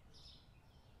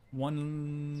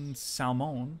 1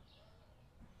 salmon.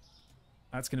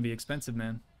 That's going to be expensive,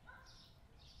 man.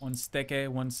 1 steak,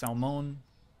 1 salmon.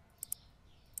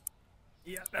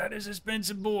 Yeah, that is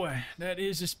expensive, boy. That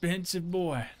is expensive,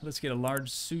 boy. Let's get a large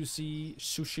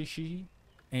sushi,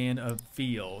 and a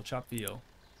veal, chopped veal.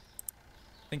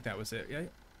 I think that was it.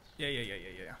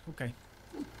 Yeah. Okay.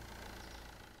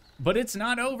 But it's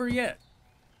not over yet.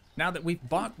 Now that we've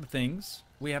bought the things,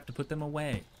 we have to put them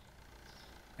away.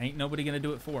 Ain't nobody gonna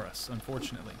do it for us,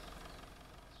 unfortunately.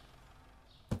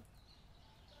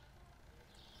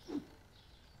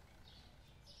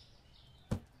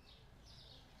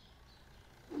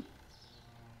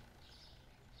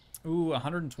 Ooh,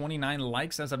 129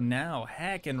 likes as of now.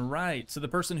 Heckin' right. So the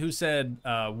person who said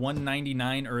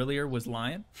 199 earlier was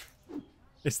lying?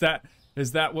 Is that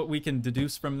what we can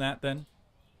deduce from that then?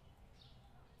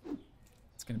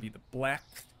 It's gonna be the black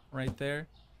right there.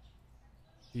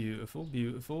 Beautiful,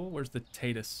 beautiful. Where's the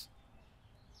tatus?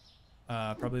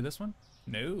 Probably this one?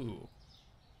 No.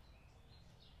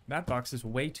 That box is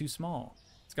way too small.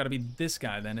 It's gotta be this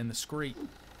guy then in the screen.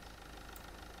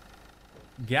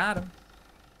 Got him.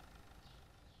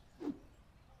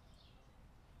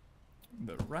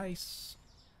 The rice.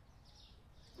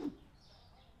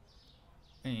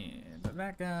 And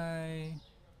that guy.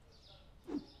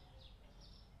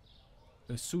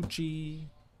 The sushi.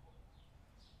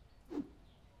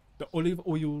 The olive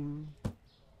oil.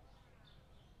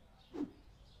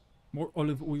 More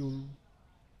olive oil.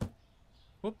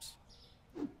 Whoops.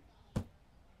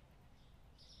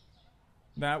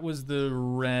 That was the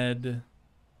red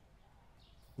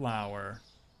flour,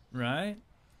 right?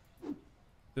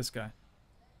 This guy.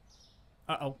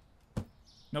 Uh-oh.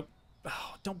 Nope.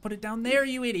 Oh, don't put it down there,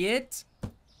 you idiot.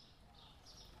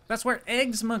 That's where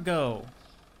eczema go.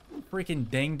 Freaking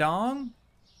ding dong.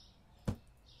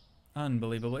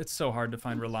 Unbelievable. It's so hard to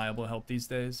find reliable help these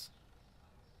days.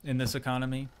 In this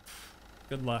economy.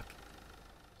 Good luck.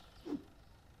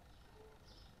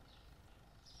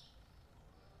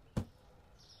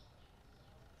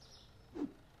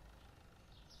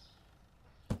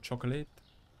 Chocolate.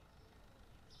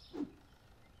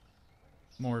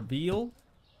 More veal.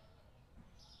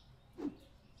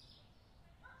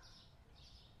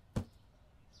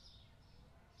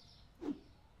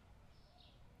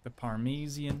 The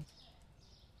parmesan.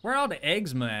 Where are all the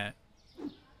eczema at?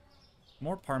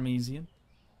 More parmesan.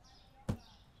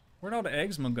 Where'd all the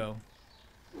eczema go?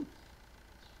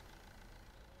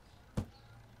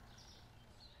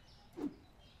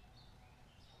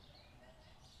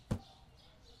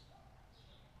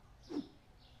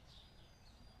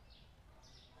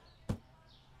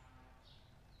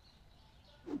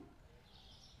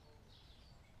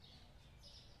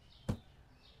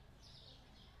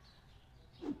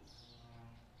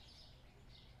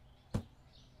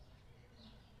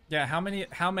 Yeah, how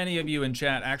many of you in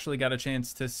chat actually got a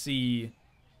chance to see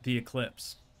the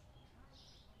eclipse?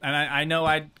 And I know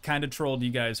I kind of trolled you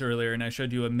guys earlier and I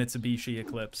showed you a Mitsubishi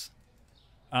eclipse.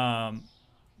 But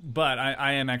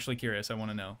I am actually curious. I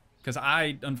want to know. Because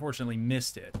I unfortunately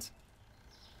missed it.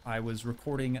 I was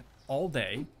recording all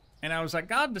day and I was like,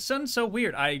 God, the sun's so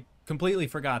weird. I completely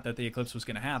forgot that the eclipse was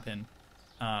going to happen.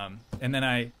 And then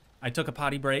I took a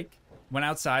potty break, went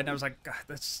outside, and I was like, God,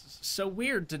 that's so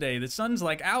weird today. The sun's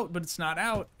like out, but it's not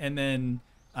out. And then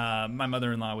my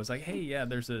mother-in-law was like, hey, yeah,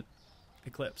 there's a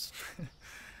eclipse.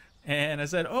 And I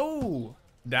said, oh,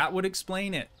 that would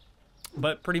explain it.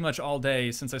 But pretty much all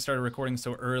day since I started recording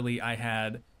so early, I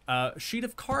had a sheet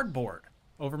of cardboard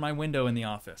over my window in the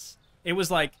office. It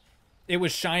was like, it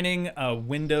was shining a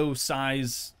window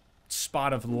size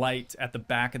spot of light at the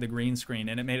back of the green screen,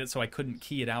 and it made it so I couldn't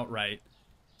key it out right.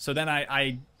 So then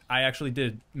I actually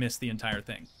did miss the entire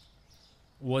thing.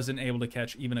 Wasn't able to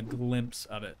catch even a glimpse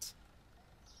of it.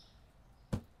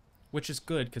 Which is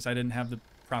good, because I didn't have the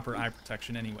proper eye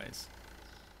protection anyways.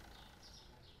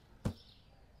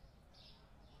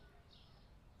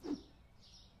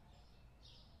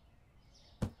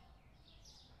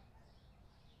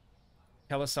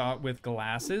 Kella saw it with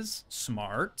glasses.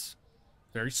 Smart.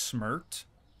 Very smart.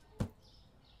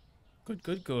 Good,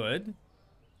 good, good.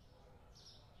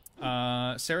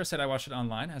 Sarah said I watched it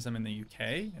online as I'm in the UK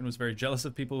and was very jealous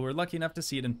of people who were lucky enough to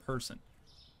see it in person.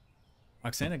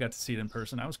 Roxana got to see it in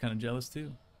person. I was kind of jealous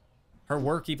too. Her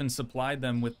work even supplied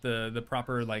them with the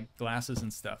proper like glasses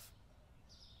and stuff.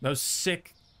 Those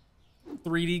sick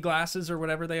 3D glasses or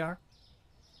whatever they are.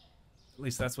 At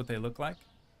least that's what they look like.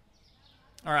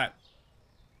 All right.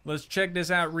 Let's check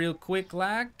this out real quick,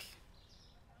 like.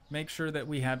 Make sure that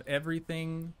we have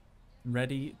everything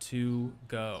ready to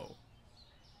go.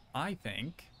 I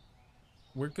think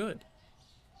we're good.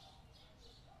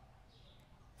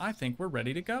 I think we're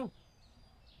ready to go.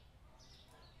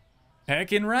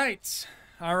 Heckin' right.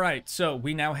 All right, so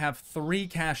we now have 3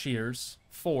 cashiers,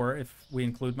 4 if we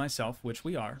include myself, which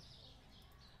we are.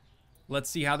 Let's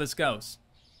see how this goes.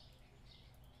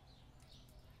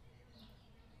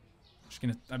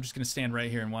 I'm just gonna stand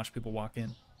right here and watch people walk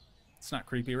in. It's not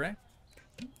creepy, right?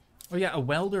 Oh yeah, a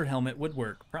welder helmet would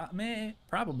work.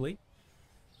 Probably.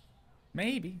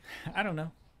 Maybe. I don't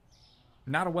know.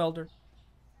 Not a welder.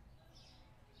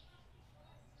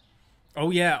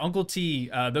 Oh yeah, Uncle T.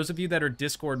 Those of you that are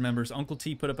Discord members, Uncle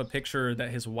T put up a picture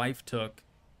that his wife took,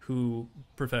 who,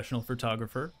 professional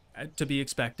photographer, to be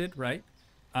expected, right?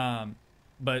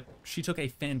 But she took a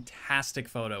fantastic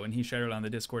photo, and he shared it on the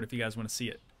Discord if you guys want to see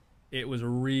it. It was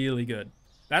really good.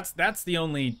 That's the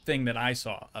only thing that I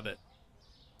saw of it.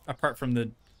 Apart from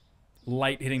the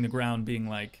light hitting the ground being,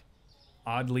 like,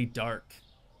 oddly dark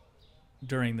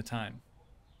during the time.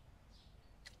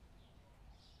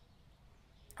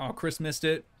 Oh, Chris missed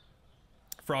it.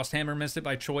 Frosthammer missed it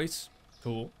by choice.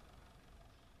 Cool.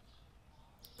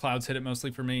 Clouds hit it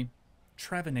mostly for me.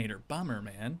 Trevinator. Bummer,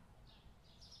 man.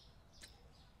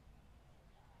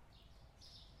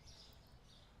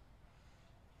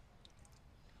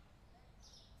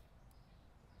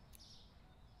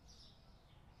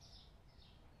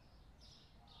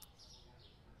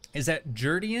 Is that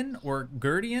Jerdian or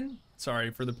Gerdian? Sorry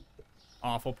for the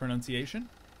awful pronunciation.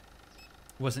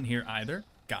 Wasn't here either.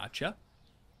 Gotcha.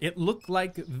 It looked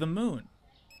like the moon.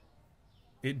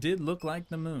 It did look like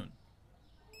the moon.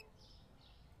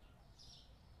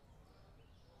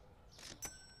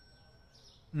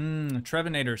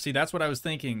 Trevinator. See, that's what I was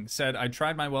thinking. Said, I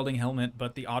tried my welding helmet,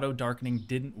 but the auto darkening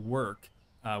didn't work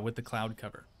with the cloud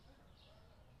cover.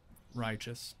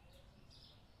 Righteous.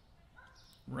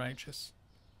 Righteous.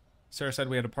 Sarah said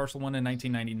we had a partial one in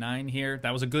 1999 here.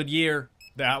 That was a good year.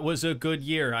 That was a good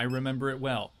year. I remember it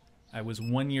well. I was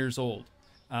 1 year old.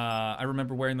 I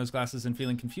remember wearing those glasses and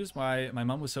feeling confused why my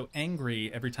mom was so angry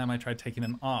every time I tried taking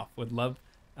them off. Would love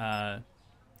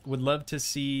to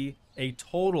see a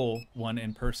total one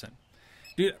in person.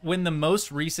 Dude, when the most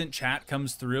recent chat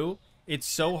comes through, it's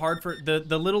so hard for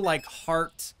the little like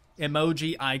heart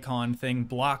emoji icon thing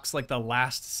blocks like the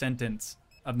last sentence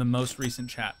of the most recent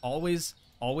chat. Always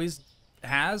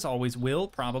has, always will,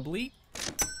 probably.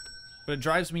 But it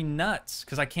drives me nuts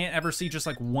because I can't ever see just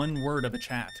like one word of a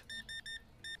chat.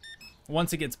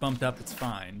 Once it gets bumped up, it's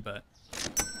fine, but...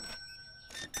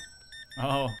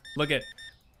 Oh, look at...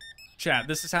 Chat,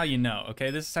 this is how you know,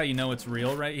 okay? This is how you know it's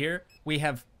real right here. We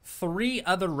have 3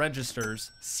 other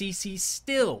registers. CC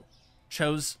still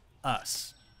chose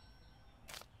us.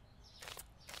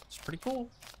 It's pretty cool.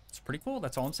 It's pretty cool.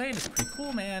 That's all I'm saying. It's pretty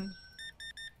cool, man.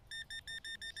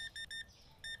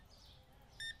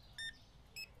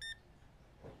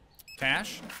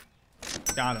 Cash.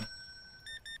 Got him.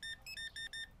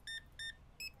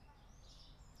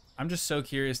 I'm just so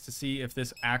curious to see if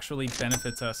this actually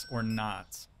benefits us or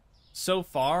not. So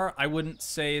far, I wouldn't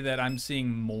say that I'm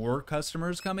seeing more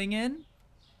customers coming in.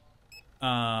 But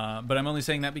I'm only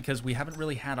saying that because we haven't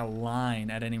really had a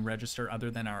line at any register other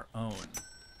than our own.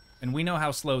 And we know how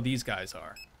slow these guys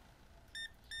are.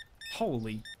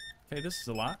 Holy. Okay, this is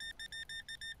a lot.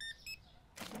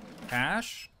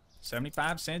 Cash.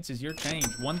 75 cents is your change.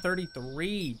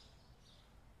 133.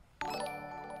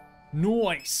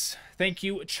 Nice. Thank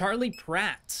you, Charlie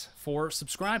Pratt, for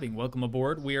subscribing. Welcome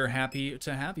aboard. We are happy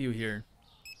to have you here.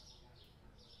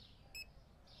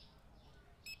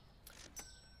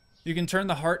 You can turn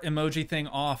the heart emoji thing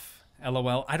off,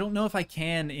 LOL. I don't know if I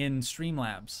can in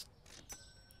Streamlabs,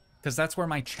 because that's where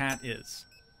my chat is.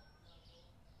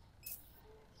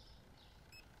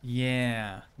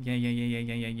 Yeah.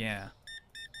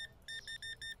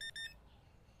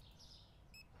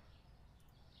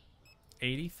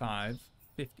 85.50.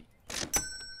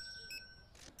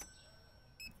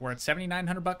 We're at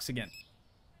 7,900 bucks again.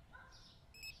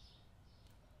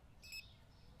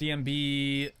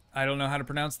 DMB, I don't know how to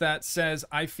pronounce that, says,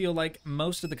 I feel like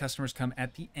most of the customers come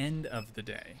at the end of the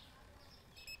day.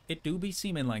 It do be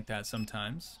seeming like that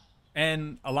sometimes.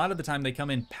 And a lot of the time they come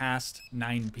in past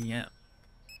 9 p.m.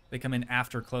 They come in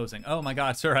after closing. Oh my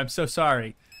god, sir, I'm so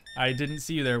sorry. I didn't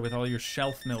see you there with all your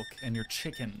shelf milk and your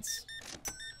chickens.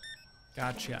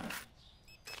 Gotcha.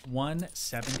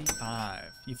 175.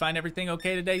 You find everything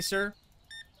okay today, sir?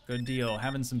 Good deal.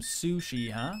 Having some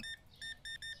sushi, huh?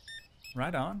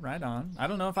 Right on, right on. I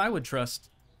don't know if I would trust,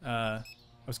 I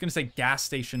was gonna say gas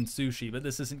station sushi, but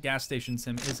this isn't gas station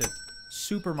sim, is it?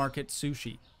 Supermarket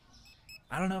sushi.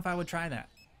 I don't know if I would try that.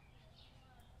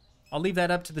 I'll leave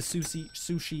that up to the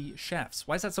sushi chefs.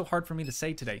 Why is that so hard for me to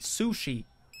say today? Sushi.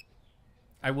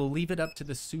 I will leave it up to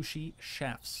the sushi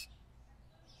chefs.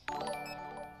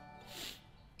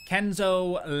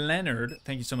 Kenzo Leonard,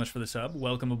 thank you so much for the sub.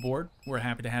 Welcome aboard. We're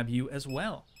happy to have you as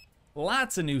well.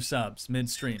 Lots of new subs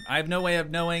mid-stream. I have no way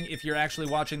of knowing if you're actually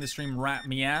watching the stream rat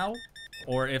meow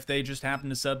or if they just happened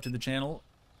to sub to the channel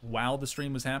while the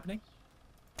stream was happening.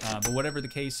 But whatever the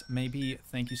case may be,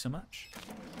 thank you so much.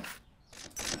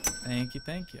 Thank you,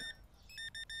 thank you.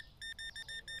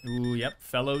 Ooh, yep,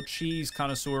 fellow cheese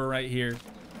connoisseur right here.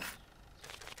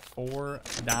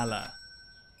 $4.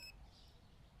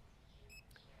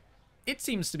 It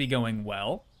seems to be going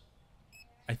well,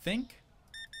 I think.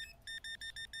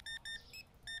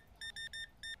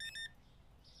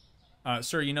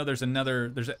 Sir, you know there's an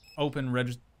open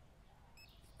register.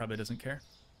 Probably doesn't care.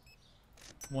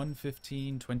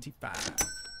 115.25.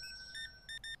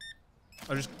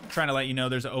 I was just trying to let you know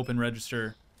there's an open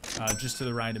register just to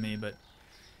the right of me, but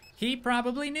he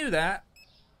probably knew that.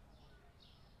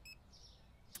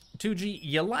 Toogii,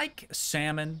 you like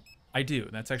salmon? I do.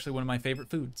 That's actually one of my favorite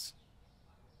foods.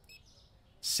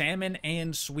 Salmon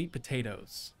and sweet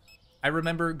potatoes. I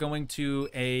remember going to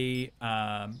a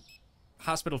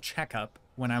hospital checkup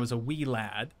when I was a wee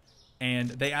lad, and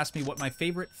they asked me what my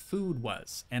favorite food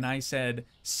was, and I said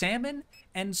salmon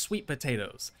and sweet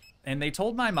potatoes. And they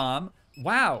told my mom,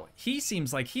 wow, he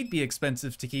seems like he'd be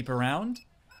expensive to keep around.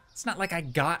 It's not like I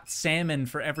got salmon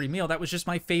for every meal. That was just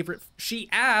my favorite. She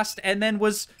asked and then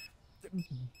was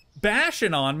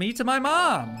bashing on me to my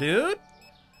mom, dude.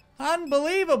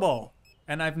 Unbelievable.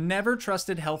 And I've never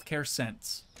trusted healthcare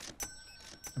since.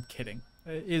 I'm kidding.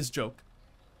 It is joke.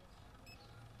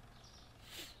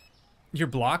 You're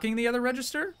blocking the other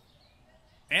register?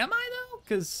 Am I, though?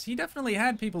 Because he definitely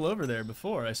had people over there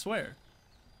before, I swear.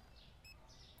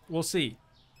 We'll see.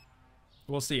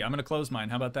 We'll see. I'm going to close mine.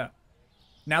 How about that?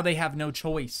 Now they have no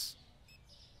choice.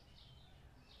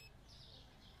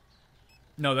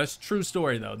 No, that's a true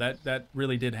story, though. That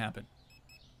really did happen.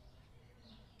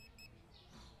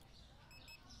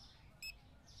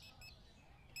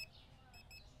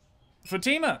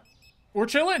 Fatima, we're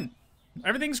chilling.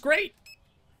 Everything's great.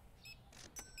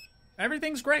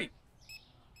 Everything's great.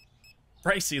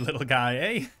 Pricey little guy,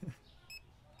 eh?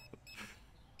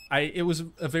 It was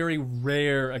a very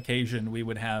rare occasion we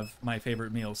would have my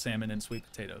favorite meal, salmon and sweet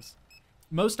potatoes.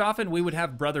 Most often we would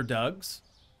have Brother Doug's,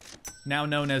 now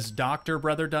known as Dr.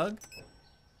 Brother Doug.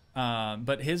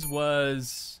 But his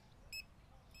was...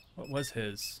 What was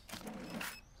his?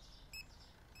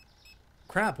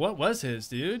 Crap, what was his,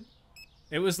 dude?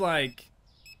 It was like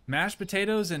mashed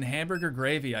potatoes and hamburger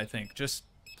gravy, I think. Just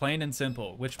plain and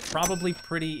simple, which probably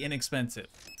pretty inexpensive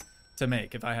to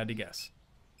make, if I had to guess.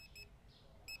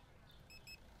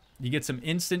 You get some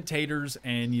instant taters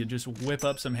and you just whip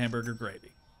up some hamburger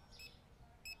gravy.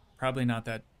 Probably not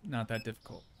that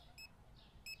difficult.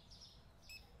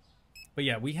 But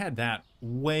yeah, we had that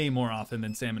way more often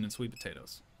than salmon and sweet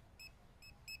potatoes.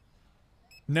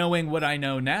 Knowing what I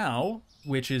know now,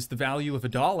 which is the value of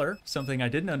 $1, something I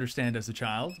didn't understand as a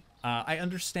child, I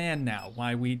understand now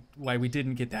why we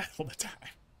didn't get that all the time.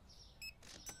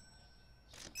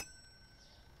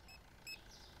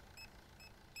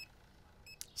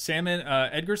 Salmon,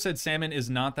 Edgar said salmon is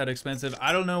not that expensive.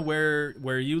 I don't know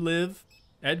where you live,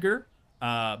 Edgar,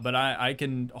 but I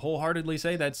can wholeheartedly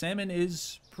say that salmon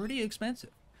is pretty expensive.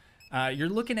 You're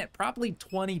looking at probably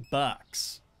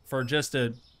 $20 for just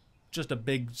a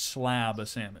big slab of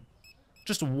salmon.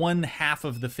 Just one half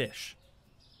of the fish.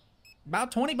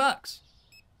 About $20.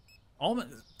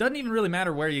 Doesn't even really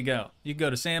matter where you go. You go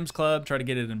to Sam's Club, try to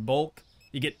get it in bulk.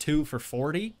 You get 2 for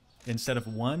 40 instead of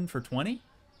 1 for 20.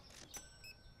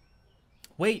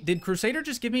 Wait, did Crusader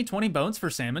just give me 20 bones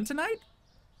for salmon tonight?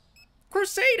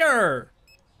 Crusader!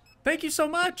 Thank you so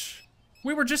much.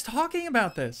 We were just talking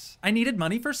about this. I needed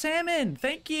money for salmon.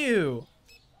 Thank you.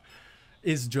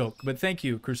 Is joke, but thank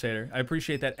you, Crusader. I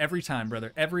appreciate that every time,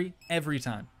 brother. Every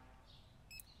time.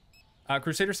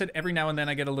 Crusader said, every now and then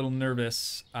I get a little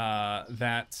nervous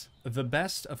that the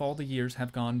best of all the years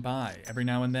have gone by. Every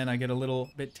now and then I get a little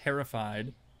bit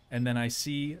terrified, and then I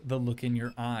see the look in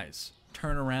your eyes.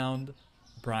 Turn around,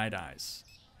 bright eyes.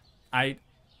 I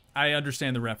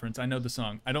understand the reference. I know the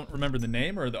song. I don't remember the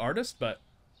name or the artist, but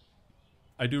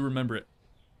I do remember it.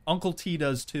 Uncle T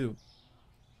does too.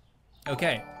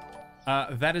 Okay.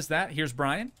 That is that. Here's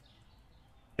Brian.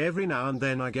 Every now and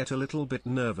then I get a little bit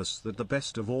nervous that the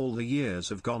best of all the years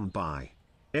have gone by.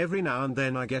 Every now and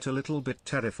then I get a little bit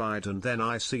terrified, and then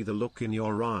I see the look in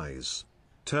your eyes.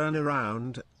 Turn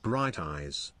around, bright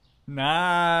eyes.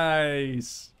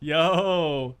 Nice.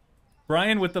 Yo.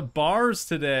 Brian with the bars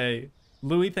today.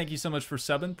 Louis, thank you so much for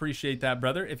subbing. Appreciate that,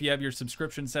 brother. If you have your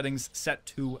subscription settings set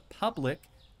to public,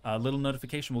 a little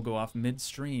notification will go off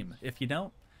mid-stream. If you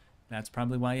don't, that's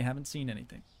probably why you haven't seen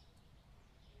anything.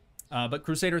 But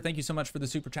Crusader, thank you so much for the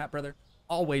super chat, brother.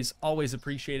 Always, always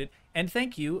appreciated. And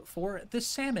thank you for the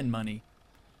salmon money.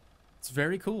 It's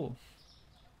very cool.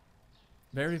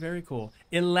 Very, very cool.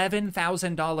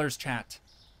 $11,000, chat.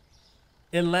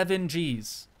 11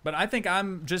 G's. But I think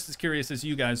I'm just as curious as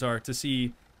you guys are to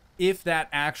see if that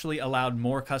actually allowed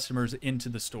more customers into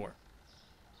the store.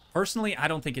 Personally, I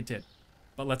don't think it did.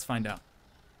 But let's find out.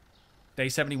 Day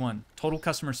 71. Total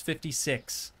customers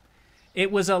 56. It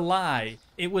was a lie.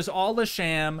 It was all a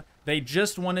sham. They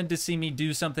just wanted to see me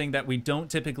do something that we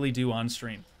don't typically do on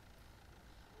stream.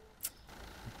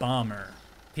 Bummer.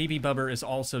 PB Bubber is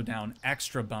also down.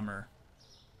 Extra bummer.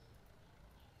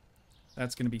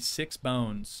 That's going to be 6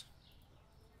 bones.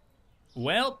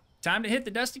 Well, time to hit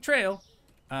the dusty trail.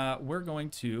 We're going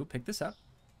to pick this up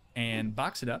and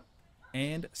box it up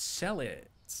and sell it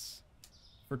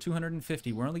for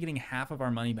 250. We're only getting half of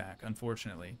our money back,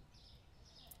 unfortunately.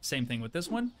 Same thing with this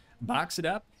one. Box it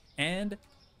up and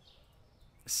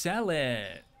sell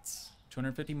it.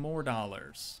 250 more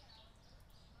dollars.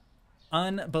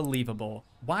 Unbelievable.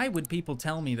 Why would people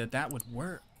tell me that that would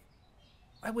work?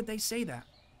 Why would they say that?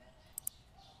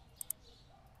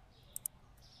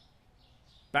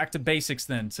 Back to basics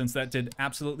then, since that did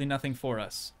absolutely nothing for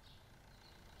us.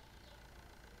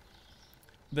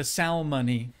 The Sal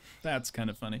money. That's kind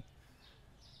of funny.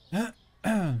 I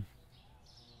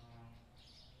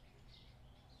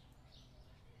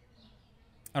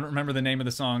don't remember the name of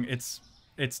the song. It's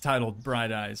titled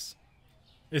Bright Eyes.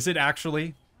 Is it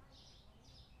actually?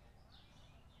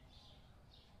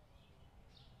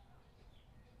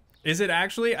 Is it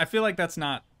actually? I feel like that's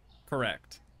not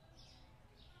correct.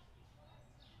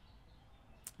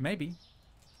 Maybe.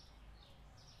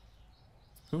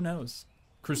 Who knows?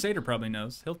 Crusader probably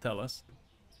knows. He'll tell us.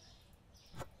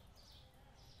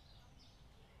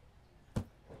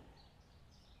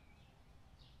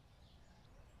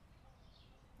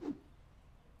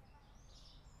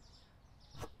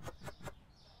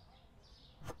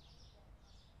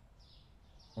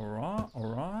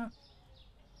 Alright.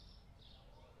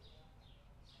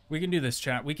 We can do this,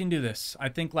 chat. We can do this. I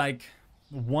think like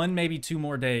 1, maybe 2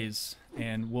 more days,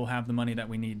 and we'll have the money that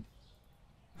we need.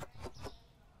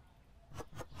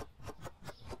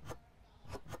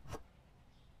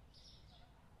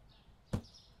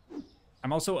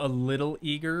 I'm also a little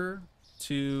eager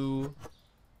to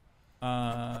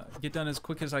get done as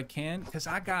quick as I can, because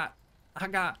I got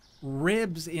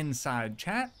ribs inside,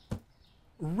 chat.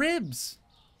 Ribs.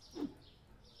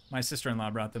 My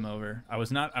sister-in-law brought them over. I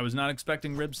was not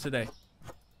expecting ribs today.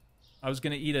 I was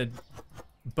gonna eat a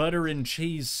butter and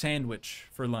cheese sandwich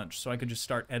for lunch so I could just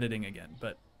start editing again,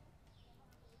 but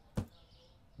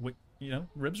you know,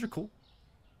 ribs are cool.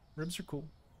 Ribs are cool.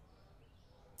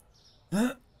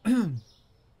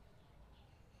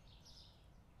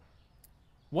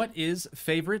 What is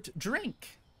favorite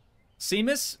drink?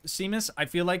 Seamus, I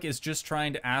feel like, is just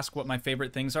trying to ask what my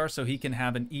favorite things are so he can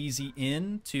have an easy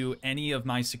in to any of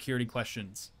my security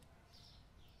questions.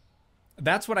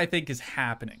 That's what I think is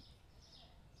happening.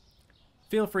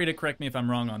 Feel free to correct me if I'm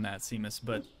wrong on that, Seamus,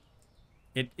 but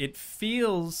it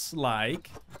feels like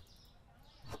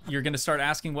you're going to start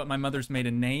asking what my mother's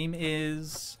maiden name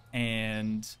is,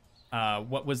 and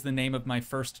what was the name of my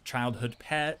first childhood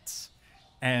pet,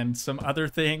 and some other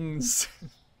things.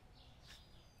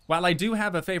 While I do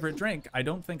have a favorite drink, I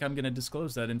don't think I'm going to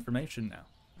disclose that information now.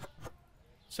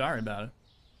 Sorry about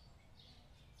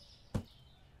it.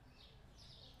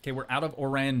 Okay, we're out of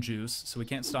orange juice, so we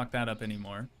can't stock that up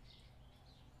anymore.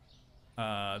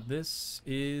 This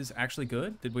is actually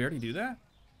good. Did we already do that?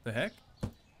 The heck?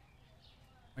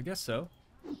 I guess so.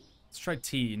 Let's try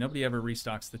tea. Nobody ever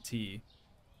restocks the tea.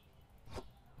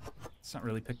 It's not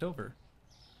really picked over.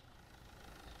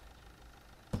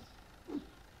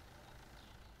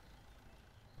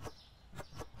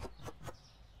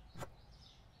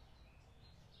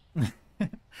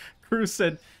 Cruz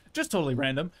said, just totally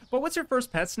random, but what's your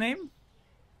first pet's name?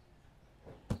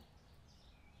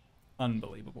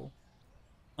 Unbelievable.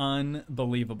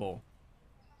 Unbelievable.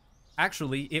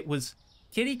 Actually, it was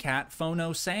Kitty Cat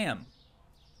Phono Sam.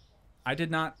 I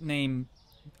did not name...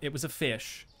 It was a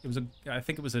fish. It was a... I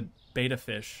think it was a beta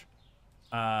fish.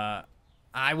 I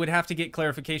would have to get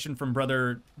clarification from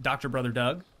Dr. Brother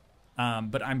Doug,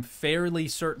 but I'm fairly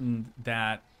certain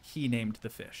that he named the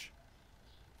fish.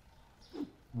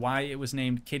 Why it was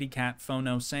named Kitty Cat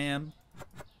Phono Sam,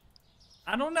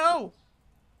 I don't know.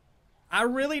 I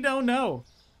really don't know.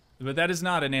 But that is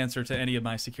not an answer to any of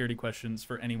my security questions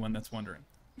for anyone that's wondering.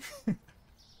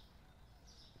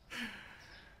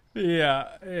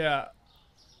 Yeah.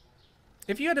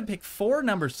 If you had to pick 4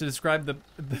 numbers to describe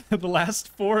the last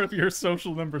 4 of your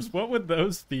social numbers, what would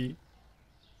those be?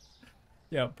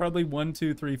 Yeah, probably 1,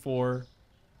 2, 3, 4.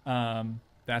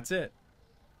 That's it.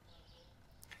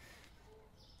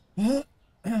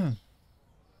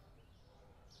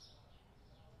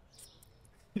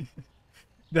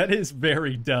 That is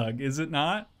very Doug, is it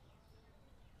not?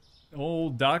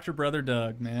 Old Dr. Brother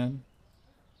Doug, man.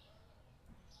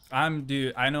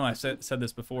 Dude, I know I said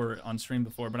this before on stream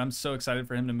before, but I'm so excited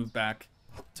for him to move back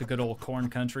to good old corn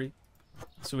country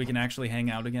so we can actually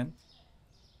hang out again.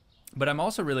 But I'm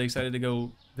also really excited to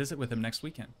go visit with him next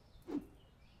weekend.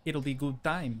 It'll be good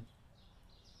time.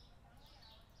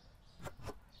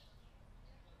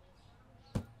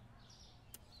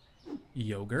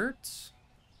 Yogurt?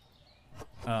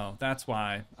 Oh, that's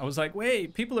why. I was like,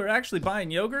 wait, people are actually buying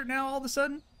yogurt now all of a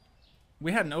sudden?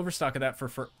 We had an overstock of that for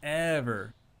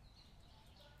forever.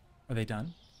 Are they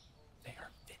done? They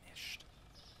are finished.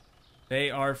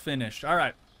 They are finished. All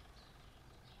right.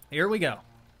 Here we go.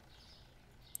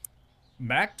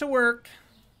 Back to work.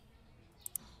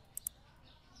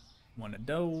 One of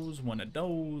those, one of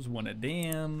those, one of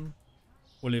them.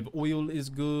 Olive oil is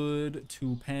good.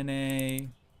 2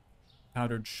 penne.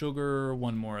 Powdered sugar,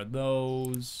 1 more of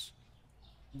those.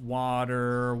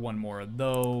 Water, 1 more of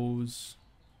those.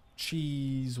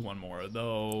 Cheese, 1 more of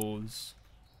those.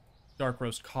 Dark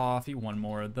roast coffee, 1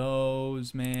 more of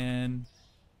those, man.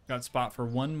 Got spot for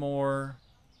 1 more.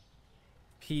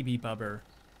 PB bubber.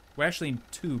 We're actually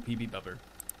 2 PB bubber.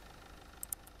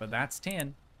 But that's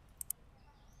 10.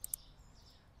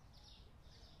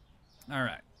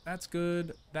 Alright, that's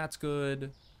good. That's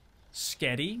good.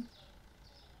 Sketty.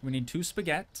 We need 2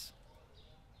 spaghetti,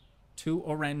 2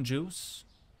 orange juice,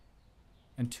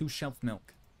 and 2 shelf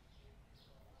milk.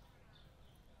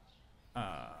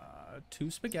 2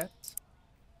 spaghetti,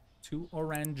 2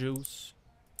 orange juice,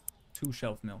 2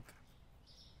 shelf milk.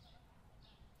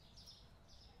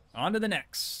 On to the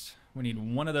next. We need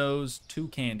 1 of those, 2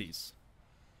 candies.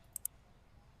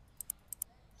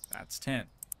 That's 10.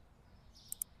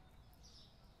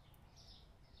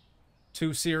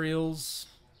 2 cereals.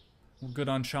 We're good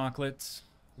on chocolates.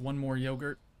 1 more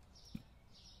yogurt.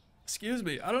 Excuse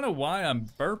me. I don't know why I'm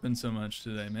burping so much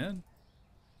today, man.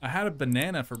 I had a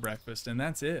banana for breakfast, and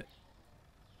that's it.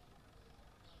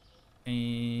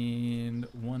 And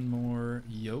 1 more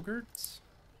yogurt.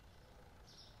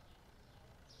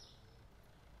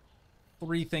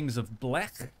 3 things of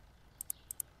black.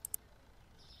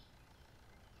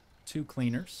 2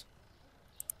 cleaners.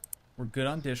 We're good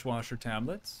on dishwasher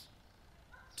tablets.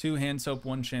 2 hand soap,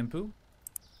 1 shampoo.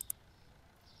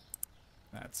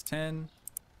 That's 10.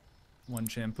 1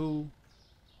 shampoo.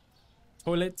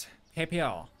 Toilet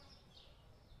paper.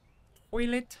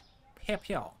 Toilet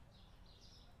paper.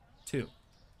 2.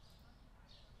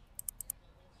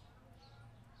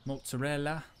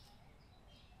 Mozzarella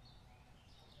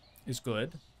is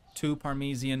good. 2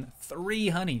 Parmesan, 3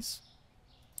 honeys.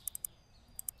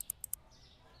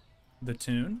 The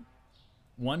tune.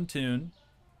 1 tune.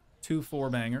 2 4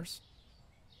 bangers.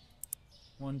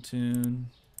 1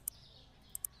 tune.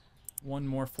 One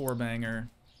more 4-banger.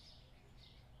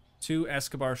 2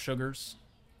 Escobar sugars.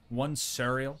 1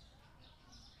 cereal.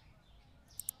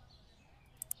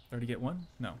 Already get one?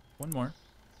 No. One more.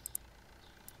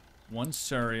 1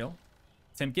 cereal.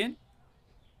 Timkin.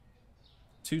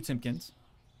 2 Timkins.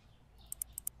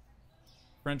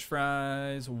 French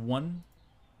fries. 1.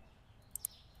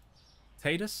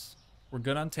 Tatus. We're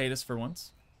good on Tatus for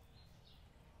once.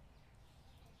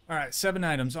 All right, 7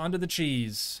 items. On to the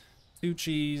cheese. 2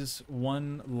 cheese,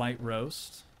 1 light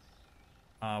roast,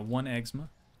 1 eczema.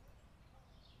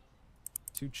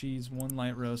 2 cheese, 1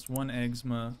 light roast, 1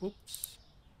 eczema. Oops.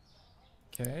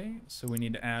 Okay, so we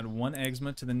need to add 1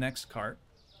 eczema to the next cart.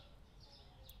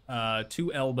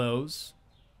 2 elbows,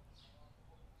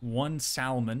 1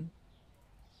 salmon,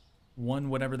 1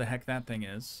 whatever the heck that thing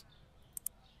is.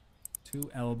 2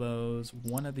 elbows,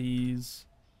 1 of these.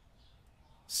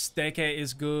 Steak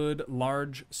is good.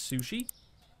 Large sushi.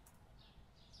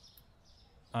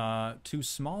 2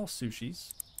 small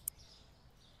sushis.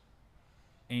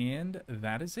 And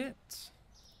that is it.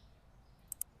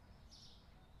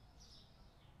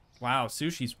 Wow,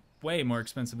 sushi's way more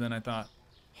expensive than I thought.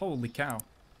 Holy cow.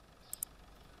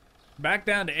 Back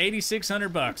down to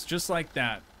 8,600 bucks, just like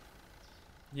that.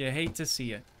 You hate to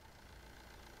see it.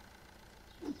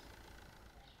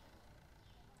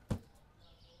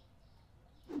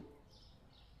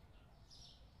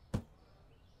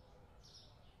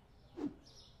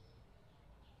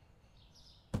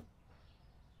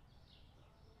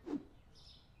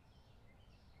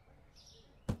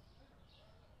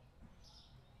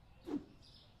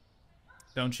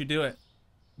 Don't you do it.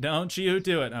 Don't you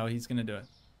do it. Oh, he's gonna do it.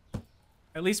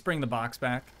 At least bring the box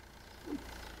back.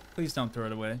 Please don't throw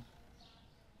it away.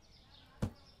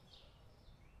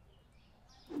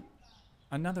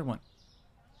 Another one.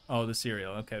 Oh, the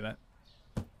cereal. Okay,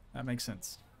 that makes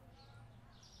sense.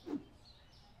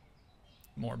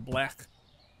 More black.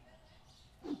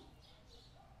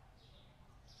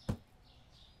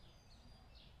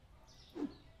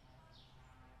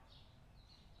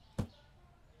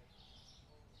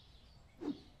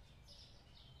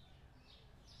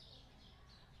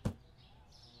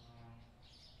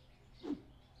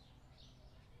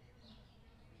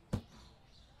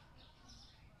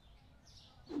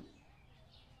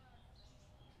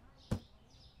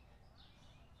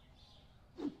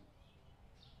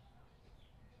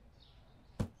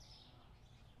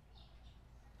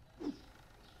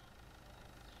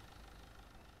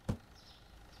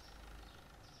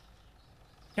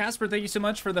 Casper, thank you so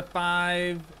much for the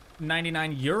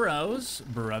 5.99 euros,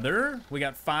 brother. We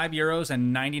got 5 euros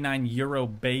and 99 euro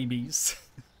babies.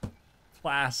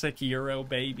 Classic euro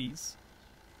babies.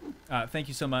 Thank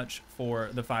you so much for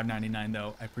the 5.99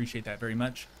 though. I appreciate that very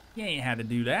much. You ain't had to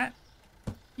do that.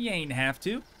 You ain't have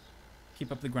to.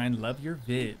 Keep up the grind. Love your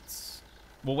vids.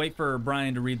 We'll wait for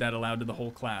Brian to read that aloud to the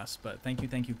whole class, but thank you,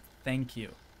 thank you, thank you.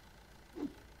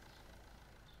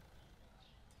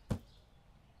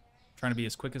 Trying to be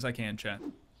as quick as I can, chat.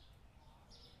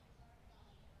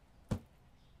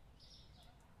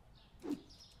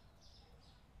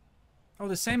 Oh,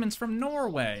 the salmon's from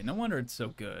Norway. No wonder it's so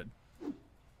good.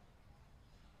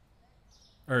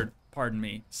 Or, pardon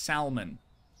me, salmon.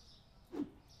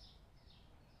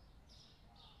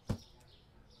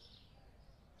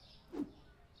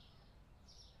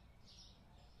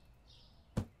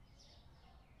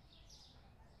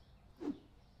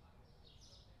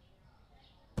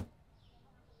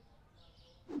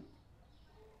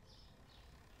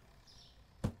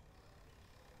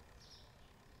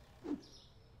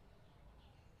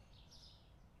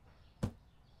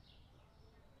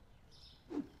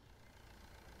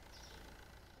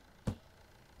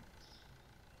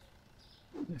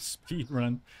 Speed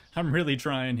run. I'm really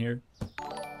trying here.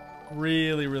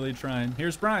 Really, really trying.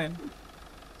 Here's Brian.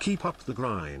 Keep up the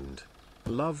grind.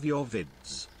 Love your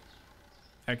vids.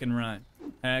 Heckin' right.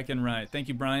 Heckin' right. Thank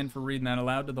you, Brian, for reading that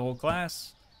aloud to the whole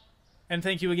class. And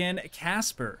thank you again,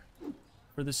 Casper,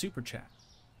 for the super chat.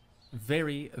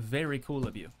 Very, very cool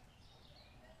of you.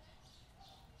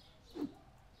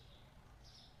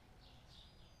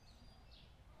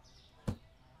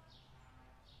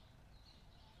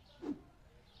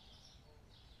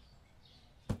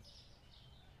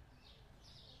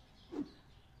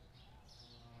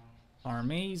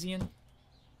 Parmesan.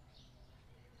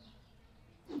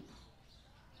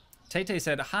 Tay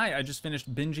said, hi, I just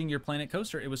finished binging your Planet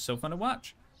Coaster. It was so fun to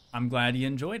watch. I'm glad you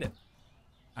enjoyed it.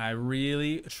 I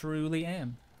really, truly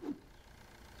am.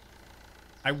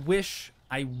 I wish,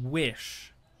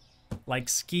 like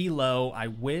Ski Low, I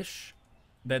wish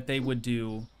that they would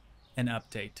do an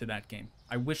update to that game.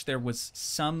 I wish there was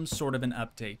some sort of an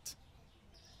update.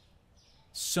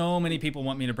 So many people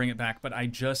want me to bring it back, but I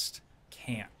just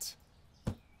can't.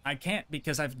 I can't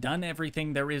because I've done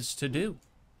everything there is to do.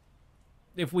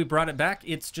 If we brought it back,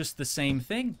 it's just the same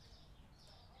thing.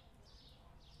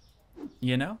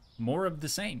 You know? More of the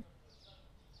same.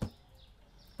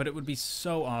 But it would be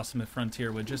so awesome if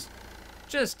Frontier would just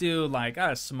do like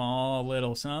a small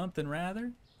little something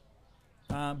rather.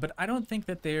 But I don't think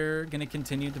that they're going to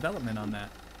continue development on that,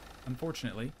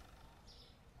 unfortunately.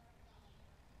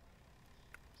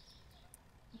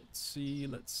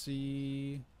 Let's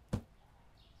see.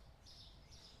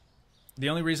 The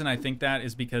only reason I think that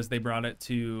is because they brought it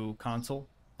to console,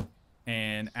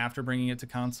 and after bringing it to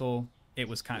console, it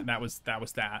was that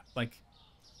was that. Like,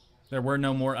 there were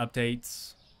no more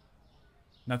updates.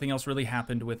 Nothing else really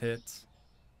happened with it,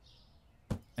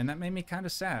 and that made me kind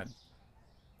of sad.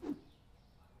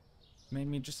 Made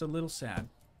me just a little sad.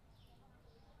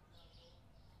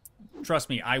 Trust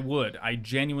me, I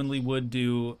genuinely would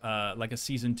do like a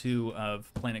season 2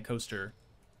 of Planet Coaster.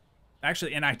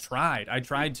 Actually, and I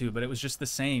tried to, but it was just the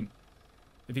same.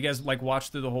 If you guys like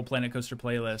watched through the whole Planet Coaster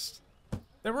playlist,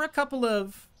 there were a couple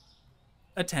of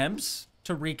attempts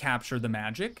to recapture the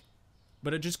magic,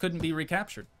 but it just couldn't be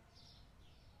recaptured.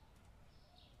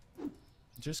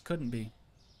 Just couldn't be.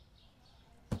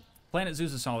 Planet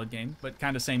Zoo's a solid game, but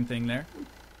kind of same thing there.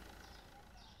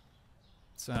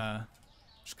 It's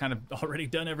just kind of already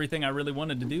done everything I really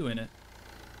wanted to do in it.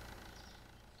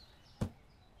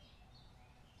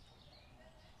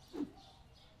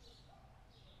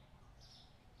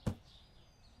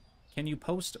 Can you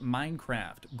post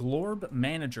Minecraft? Glorb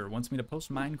Manager wants me to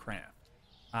post Minecraft.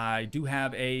 I do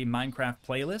have a Minecraft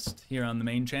playlist here on the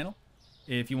main channel,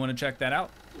 if you want to check that out.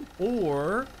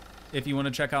 Or if you want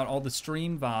to check out all the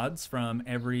stream VODs from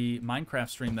every Minecraft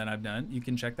stream that I've done, you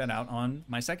can check that out on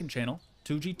my second channel,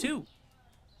 Toogii 2.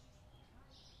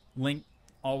 Link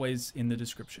always in the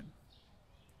description.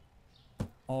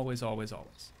 Always, always,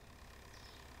 always.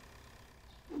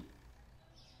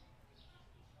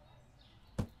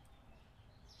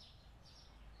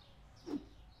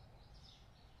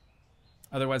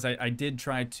 Otherwise, I did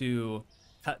try to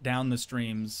cut down the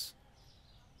streams.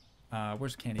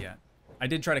 Where's Candy at? I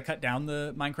did try to cut down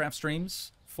the Minecraft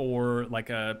streams for like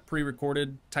a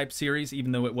pre-recorded type series,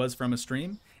 even though it was from a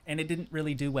stream, and it didn't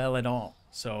really do well at all.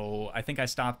 So I think I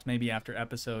stopped maybe after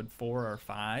episode 4 or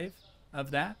 5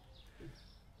 of that.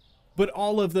 But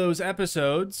all of those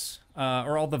episodes,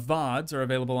 or all the VODs, are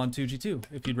available on Toogii 2,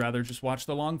 if you'd rather just watch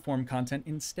the long-form content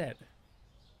instead.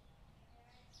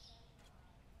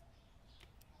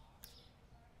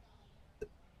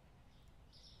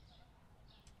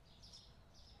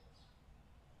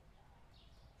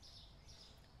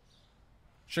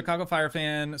 Chicago Fire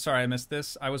fan, sorry I missed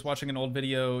this. I was watching an old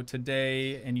video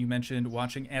today and you mentioned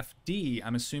watching FD.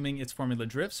 I'm assuming it's Formula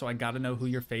Drift, so I gotta know who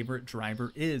your favorite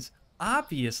driver is.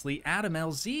 Obviously, Adam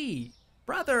LZ.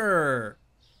 Brother!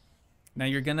 Now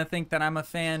you're gonna think that I'm a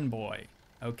fanboy,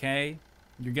 okay?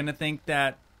 You're gonna think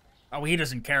that, oh, he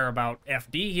doesn't care about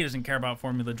FD, he doesn't care about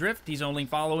Formula Drift, he's only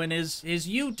following his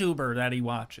YouTuber that he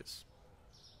watches.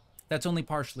 That's only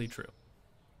partially true.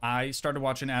 I started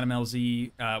watching Adam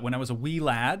LZ when I was a wee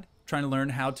lad, trying to learn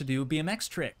how to do BMX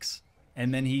tricks.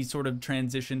 And then he sort of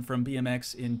transitioned from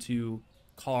BMX into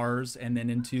cars and then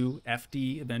into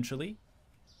FD eventually.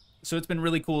 So it's been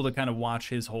really cool to kind of watch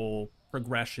his whole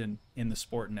progression in the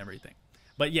sport and everything.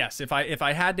 But yes, if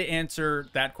I had to answer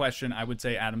that question, I would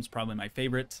say Adam's probably my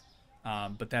favorite.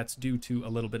 But that's due to a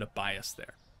little bit of bias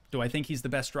there. Do I think he's the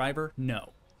best driver?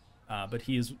 No. But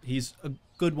he's a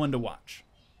good one to watch.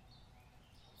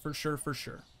 For sure, for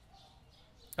sure.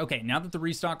 Okay, now that the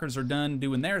restockers are done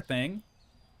doing their thing,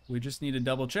 we just need to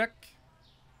double check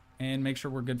and make sure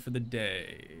we're good for the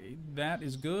day. That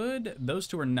is good. Those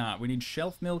two are not. We need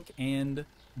shelf milk and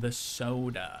the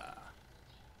soda.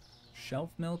 Shelf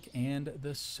milk and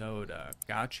the soda.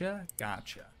 Gotcha,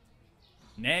 gotcha.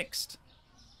 Next.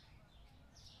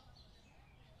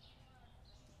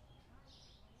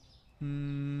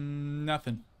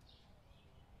 Nothing.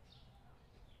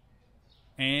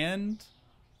 And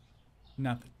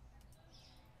nothing.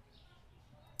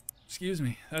 Excuse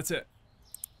me, that's it.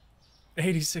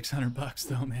 8,600 bucks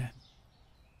though, man.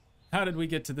 How did we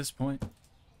get to this point?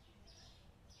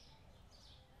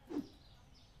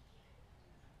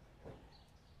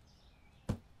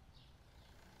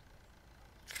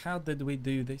 How did we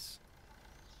do this?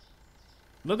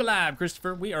 Look alive,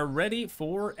 Christopher. We are ready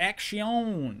for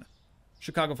action.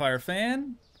 Chicago Fire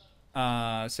fan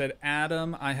said,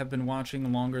 Adam, I have been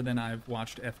watching longer than I've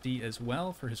watched FD as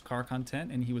well for his car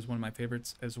content, and he was one of my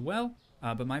favorites as well.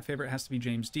 But my favorite has to be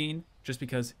James Dean, just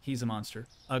because he's a monster.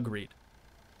 Agreed.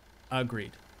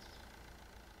 Agreed.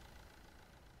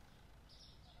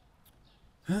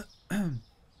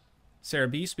 Sarah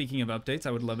B, speaking of updates,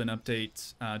 I would love an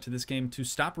update to this game to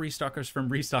stop restockers from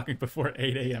restocking before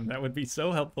 8 a.m. That would be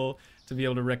so helpful to be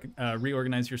able to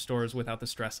reorganize your stores without the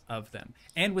stress of them.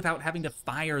 And without having to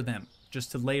fire them,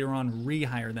 just to later on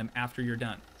rehire them after you're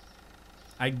done.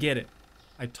 I get it.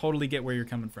 I totally get where you're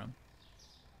coming from.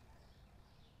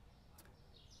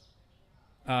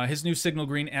 His new Signal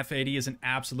Green F80 is an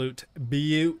absolute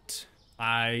beaut.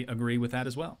 I agree with that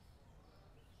as well.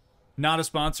 Not a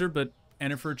sponsor, but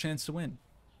enter for a chance to win.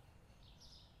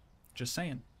 Just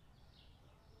saying.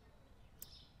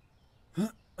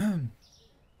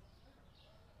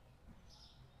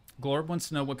 Glorb wants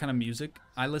to know what kind of music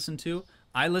I listen to.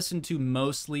 I listen to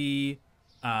mostly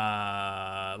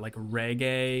like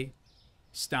reggae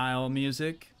style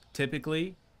music,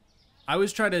 typically. I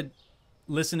always try to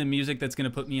listen to music that's going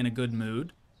to put me in a good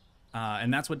mood,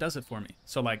 and that's what does it for me.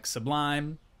 So like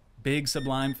Sublime, big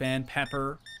Sublime fan.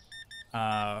 Pepper,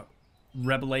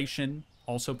 Revelation,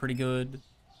 also pretty good.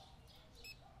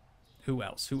 Who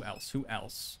else? Who else? Who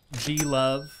else?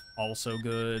 G-Love, also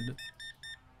good.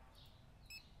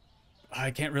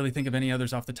 I can't really think of any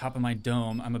others off the top of my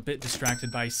dome. I'm a bit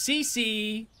distracted by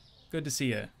Cece. Good to see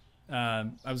you.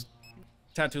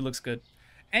 Tattoo looks good.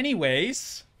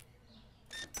 Anyways,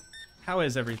 how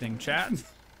is everything, chat?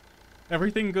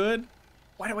 Everything good?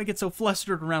 Why do I get so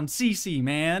flustered around Cece,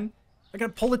 man? I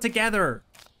gotta pull it together.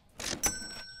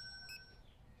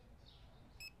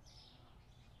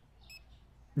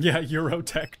 Yeah,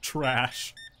 Eurotech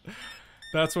trash.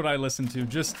 That's what I listen to.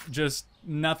 Just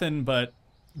nothing but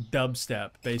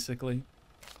dubstep, basically.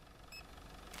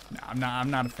 No, I'm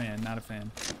not a fan. Not a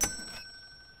fan.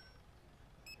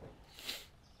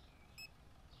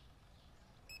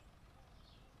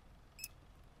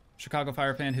 Chicago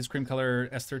Fire fan, his cream color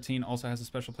S13 also has a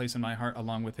special place in my heart,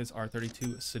 along with his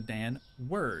R32 sedan.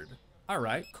 Word. All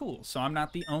right, cool. So I'm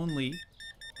not the only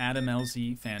Adam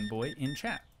LZ fanboy in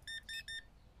chat.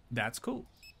 That's cool.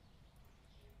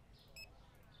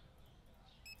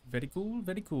 Very cool,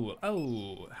 very cool.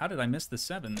 Oh, how did I miss the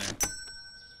 7 there?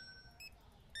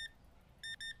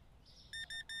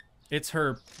 It's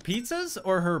her pizzas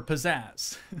or her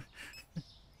pizzazz?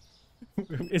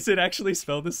 Is it actually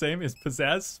spelled the same? Is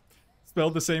pizzazz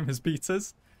spelled the same as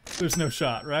pizzas? There's no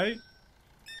shot, right?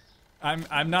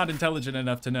 I'm not intelligent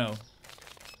enough to know.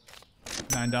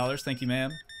 $9, thank you,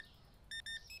 ma'am.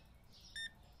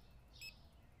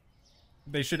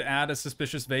 They should add a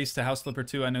suspicious vase to House Flipper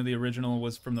 2. I know the original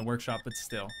was from the workshop, but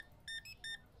still.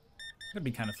 That'd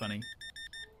be kind of funny.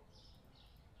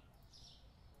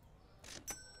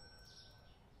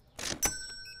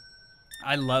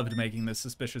 I loved making this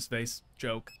suspicious vase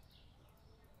joke.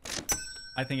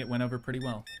 I think it went over pretty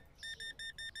well.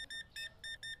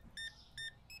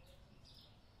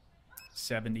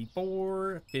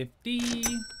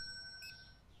 74.50.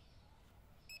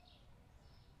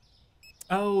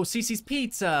 Oh, Cece's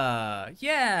Pizza!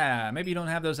 Yeah! Maybe you don't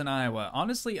have those in Iowa.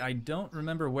 Honestly, I don't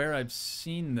remember where I've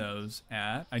seen those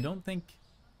at. I don't think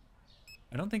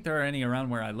there are any around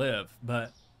where I live,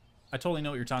 but I totally know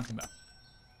what you're talking about.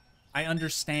 I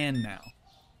understand now.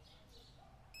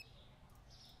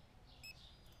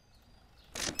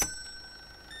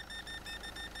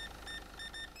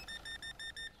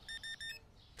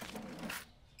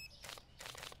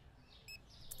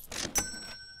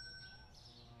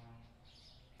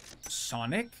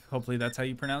 Sonic, hopefully that's how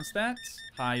you pronounce that.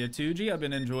 Hi, Toogii. I've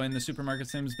been enjoying the Supermarket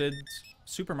Sim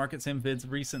vids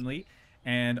recently,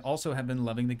 and also have been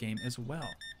loving the game as well.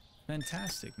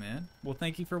 Fantastic, man. Well,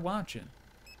 thank you for watching.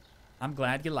 I'm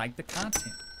glad you like the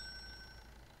content.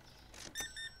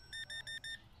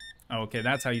 Oh, okay,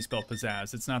 that's how you spell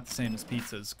pizzazz. It's not the same as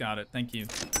pizzas. Got it. Thank you.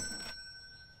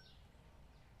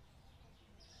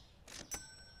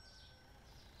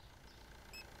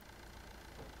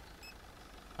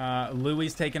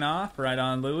 Louie's taken off. Right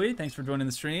on, Louie. Thanks for joining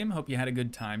the stream. Hope you had a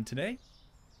good time today.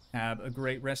 Have a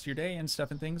great rest of your day and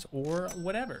stuff and things or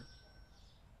whatever.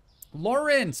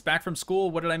 Lawrence, back from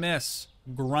school. What did I miss?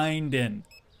 Grinding.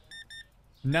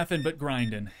 Nothing but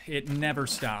grinding. It never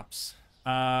stops.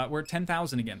 We're at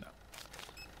 10,000 again, though.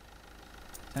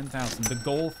 10,000. The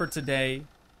goal for today,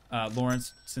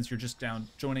 Lawrence, since you're just down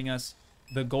joining us,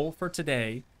 the goal for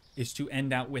today is to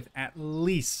end out with at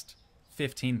least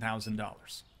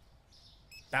 $15,000.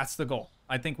 That's the goal.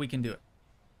 I think we can do it.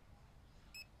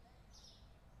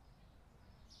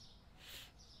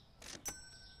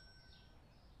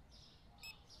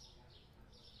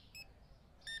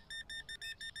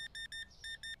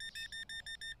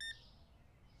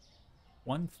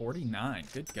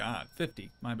 $149. Good God. 50.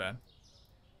 My bad.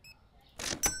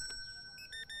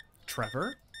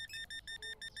 Trevor?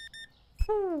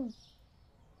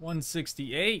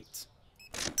 168.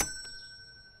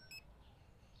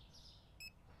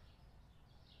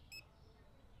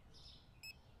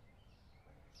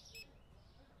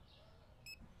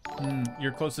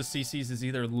 Your closest CCs is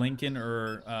either Lincoln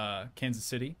or Kansas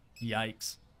City.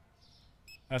 Yikes.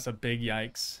 That's a big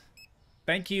yikes.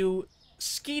 Thank you,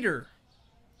 Skeeter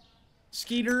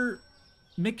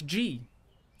McG,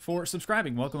 for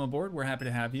subscribing. Welcome aboard. We're happy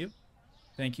to have you.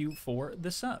 Thank you for the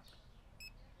sub.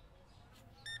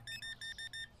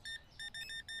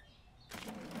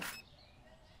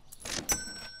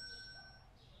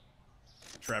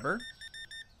 Trevor.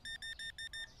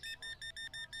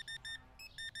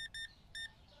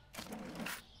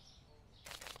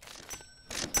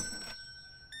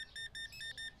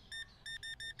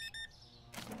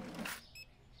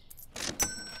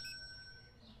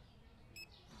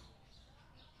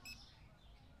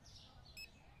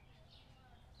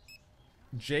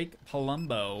 Jake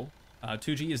Palumbo.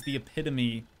 Toogii is the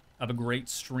epitome of a great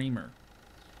streamer.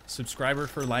 Subscriber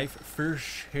for life for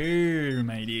sure,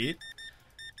 my dude.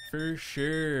 For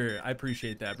sure. I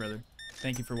appreciate that, brother.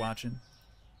 Thank you for watching.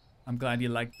 I'm glad you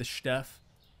liked the stuff.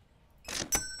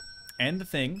 And the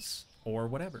things, or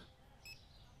whatever.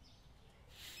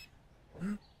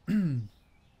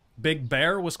 Big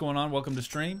Bear, what's going on? Welcome to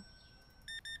stream.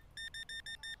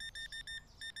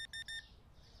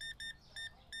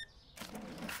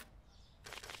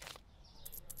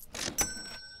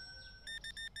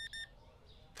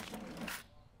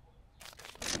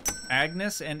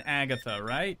 Agnes and Agatha,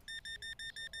 right?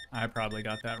 I probably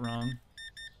got that wrong.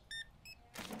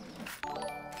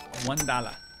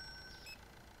 $1.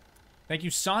 Thank you,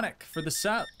 Sonic, for the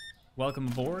sub. Welcome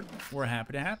aboard. We're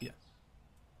happy to have you.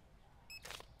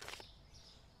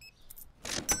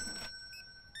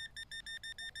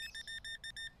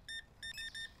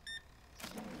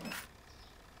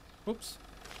 Oops.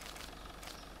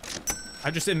 I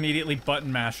just immediately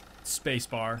button mashed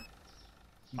spacebar.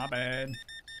 My bad.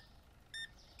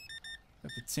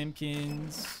 Got the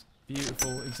Timkins.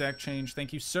 Beautiful. Exact change.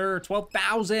 Thank you, sir.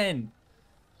 12,000.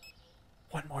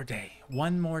 One more day.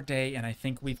 One more day, and I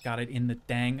think we've got it in the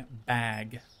dang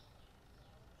bag.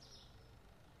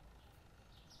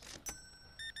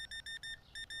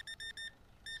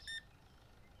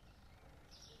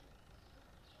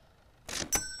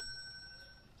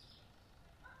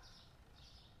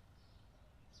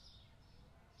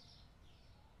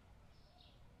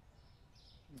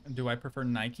 Do I prefer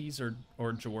Nikes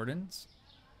or Jordans?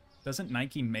 Doesn't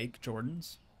Nike make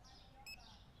Jordans?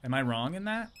 Am I wrong in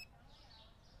that?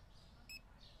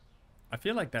 I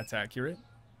feel like that's accurate.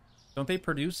 Don't they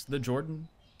produce the Jordan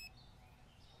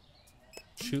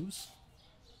shoes?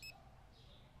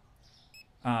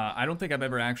 I don't think I've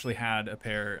ever actually had a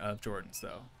pair of Jordans,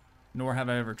 though. Nor have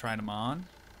I ever tried them on.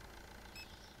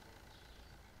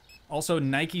 Also,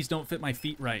 Nikes don't fit my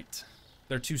feet right.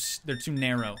 They're too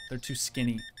narrow. They're too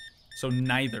skinny. So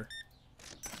neither.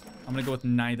 I'm gonna go with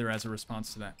neither as a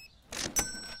response to that.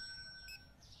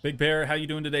 Big Bear, how you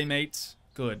doing today, mates?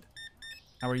 Good.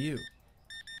 How are you?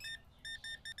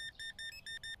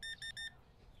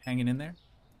 Hanging in there?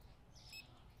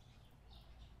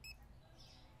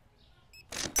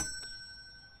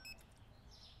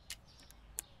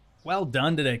 Well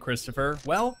done today, Christopher.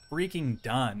 Well freaking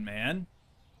done, man.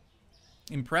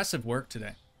 Impressive work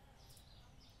today.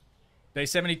 Day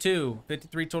 72,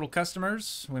 53 total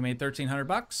customers. We made 1,300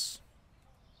 bucks.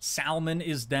 Salmon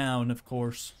is down, of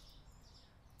course.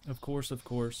 Of course, of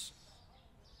course.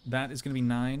 That is going to be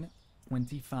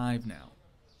 $9.25 now.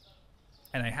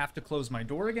 And I have to close my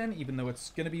door again, even though it's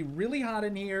going to be really hot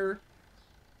in here,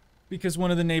 because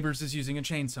one of the neighbors is using a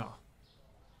chainsaw.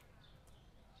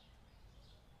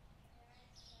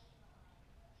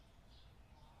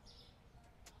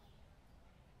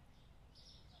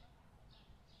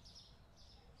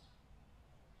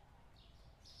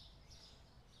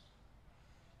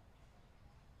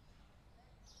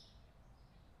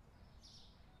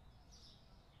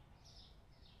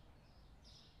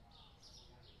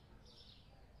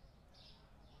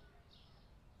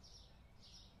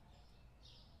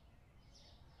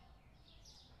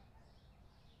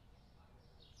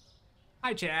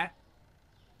 Hi, chat.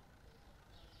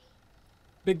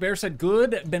 Big Bear said,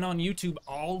 good. Been on YouTube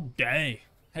all day.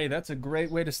 Hey, that's a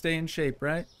great way to stay in shape,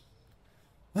 right?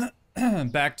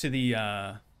 Back to the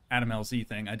Adam LZ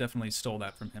thing. I definitely stole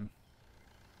that from him.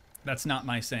 That's not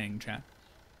my saying, chat.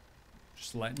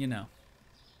 Just letting you know.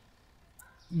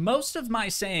 Most of my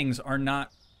sayings are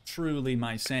not truly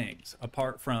my sayings.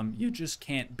 Apart from, you just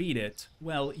can't beat it.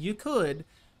 Well, you could,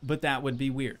 but that would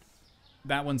be weird.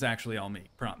 That one's actually all me.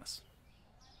 Promise.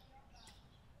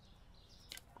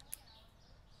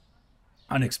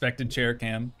 Unexpected chair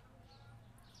cam.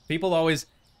 People always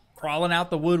crawling out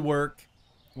the woodwork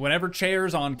whenever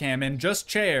chair's on cam, and just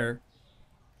chair.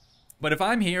 But if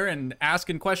I'm here and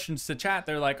asking questions to chat,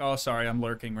 they're like, oh, sorry, I'm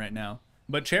lurking right now.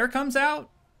 But chair comes out?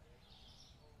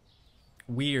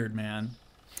 Weird, man.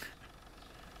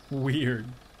 Weird.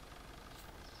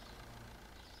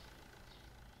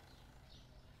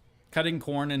 Cutting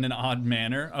corn in an odd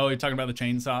manner. Oh, you're talking about the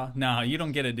chainsaw? No, you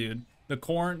don't get it, dude. The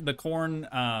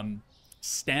corn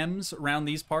stems around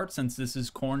these parts, since this is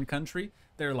corn country,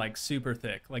 they're like super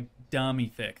thick, like dummy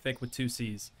thick, thick with 2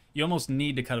 C's. You almost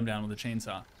need to cut them down with a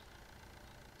chainsaw.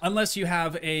 Unless you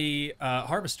have a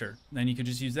harvester, then you could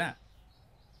just use that.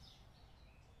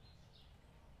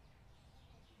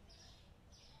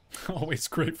 Always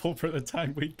grateful for the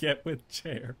time we get with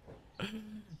chair.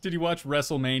 Did you watch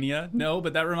WrestleMania? No,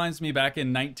 but that reminds me back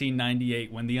in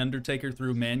 1998 when The Undertaker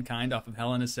threw Mankind off of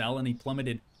Hell in a Cell and he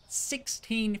plummeted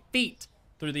 16 feet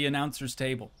through the announcer's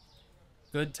table.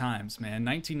 Good times, man.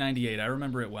 1998, I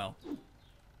remember it well.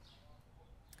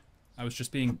 I was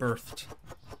just being birthed.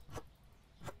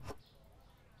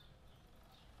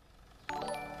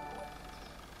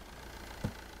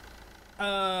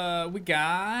 We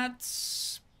got...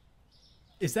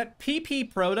 Is that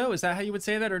PP Proto? Is that how you would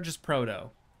say that, or just Proto?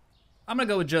 I'm gonna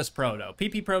go with just Proto.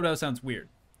 PP Proto sounds weird.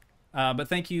 But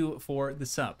thank you for the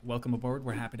sub. Welcome aboard.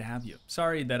 We're happy to have you.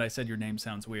 Sorry that I said your name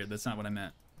sounds weird. That's not what I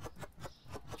meant.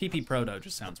 PP Proto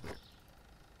just sounds weird.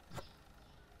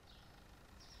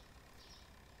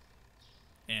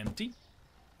 Empty.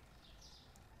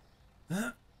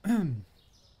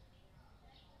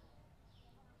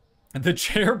 The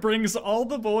chair brings all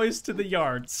the boys to the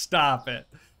yard. Stop it.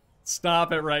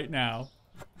 Stop it right now.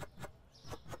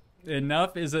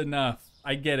 Enough is enough.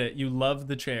 I get it. You love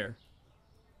the chair.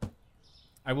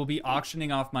 I will be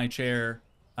auctioning off my chair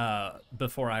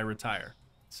before I retire.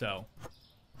 So,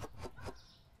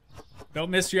 don't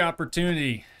miss your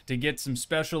opportunity to get some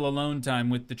special alone time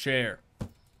with the chair.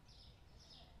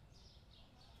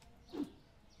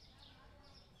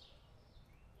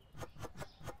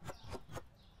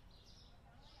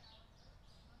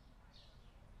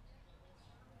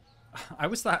 I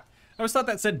always thought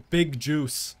that said Big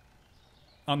Juice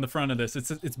on the front of this.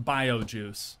 It's Bio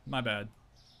Juice. My bad.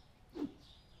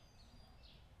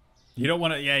 You don't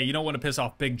want to, you don't want to piss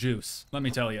off Big Juice. Let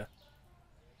me tell you.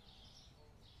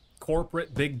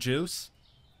 Corporate Big Juice,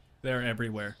 they're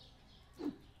everywhere.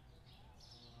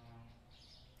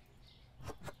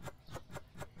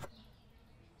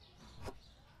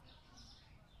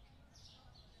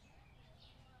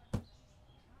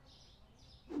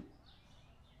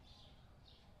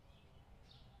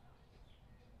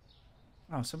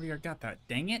 Oh, somebody already got that.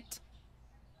 Dang it.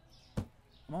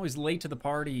 I'm always late to the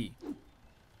party.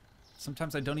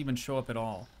 Sometimes I don't even show up at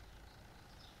all.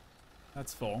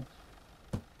 That's full.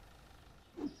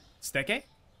 Steke?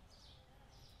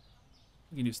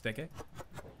 We can do steke.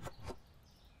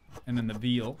 And then the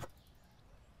veal.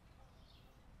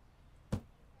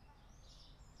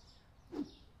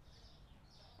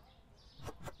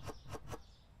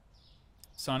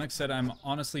 Sonic said, I'm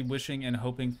honestly wishing and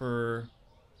hoping for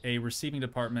a receiving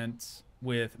department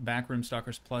with backroom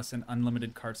stockers plus and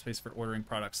unlimited cart space for ordering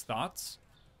products. Thoughts?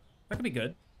 That could be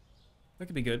good. That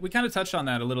could be good. We kind of touched on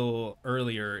that a little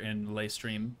earlier in Lay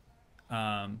Stream.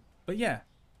 But yeah.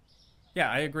 Yeah,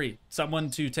 I agree.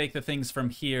 Someone to take the things from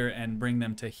here and bring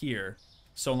them to here,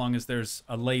 so long as there's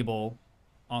a label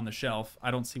on the shelf.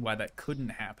 I don't see why that couldn't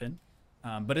happen.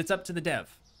 But it's up to the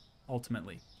dev,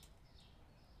 ultimately.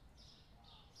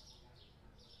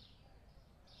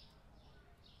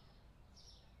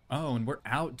 Oh, and we're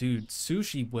out, dude.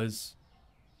 Sushi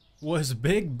was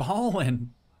big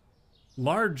ballin'.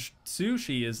 Large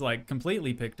sushi is like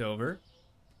completely picked over.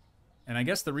 And I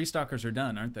guess the restockers are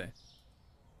done, aren't they?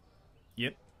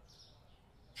 Yep.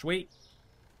 Sweet.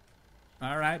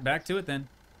 All right, back to it then.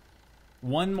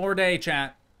 One more day,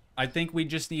 chat. I think we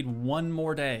just need one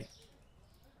more day.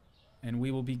 And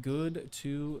we will be good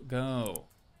to go.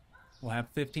 We'll have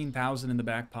 15,000 in the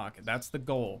back pocket. That's the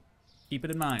goal. Keep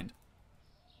it in mind.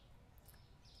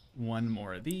 One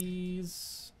more of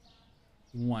these.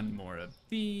 One more of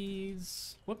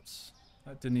these. Whoops.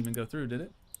 That didn't even go through, did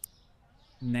it?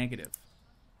 Negative.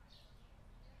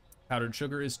 Powdered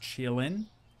sugar is chillin'.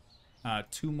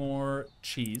 2 more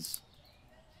cheese.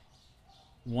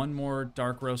 1 more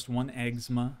dark roast, 1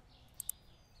 eczema.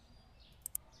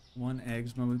 1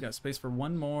 eczema. We've got space for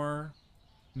 1 more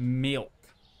milk.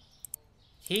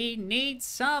 He needs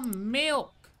some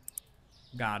milk.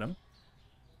 Got him.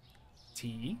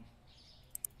 Tea.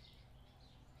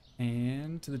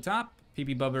 And to the top,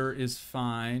 PB Bubber is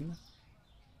fine.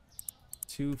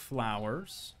 2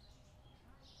 flours,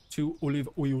 2 olive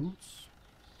oils,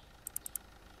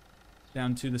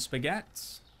 down to the spaghetti,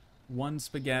 1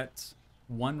 spaghetti,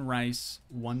 1 rice,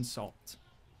 1 salt.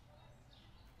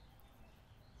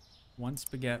 1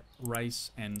 spaghetti, rice,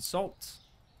 and salt.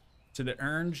 To the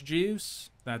orange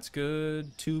juice, that's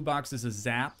good. 2 boxes of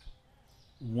Zap,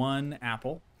 1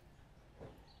 apple.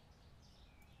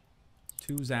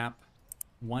 2 Zap,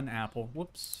 1 apple.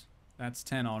 Whoops, that's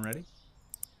 10 already.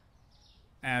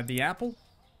 Add the apple,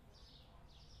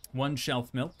 1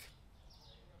 shelf milk,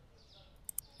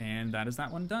 and that is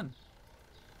that one done.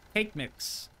 Cake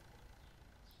mix,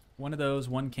 1 of those,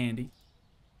 1 candy.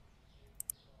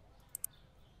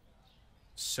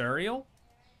 Cereal,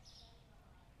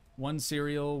 1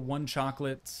 cereal, 1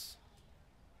 chocolate,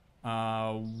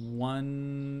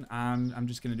 1. I'm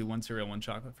just gonna do 1 cereal, 1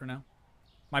 chocolate for now.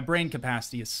 My brain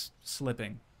capacity is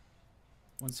slipping.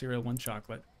 1 cereal, 1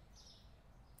 chocolate.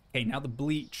 Okay, now the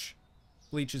bleach.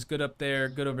 Bleach is good up there,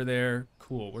 good over there.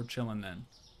 Cool, we're chilling then.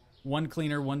 1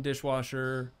 cleaner, 1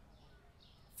 dishwasher,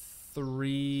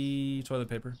 3 toilet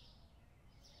paper.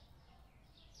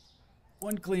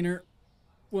 1 cleaner,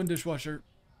 1 dishwasher,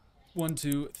 1,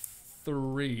 2,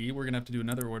 3. We're gonna have to do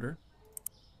another order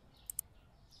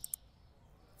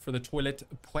for the toilet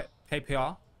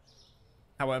paper.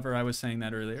 However, I was saying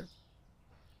that earlier.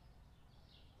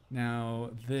 Now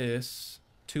this,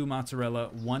 2 mozzarella,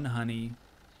 1 honey,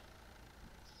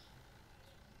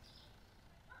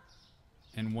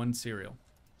 and 1 cereal.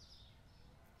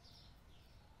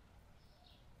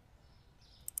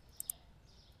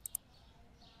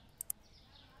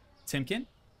 Timken.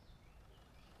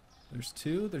 There's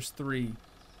 2, there's 3.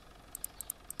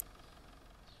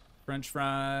 French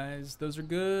fries, those are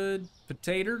good.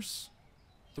 Potatoes,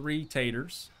 3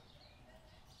 taters.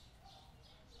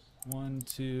 1,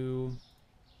 2.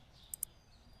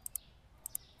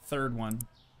 Third one.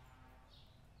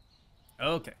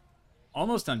 Okay.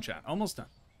 Almost done, chat. Almost done.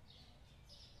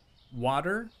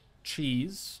 Water,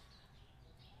 cheese,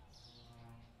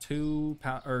 2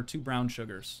 brown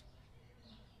sugars.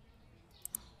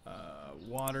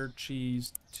 Water,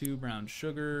 cheese, 2 brown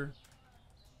sugar.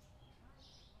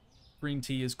 Green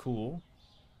tea is cool.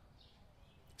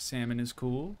 Salmon is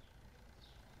cool.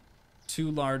 2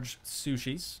 large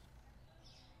sushis.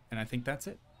 And I think that's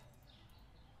it.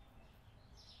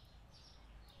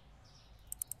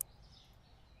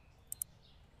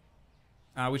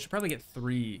 We should probably get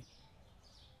 3.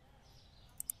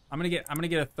 I'm gonna get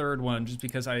a 3rd one just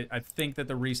because I think that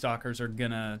the restockers are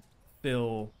gonna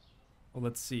fill. Well,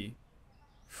 let's see.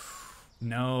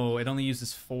 No, it only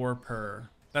uses 4 per.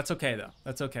 That's okay though.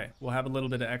 That's okay. We'll have a little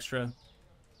bit of extra.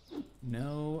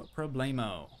 No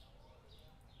problemo.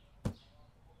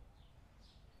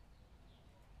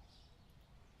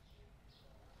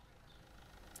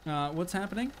 What's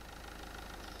happening?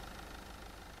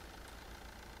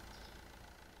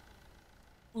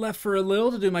 Left for a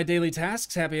little to do my daily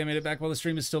tasks. Happy I made it back while the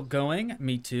stream is still going.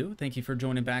 Me too. Thank you for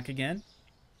joining back again.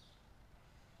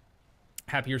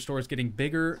 Happy your store is getting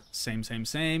bigger. Same, same,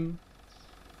 same.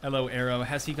 Hello, Arrow.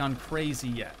 Has he gone crazy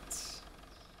yet?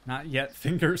 Not yet.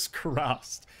 Fingers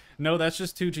crossed. No, that's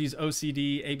just Toogii's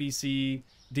OCD, ABC,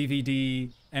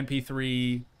 DVD,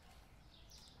 MP3.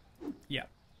 Yeah.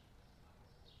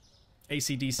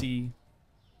 AC/DC.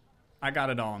 I got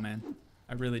it all, man.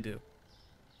 I really do.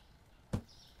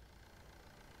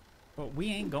 But we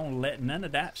ain't gonna let none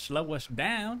of that slow us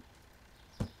down.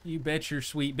 You bet your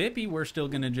sweet bippy we're still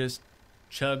gonna just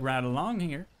chug right along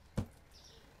here.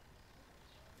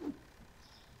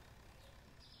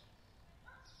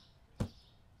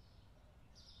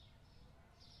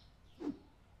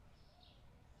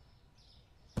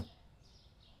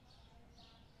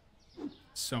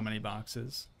 So many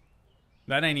boxes.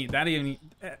 That ain't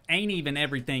even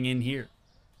everything in here.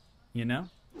 You know?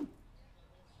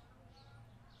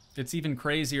 It's even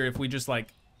crazier if we just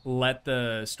like let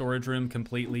the storage room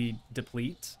completely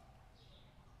deplete.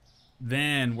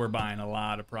 Then we're buying a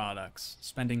lot of products,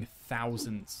 spending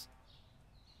thousands.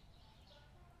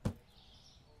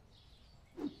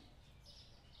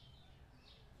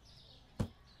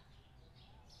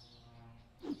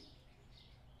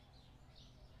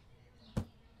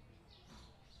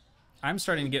 I'm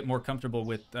starting to get more comfortable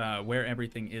with where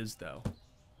everything is, though.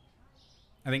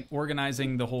 I think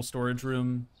organizing the whole storage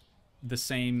room the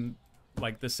same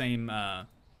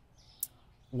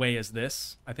way as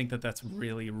this, I think that that's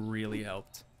really, really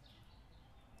helped.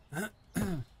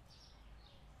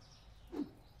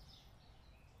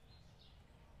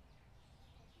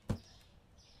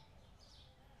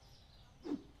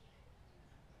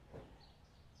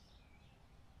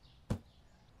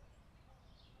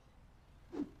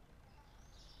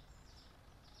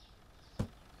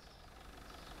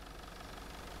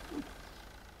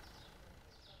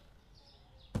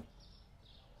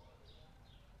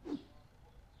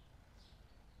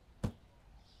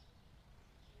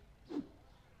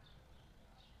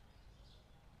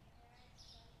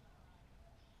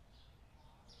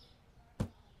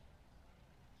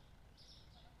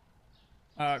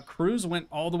 Cruz went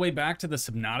all the way back to the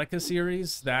Subnautica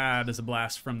series. That is a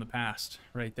blast from the past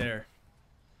right there.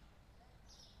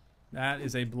 That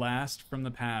is a blast from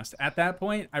the past. At that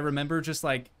point, I remember just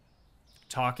like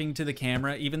talking to the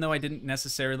camera, even though I didn't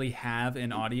necessarily have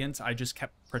an audience. I just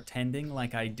kept pretending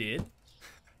like I did.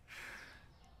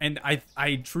 And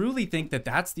I truly think that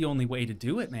that's the only way to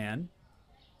do it, man.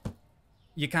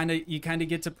 You kind of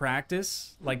get to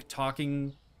practice like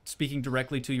speaking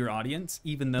directly to your audience,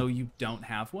 even though you don't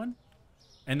have one.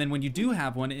 And then when you do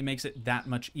have one, it makes it that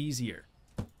much easier.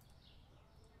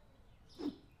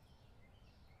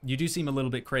 You do seem a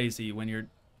little bit crazy when you're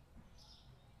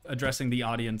addressing the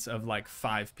audience of like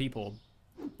 5 people.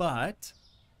 But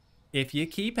if you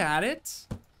keep at it,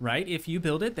 right? If you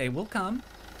build it, they will come.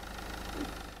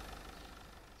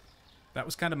 That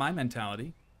was kind of my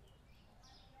mentality.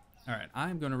 All right,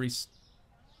 I'm going to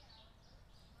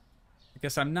I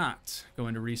guess I'm not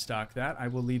going to restock that. I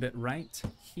will leave it right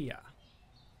here.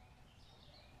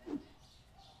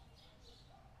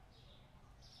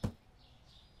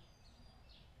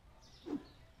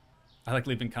 I like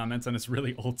leaving comments on this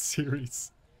really old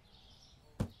series.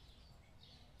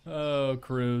 Oh,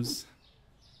 Cruz.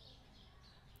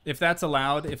 If that's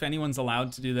allowed, if anyone's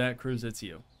allowed to do that, Cruz, it's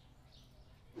you.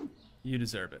 You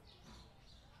deserve it.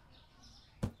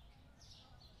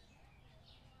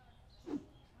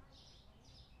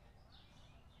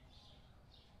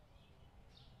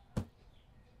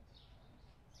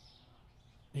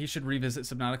 He should revisit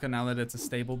Subnautica now that it's a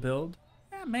stable build.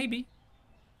 Yeah, maybe.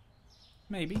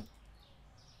 Maybe.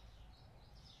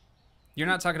 You're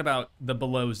not talking about the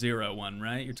below 0 one,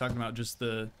 right? You're talking about just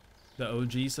the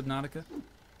OG Subnautica?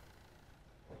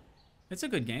 It's a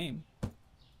good game.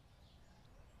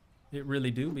 It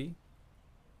really do be.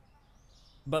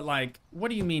 But like, what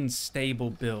do you mean stable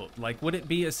build? Like, would it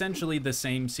be essentially the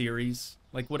same series?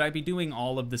 Like, would I be doing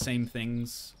all of the same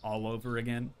things all over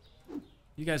again?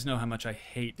 You guys know how much I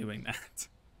hate doing that.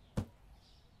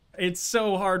 It's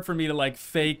so hard for me to like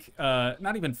fake,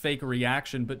 not even fake a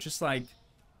reaction, but just like,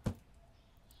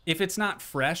 if it's not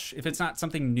fresh, if it's not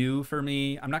something new for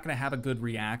me, I'm not going to have a good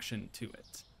reaction to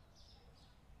it.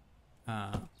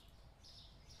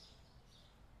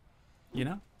 You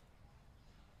know?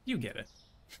 You get it.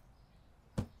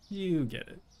 You get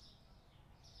it.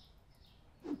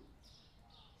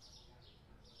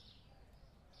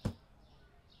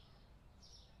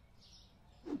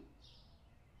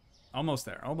 Almost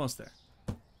there, almost there.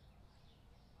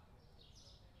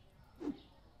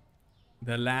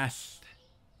 The last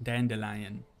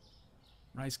dandelion.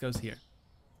 Rice goes here.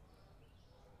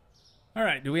 All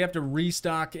right, do we have to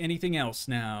restock anything else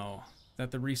now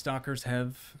that the restockers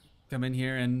have come in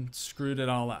here and screwed it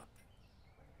all up?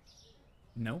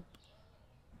 Nope.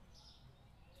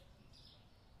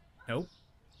 Nope.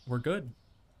 We're good.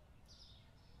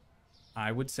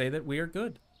 I would say that we are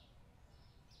good.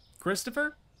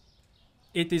 Christopher,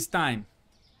 it is time.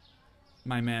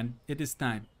 My man, it is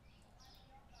time.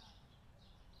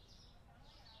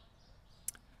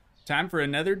 Time for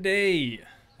another day.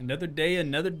 Another day,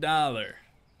 another dollar.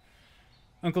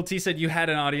 Uncle T said you had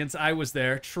an audience. I was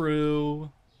there.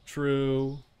 True.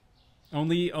 True.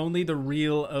 Only the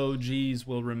real OGs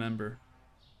will remember.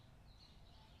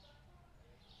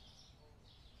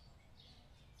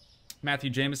 Matthew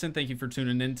Jameson, thank you for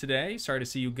tuning in today. Sorry to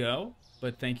see you go,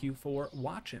 but thank you for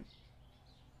watching.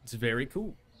 It's very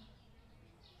cool.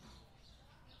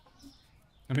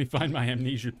 Let me find my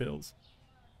amnesia pills.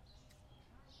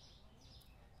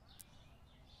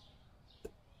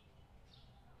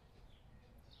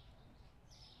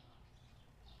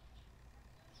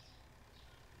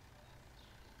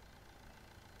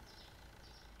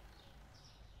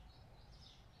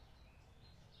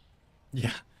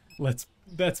 Yeah,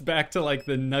 that's back to like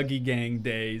the Nuggy Gang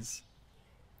days.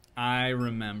 I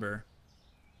remember.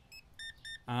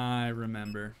 I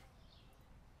remember.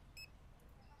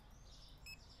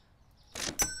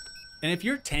 And if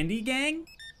you're Tendy Gang,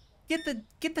 get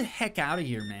the heck out of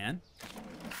here, man.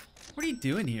 What are you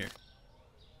doing here?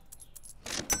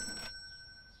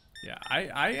 Yeah,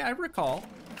 I recall.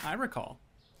 I recall.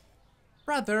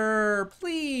 Brother,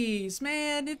 please,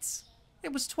 man, it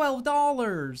was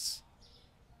 $12.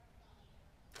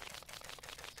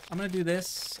 I'm gonna do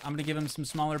this. I'm gonna give him some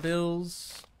smaller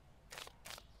bills.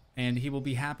 And he will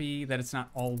be happy that it's not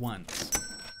all ones.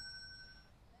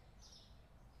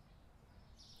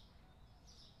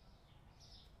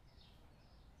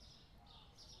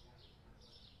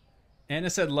 Anna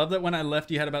said, love that when I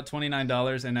left you had about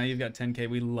 $29 and now you've got 10K.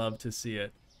 We love to see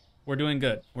it. We're doing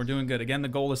good. We're doing good. Again, the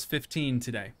goal is 15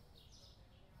 today.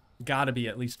 Gotta be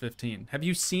at least 15. Have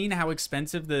you seen how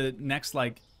expensive the next,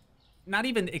 like, not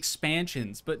even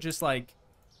expansions, but just like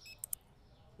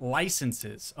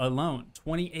licenses alone.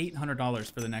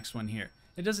 $2,800 for the next one here.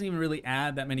 It doesn't even really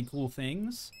add that many cool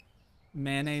things.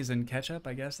 Mayonnaise and ketchup,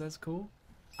 I guess that's cool.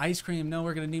 Ice cream, no,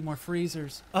 we're gonna need more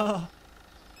freezers. Oh.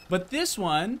 But this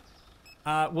one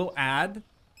will add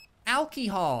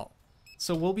alcohol.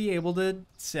 So we'll be able to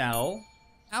sell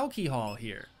alcohol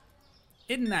here.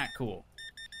 Isn't that cool?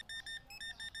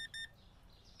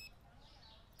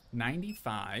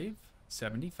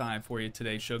 95.75 for you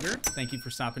today, Sugar. Thank you for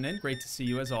stopping in. Great to see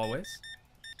you as always.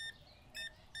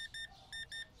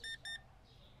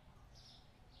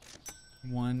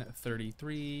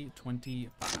 $133.25.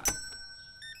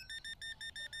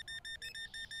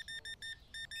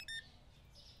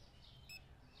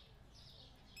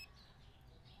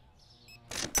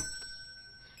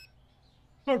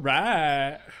 All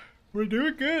right. We're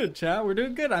doing good, chat. We're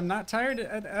doing good. I'm not tired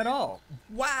at all.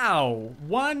 Wow.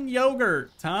 1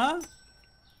 yogurt, huh?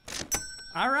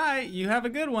 All right. You have a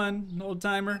good one, old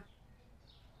timer.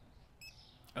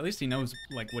 At least he knows,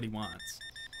 like, what he wants.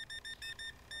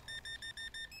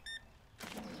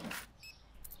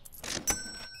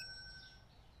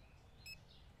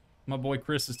 My boy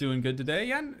Chris is doing good today.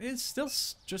 Yeah, it's still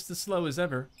just as slow as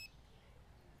ever.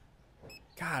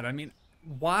 God, I mean,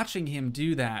 watching him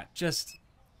do that just...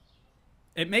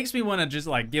 It makes me want to just,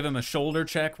 like, give him a shoulder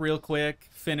check real quick,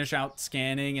 finish out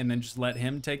scanning, and then just let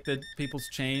him take the people's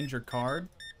change or card.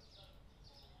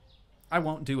 I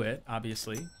won't do it,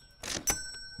 obviously.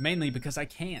 Mainly because I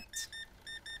can't.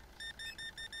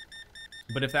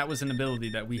 But if that was an ability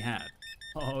that we had,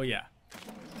 oh yeah.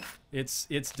 It's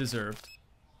deserved.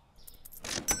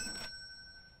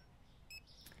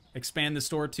 Expand the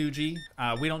store, Toogii.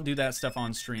 We don't do that stuff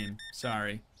on stream.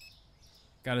 Sorry.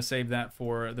 Gotta save that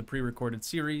for the pre-recorded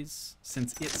series,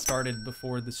 since it started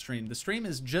before the stream. The stream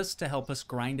is just to help us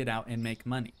grind it out and make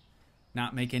money,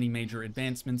 not make any major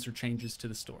advancements or changes to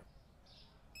the store.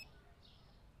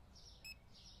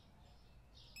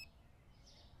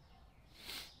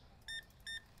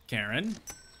 Karen,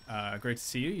 great to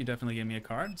see you. You definitely gave me a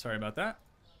card. Sorry about that.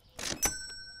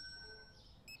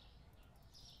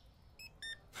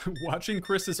 Watching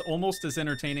Chris is almost as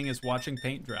entertaining as watching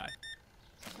paint dry.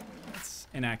 That's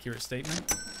an accurate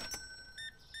statement.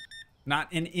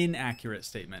 Not an inaccurate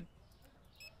statement.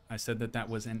 I said that that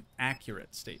was an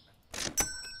accurate statement.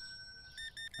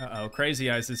 Uh-oh,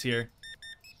 Crazy Eyes is here.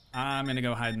 I'm gonna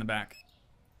go hide in the back.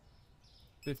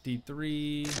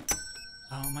 53.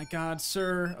 Oh my god,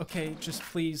 sir. Okay, just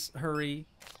please hurry.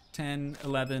 10,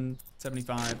 11,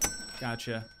 75.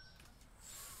 Gotcha.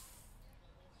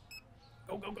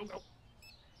 Go, go, go, go.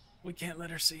 We can't let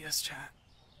her see us, chat.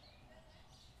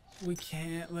 We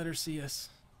can't let her see us.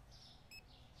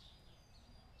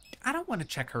 I don't want to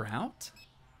check her out.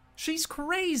 She's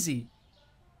crazy.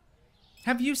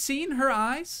 Have you seen her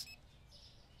eyes?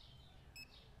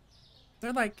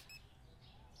 They're like...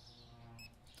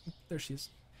 There she is.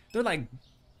 They're like...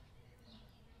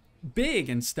 big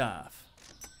and stuff.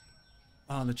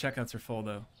 Oh, the checkouts are full,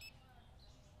 though.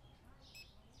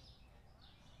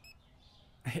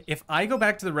 If I go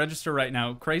back to the register right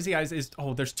now, Crazy Eyes is...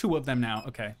 Oh, there's 2 of them now.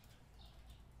 Okay.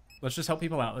 Let's just help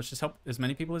people out. Let's just help as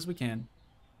many people as we can.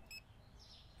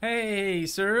 Hey,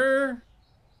 sir.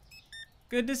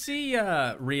 Good to see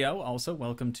ya. Rio, also,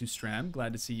 welcome to Stram.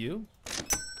 Glad to see you.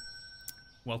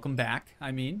 Welcome back,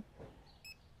 I mean.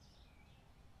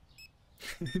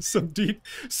 Some deep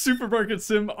Supermarket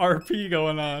Sim RP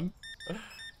going on.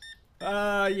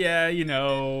 Yeah, you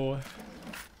know...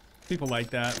 People like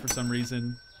that for some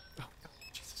reason. Oh, God,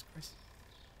 Jesus Christ.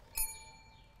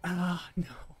 Ah, no.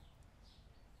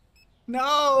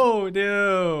 No,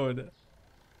 dude.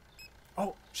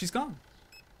 Oh, she's gone.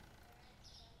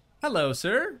 Hello,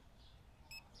 sir.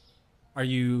 Are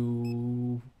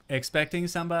you expecting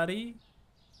somebody?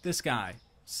 This guy.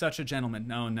 Such a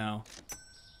gentleman. Oh, no.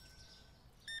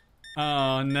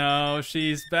 Oh, no.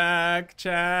 She's back,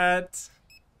 chat.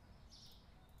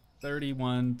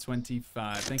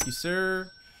 31.25. Thank you, sir.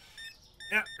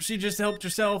 Yeah, she just helped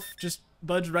herself. Just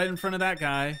budged right in front of that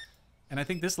guy. And I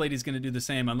think this lady's going to do the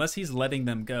same, unless he's letting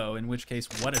them go, in which case,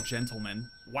 what a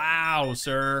gentleman. Wow,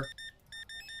 sir.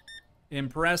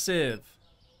 Impressive.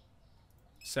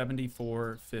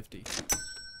 74.50.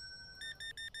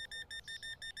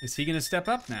 Is he going to step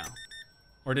up now?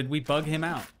 Or did we bug him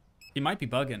out? He might be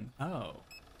bugging. Oh.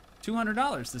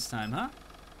 $200 this time, huh?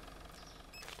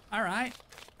 All right.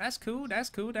 That's cool, that's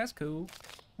cool, that's cool.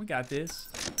 We got this.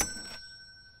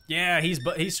 Yeah,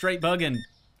 he's straight bugging.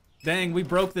 Dang, we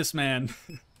broke this man.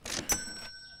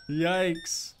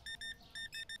 Yikes.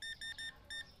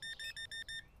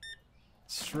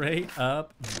 Straight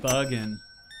up bugging.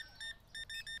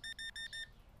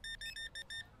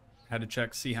 Had to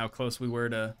check, see how close we were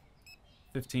to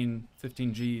 15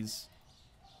 Gs.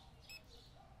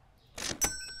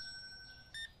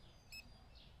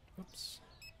 Oops.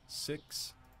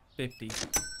 650.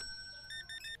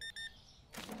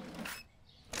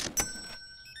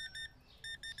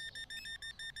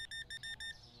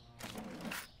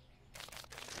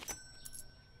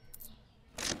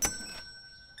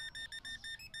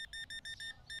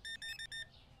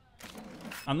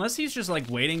 Unless he's just like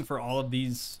waiting for all of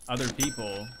these other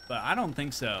people, but I don't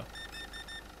think so.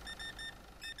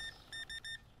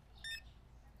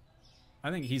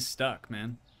 I think he's stuck,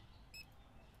 man.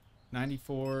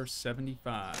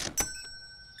 94.75.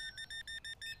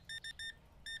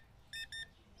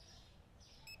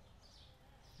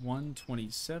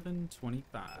 $127.25.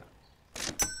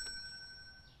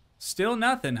 Still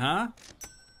nothing, huh?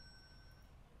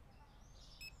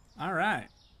 All right.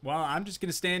 Well, I'm just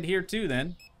gonna stand here too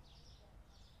then.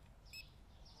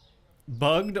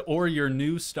 Bugged or your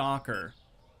new stalker?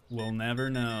 We'll never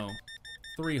know.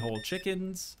 3 whole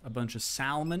chickens, a bunch of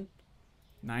salmon,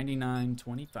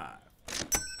 $99.25.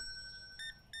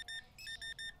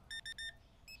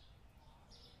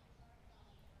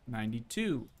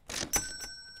 $92.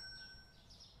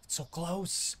 It's so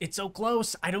close. It's so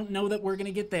close. I don't know that we're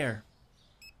gonna get there.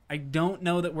 I don't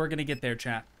know that we're gonna get there,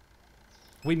 chat.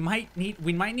 We might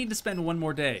need to spend one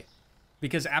more day,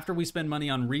 because after we spend money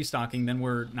on restocking, then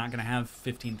we're not gonna have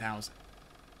 15,000.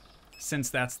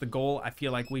 Since that's the goal, I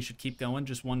feel like we should keep going.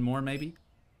 Just one more, maybe.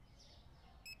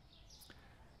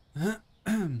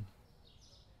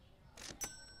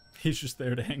 He's just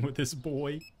there to hang with his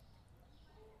boy.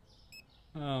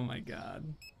 Oh my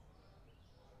god.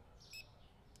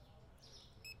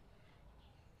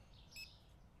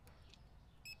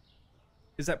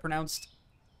 Is that pronounced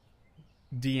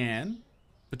Deanne?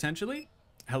 Potentially?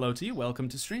 Hello to you. Welcome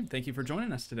to stream. Thank you for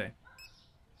joining us today.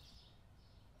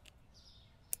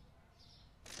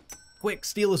 Quick,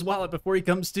 steal his wallet before he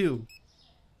comes to.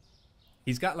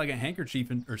 He's got like a handkerchief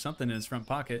or something in his front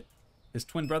pocket. His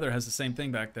twin brother has the same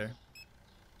thing back there.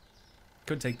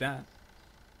 Could take that.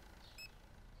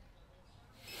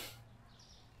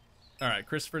 All right,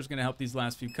 Christopher's going to help these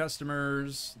last few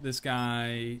customers. This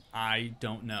guy, I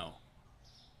don't know.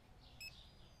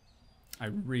 I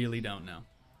really don't know.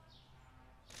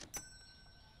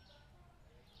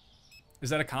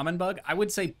 Is that a common bug? I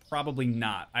would say probably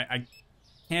not. I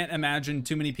can't imagine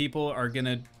too many people are going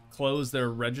to close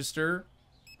their register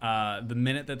the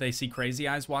minute that they see Crazy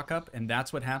Eyes walk up, and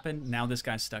that's what happened. Now this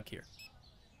guy's stuck here.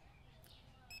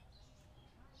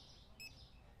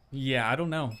 Yeah, I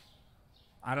don't know.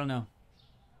 I don't know.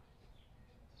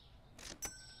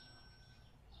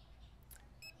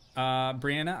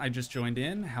 Brianna, I just joined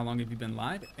in. How long have you been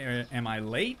live? Am I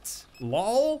late?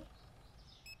 LOL?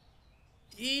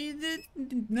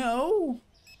 No.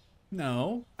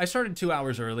 No. I started 2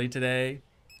 hours early today.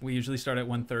 We usually start at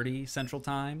 1:30 Central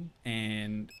Time,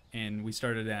 and we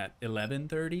started at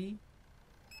 11:30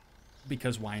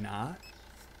 because why not?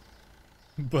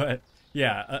 But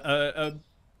yeah, a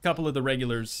couple of the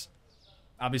regulars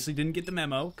obviously didn't get the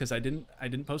memo because I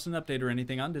didn't post an update or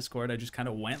anything on Discord. I just kind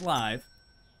of went live.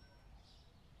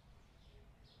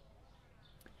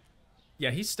 Yeah,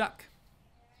 he's stuck.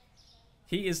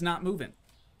 He is not moving.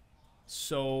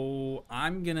 So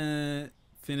I'm gonna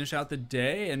finish out the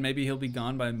day and maybe he'll be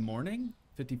gone by morning.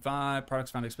 55, products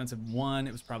found expensive 1.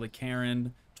 It was probably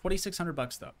Karen. 2,600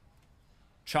 bucks though.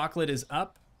 Chocolate is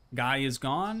up. Guy is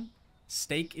gone.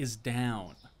 Steak is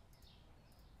down.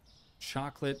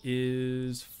 Chocolate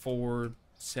is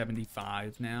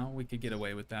 $4.75 now. We could get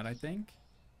away with that, I think.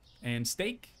 And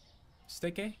steak,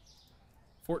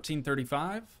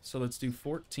 $14.35. So let's do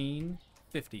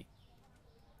 $14.50.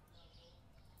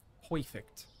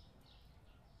 Perfect.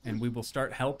 And we will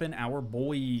start helping our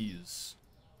boys.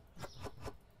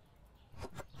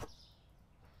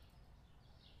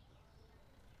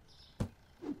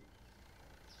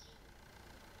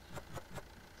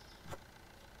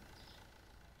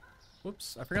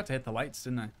 Whoops, I forgot to hit the lights,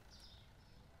 didn't I?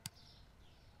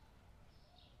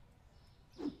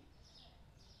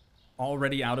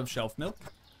 Already out of shelf milk.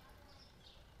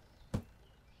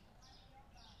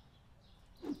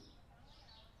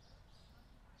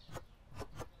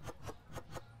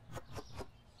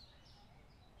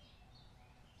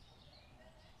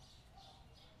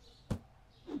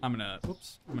 I'm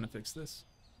gonna fix this.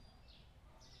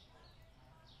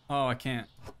 Oh, I can't.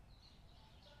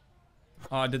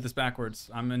 Oh, I did this backwards.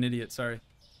 I'm an idiot, sorry.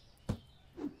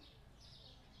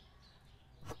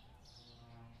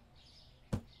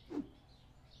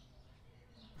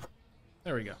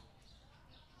 There we go.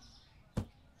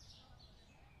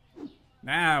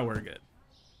 Now we're good.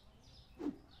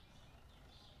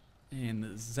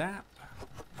 And zap.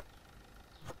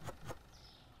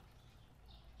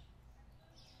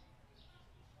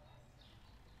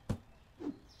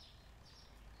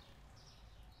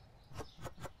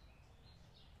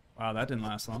 Wow, that didn't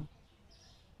last long.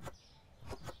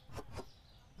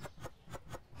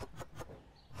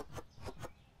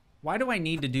 Why do I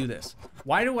need to do this?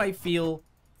 Why do I feel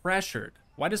pressured?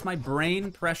 Why does my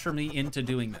brain pressure me into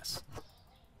doing this?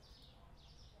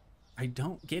 I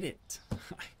don't get it.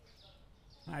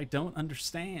 I don't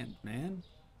understand, man.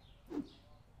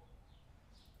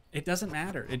 It doesn't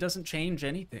matter. It doesn't change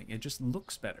anything. It just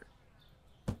looks better.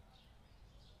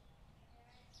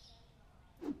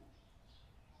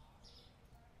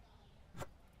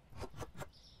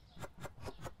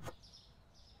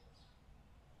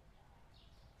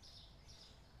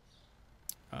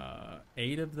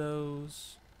 Eight of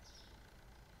those.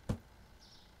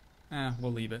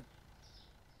 We'll leave it.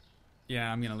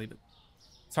 Yeah, I'm gonna leave it.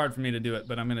 It's hard for me to do it,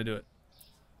 but I'm gonna do it.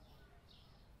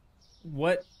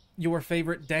 What your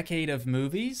favorite decade of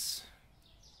movies?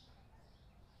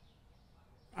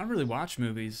 I don't really watch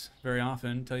movies very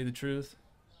often, tell you the truth.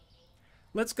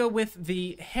 Let's go with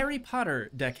the Harry Potter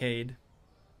decade.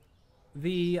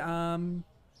 The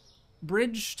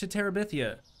Bridge to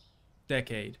Terabithia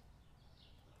decade.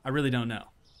 I really don't know.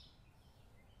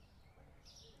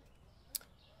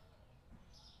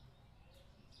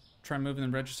 Try moving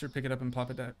the register, pick it up and plop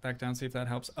it back down, see if that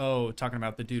helps. Oh, talking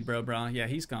about the dude bro bra. Yeah,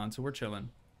 he's gone, so we're chilling.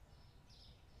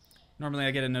 Normally I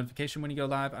get a notification when you go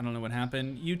live. I don't know what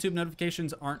happened. YouTube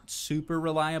notifications aren't super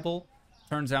reliable.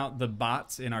 Turns out the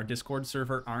bots in our Discord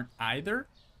server aren't either.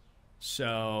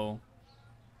 So,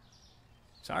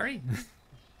 sorry.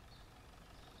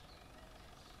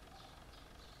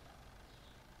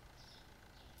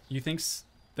 You think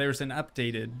there's an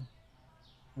updated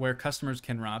where customers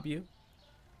can rob you?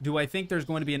 Do I think there's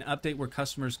going to be an update where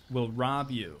customers will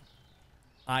rob you?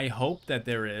 I hope that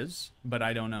there is, but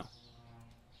I don't know.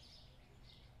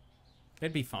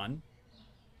 It'd be fun.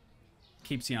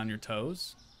 Keeps you on your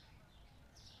toes.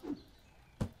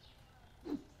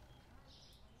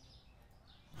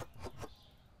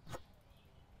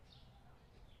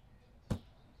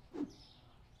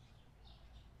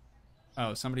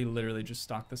 Oh, somebody literally just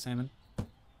stalked the salmon.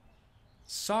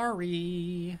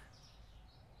 Sorry.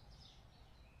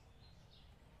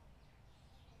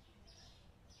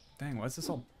 Dang, why is this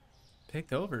all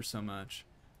picked over so much?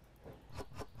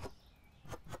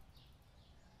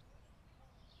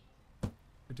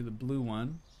 I do the blue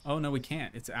one. Oh, no, we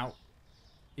can't. It's out.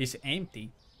 It's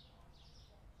empty.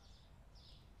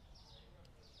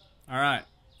 All right.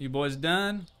 You boys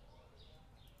done?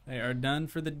 They are done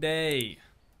for the day.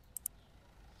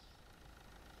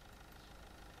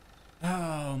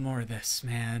 Oh, more of this,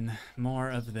 man.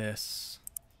 More of this.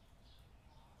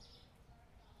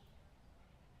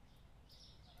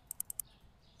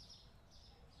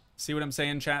 See what I'm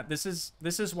saying, chat? This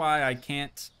is why I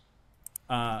can't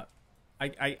I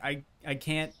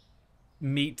can't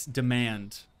meet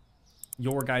demand.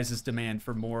 Your guys' demand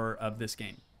for more of this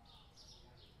game.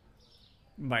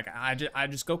 Like I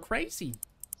just go crazy.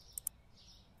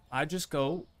 I just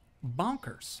go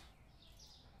bonkers.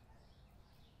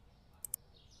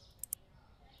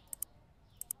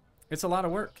 It's a lot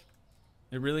of work.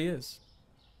 It really is.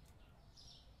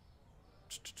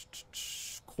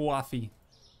 Coffee.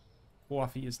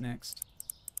 Coffee is next.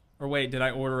 Or wait, did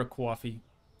I order a coffee?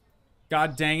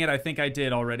 God dang it, I think I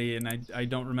did already, and I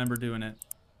don't remember doing it.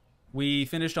 We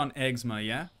finished on eczema,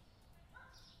 yeah?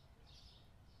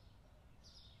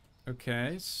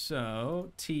 Okay,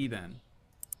 so tea then.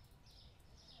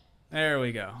 There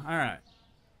we go. All right.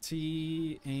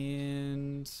 Tea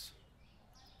and...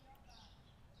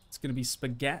 It's going to be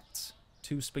spaghetti.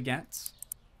 2 spaghettis.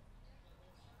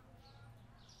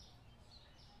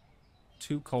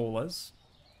 2 colas.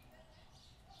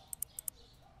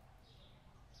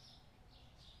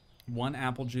 1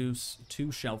 apple juice.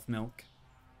 2 shelf milk.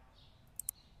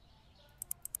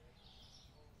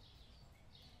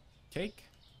 Cake.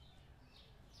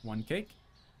 1 cake.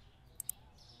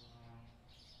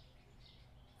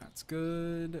 That's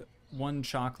good. 1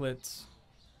 chocolate.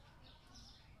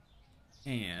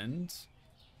 And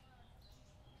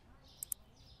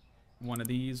 1 of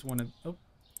these, one of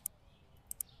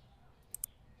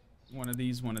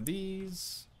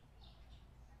these.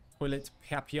 Toilet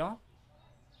papier.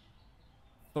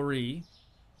 3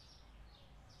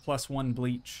 plus 1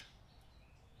 bleach.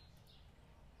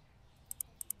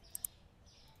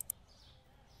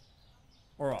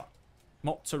 Alright.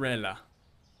 Mozzarella.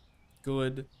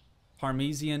 Good.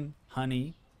 Parmesan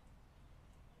honey.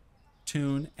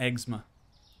 Tune eczema.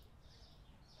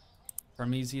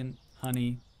 Parmesan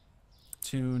honey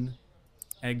Tune.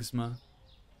 Eczema.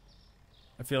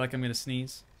 I feel like I'm gonna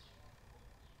sneeze.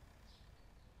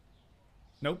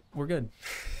 Nope, we're good.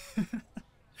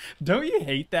 Don't you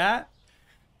hate that?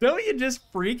 Don't you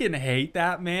just freaking hate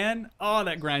that, man? Oh,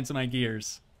 that grinds my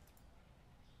gears.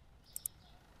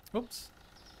 Oops.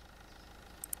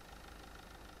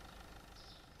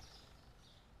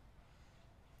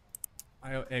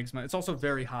 Eczema. It's also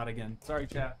very hot again. Sorry,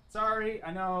 chat. Sorry,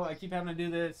 I know. I keep having to do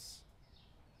this.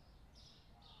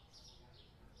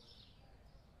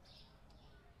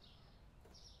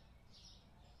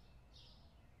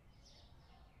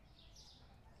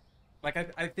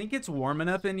 Like, I think it's warm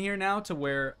enough in here now to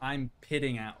where I'm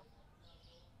pitting out.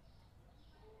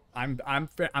 I'm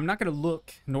not gonna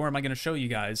look, nor am I gonna show you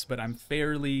guys, but I'm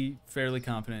fairly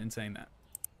confident in saying that.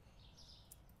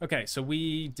 Okay, so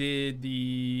we did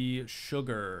the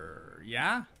sugar,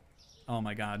 yeah? Oh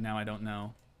my god, now I don't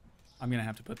know. I'm gonna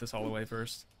have to put this all away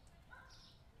first.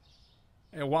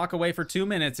 I walk away for 2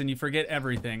 minutes and you forget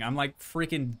everything. I'm like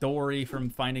freaking Dory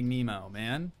from Finding Nemo,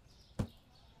 man.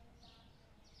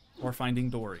 Or Finding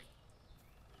Dory.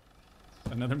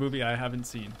 Another movie I haven't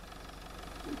seen.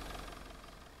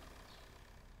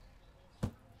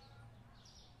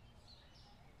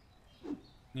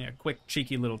 Yeah, quick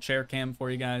cheeky little chair cam for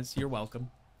you guys. You're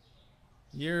welcome.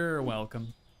 You're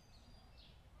welcome.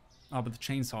 Oh, but the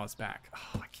chainsaw is back.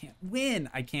 Oh, I can't win.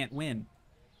 I can't win.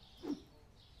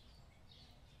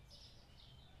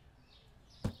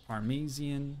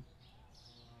 Parmesan.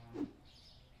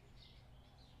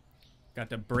 Got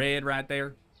the bread right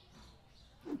there.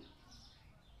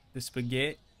 The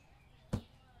spaghetti.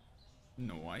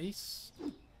 Nice.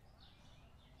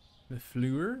 The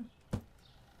fleur.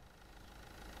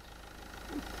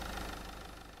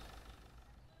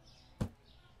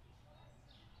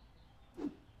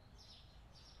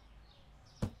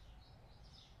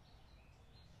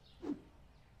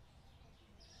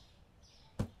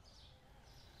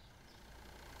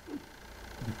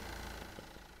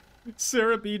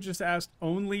 Sarah B just asked,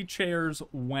 only chairs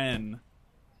when?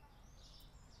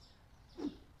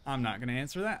 I'm not going to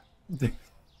answer that.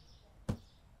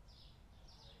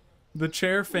 The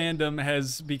chair fandom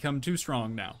has become too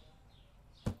strong now.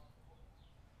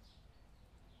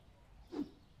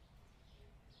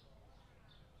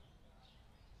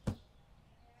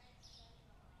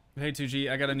 Hey, Toogii,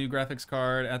 I got a new graphics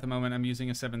card. At the moment, I'm using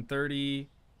a 730,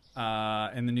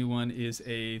 and the new one is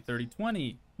a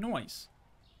 3020. Nice.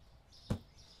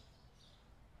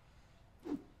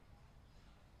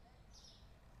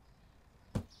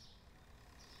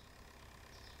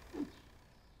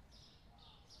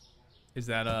 Is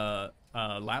that a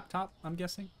laptop, I'm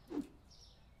guessing?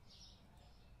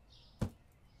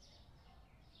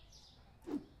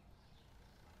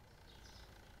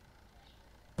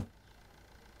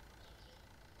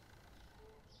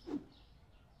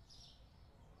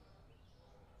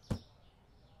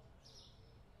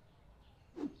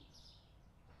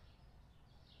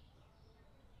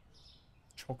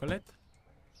 Chocolate?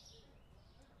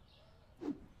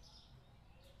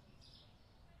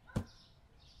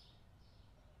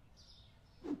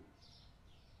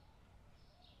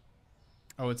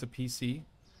 Oh, it's a PC?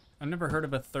 I've never heard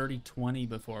of a 3020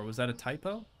 before. Was that a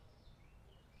typo?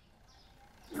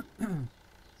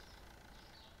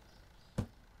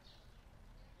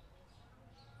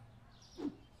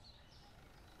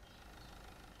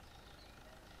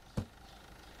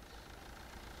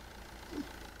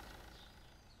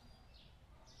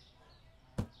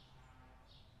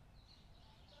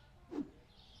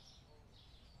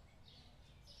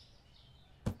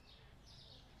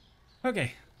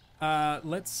 Okay.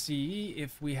 Let's see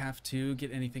if we have to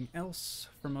get anything else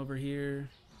from over here.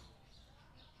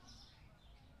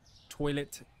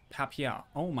 Toilet papier.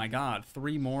 Oh my god,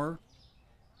 3 more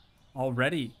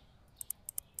already.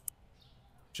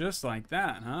 Just like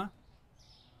that, huh?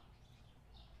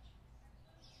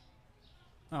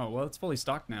 Oh, well, it's fully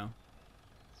stocked now.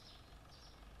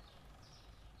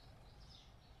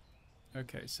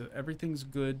 Okay, so everything's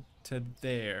good to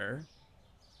there.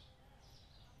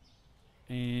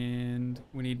 And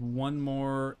we need 1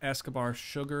 more Escobar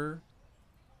sugar.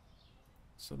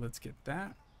 So let's get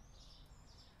that.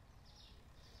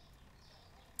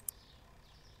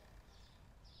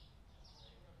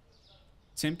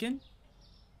 Timken.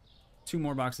 2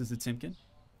 more boxes of Timken.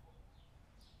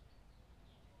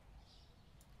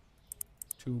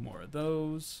 2 more of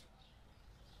those.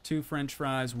 2 French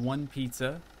fries, 1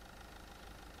 pizza.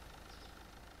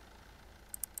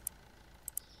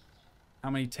 How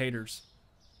many taters?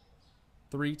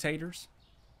 3 taters?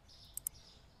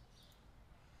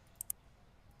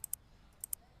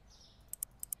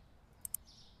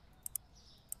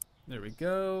 There we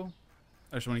go.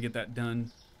 I just want to get that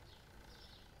done.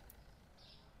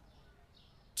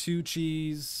 2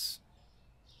 cheese,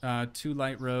 2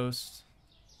 light roast,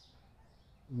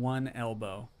 1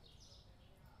 elbow.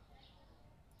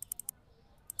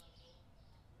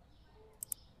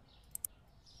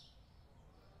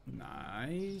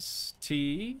 Nice.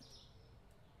 Tea.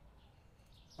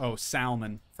 Oh,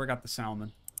 salmon. Forgot the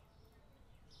salmon.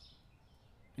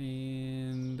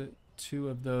 And 2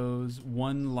 of those.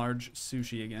 1 large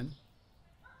sushi again.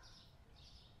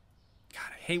 God,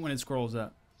 I hate when it scrolls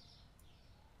up.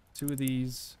 2 of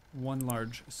these. 1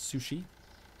 large sushi.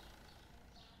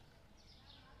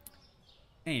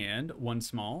 And 1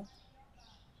 small.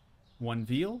 1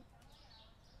 veal.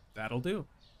 That'll do.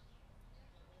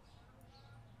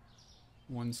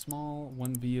 1 small,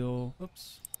 1 veal.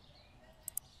 Oops.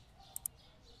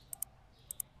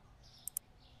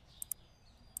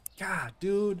 God,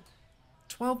 dude.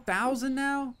 12,000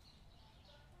 now?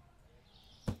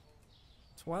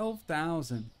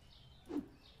 12,000.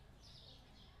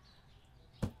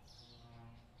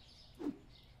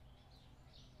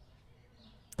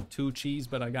 Two cheese,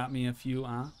 but I got me a few,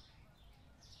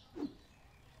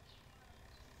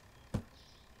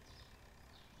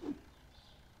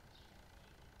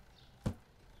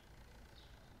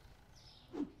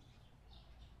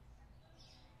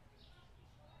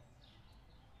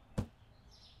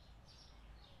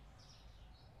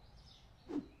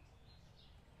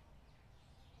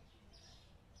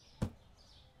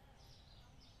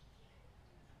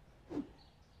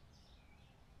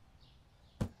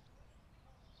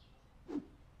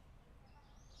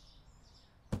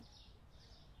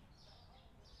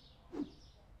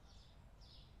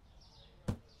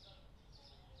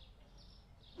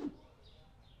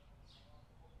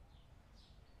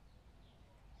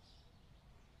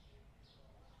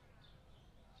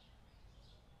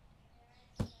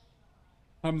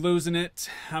 I'm losing it.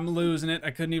 I'm losing it.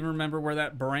 I couldn't even remember where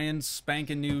that brand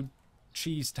spanking new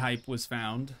cheese type was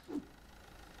found.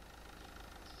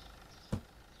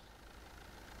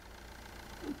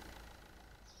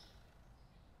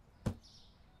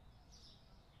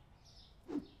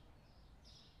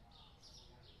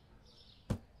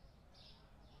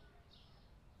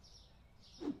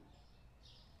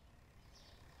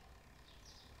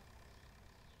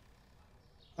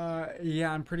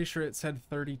 Yeah, I'm pretty sure it said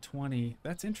 3020.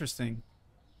 That's interesting.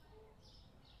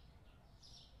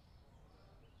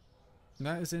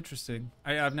 That is interesting.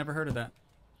 I've never heard of that.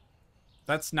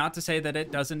 That's not to say that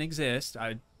it doesn't exist.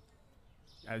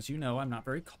 As you know, I'm not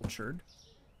very cultured.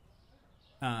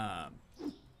 But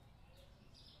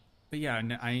yeah,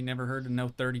 I ain't never heard of no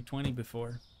 3020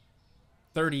 before.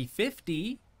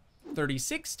 3050,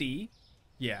 3060,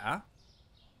 yeah.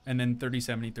 And then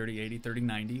 3070, 3080,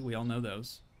 3090, we all know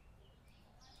those.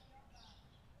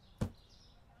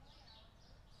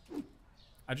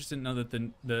 I just didn't know that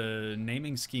the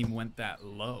naming scheme went that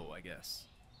low, I guess.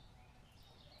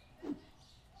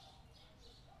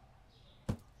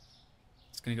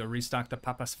 Just gonna go restock the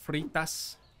papas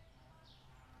fritas.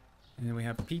 And then we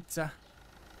have pizza.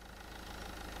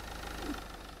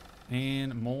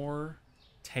 And more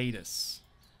potatoes.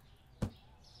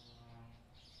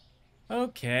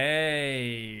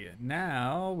 Okay,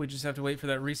 now we just have to wait for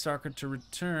that restocker to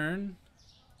return.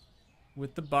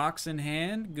 With the box in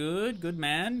hand. Good, good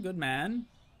man, good man.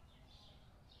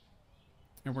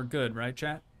 And we're good, right,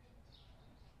 chat?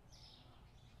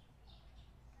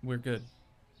 We're good.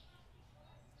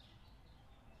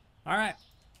 All right.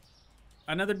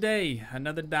 Another day,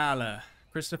 another dollar.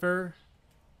 Christopher,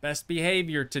 best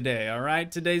behavior today, all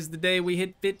right? Today's the day we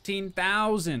hit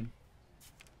 15,000.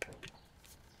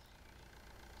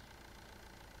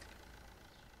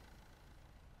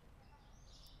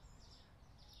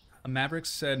 Mavericks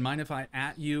said, mind if I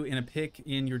at you in a pic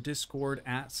in your Discord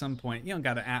at some point? You don't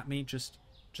gotta at me, just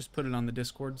put it on the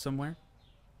Discord somewhere.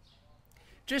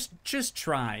 Just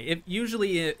try.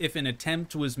 If an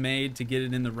attempt was made to get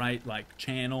it in the right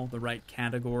channel, the right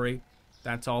category,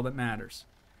 that's all that matters.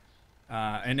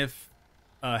 And if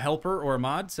a helper or a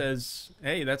mod says,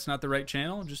 hey, that's not the right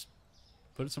channel, just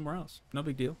put it somewhere else. No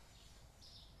big deal.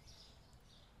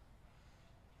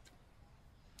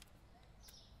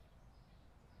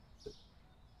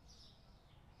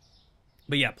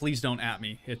 But yeah, please don't at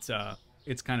me. It's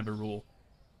kind of a rule.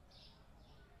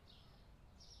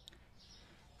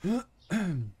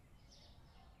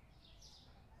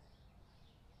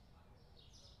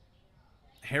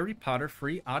 Harry Potter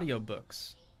free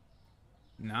audiobooks.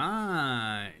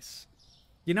 Nice.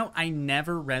 You know, I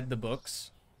never read the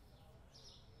books.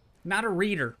 Not a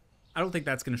reader. I don't think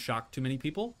that's going to shock too many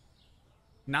people.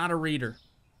 Not a reader.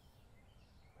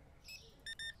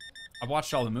 I've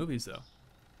watched all the movies, though.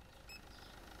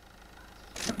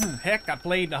 Heck, I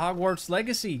played the Hogwarts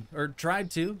Legacy, or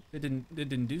tried to. It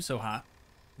didn't do so hot.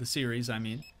 The series, I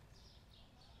mean.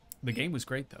 The game was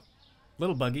great, though. A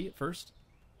little buggy at first.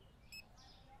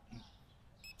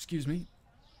 Excuse me.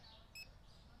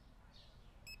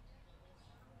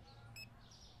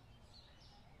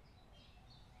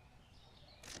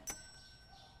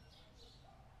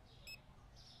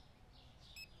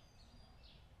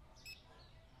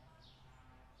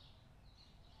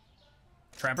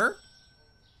 Trevor?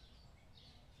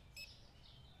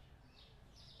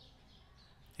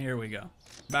 Here we go.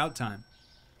 About time.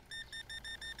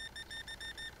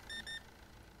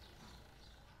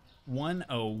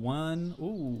 101. Ooh,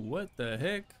 what the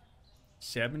heck?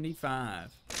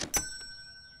 75.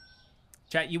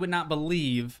 Chat, you would not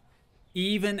believe,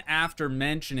 even after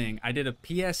mentioning, I did a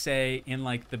PSA in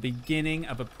like the beginning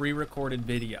of a pre-recorded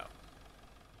video.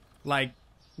 Like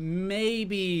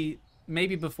maybe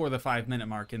before the 5-minute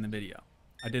mark in the video.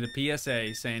 I did a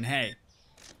PSA saying, hey,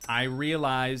 I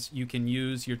realize you can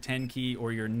use your 10 key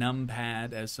or your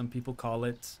numpad, as some people call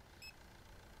it.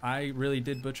 I really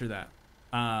did butcher that.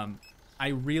 I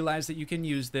realize that you can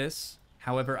use this.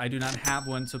 However, I do not have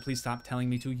one, so please stop telling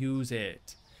me to use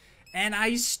it. And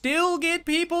I still get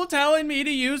people telling me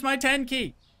to use my 10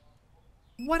 key.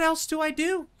 What else do I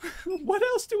do? What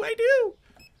else do I do?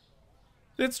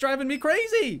 It's driving me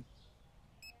crazy.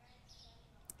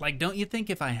 Like, don't you think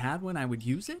if I had one, I would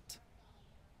use it?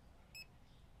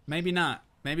 Maybe not.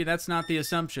 Maybe that's not the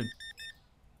assumption.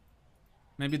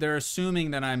 Maybe they're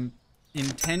assuming that I'm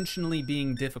intentionally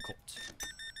being difficult.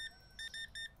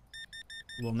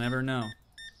 We'll never know.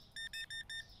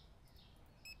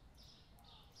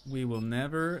 We will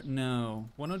never know.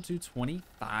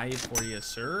 102.25 for you,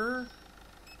 sir.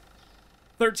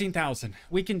 13,000.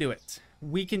 We can do it.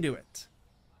 We can do it.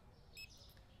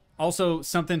 Also,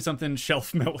 something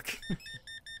shelf milk.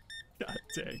 God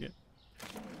dang it.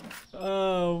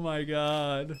 Oh my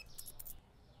god.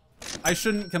 I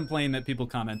shouldn't complain that people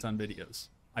comment on videos.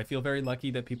 I feel very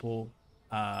lucky that people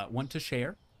want to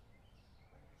share.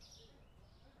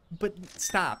 But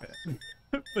stop it.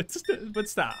 but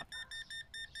stop.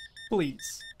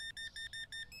 Please.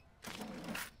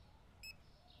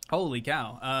 Holy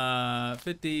cow.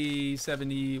 50,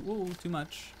 70, ooh, too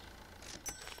much.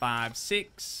 5,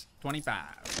 6, 25.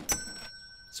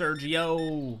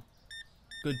 Sergio.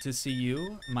 Good to see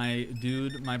you. My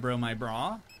dude, my bro, my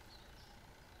bra.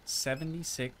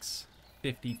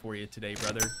 76.50 for you today,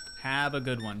 brother. Have a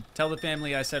good one. Tell the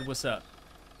family I said what's up.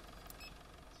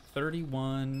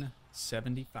 31.75.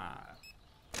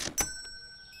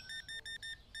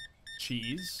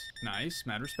 Cheese. Nice.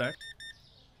 Mad respect.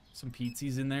 Some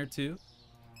pizzies in there, too.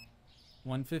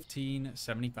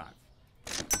 115.75.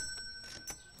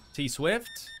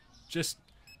 T-Swift. Just...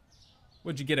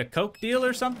 Would you get a Coke deal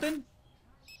or something?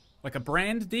 Like a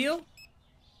brand deal?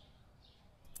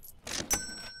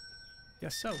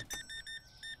 Guess so.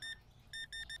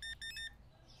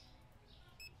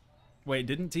 Wait,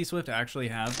 didn't T-Swift actually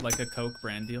have like a Coke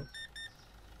brand deal?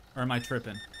 Or am I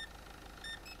tripping?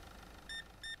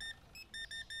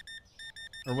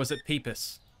 Or was it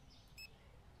Peepus?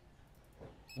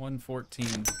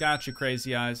 114. Gotcha,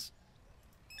 crazy eyes.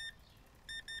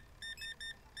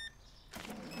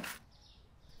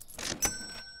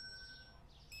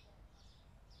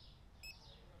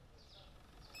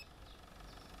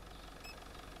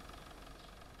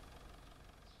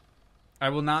 I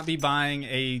will not be buying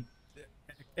a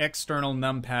external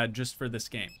numpad just for this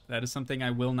game. That is something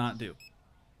I will not do.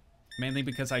 Mainly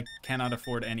because I cannot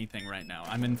afford anything right now.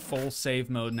 I'm in full save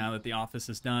mode now that the office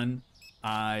is done.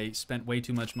 I spent way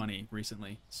too much money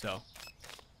recently, so...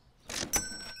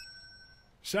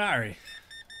 Sorry.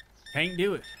 Can't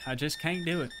do it. I just can't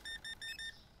do it.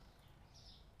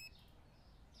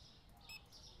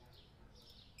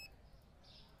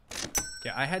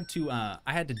 Yeah, I had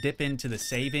to dip into the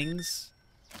savings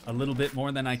a little bit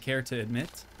more than I care to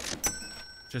admit,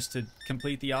 just to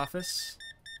complete the office.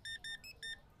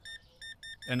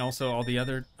 And also all the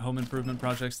other home improvement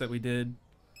projects that we did.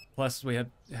 Plus we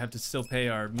have to still pay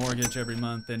our mortgage every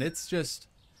month, and it's just...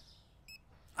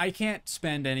 I can't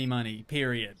spend any money,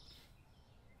 period.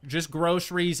 Just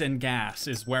groceries and gas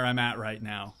is where I'm at right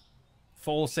now.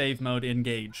 Full save mode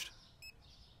engaged.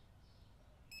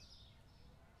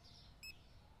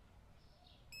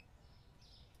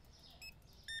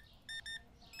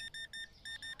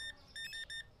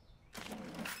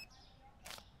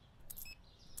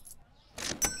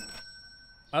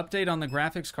 Update on the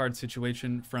graphics card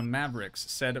situation from Mavericks.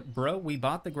 Said, bro, we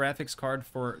bought the graphics card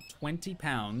for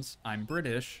 £20. I'm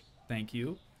British. Thank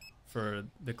you for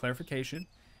the clarification.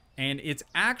 And it's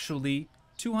actually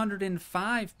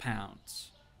 205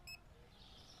 pounds.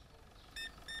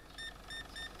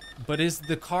 But is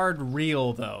the card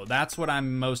real, though? That's what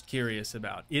I'm most curious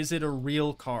about. Is it a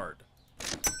real card?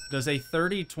 Does a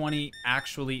 3020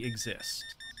 actually exist?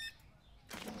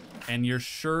 And you're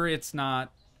sure it's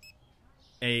not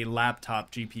a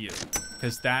laptop GPU?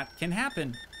 Because that can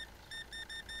happen.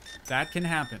 That can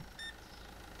happen.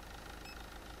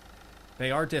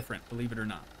 They are different, believe it or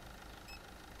not.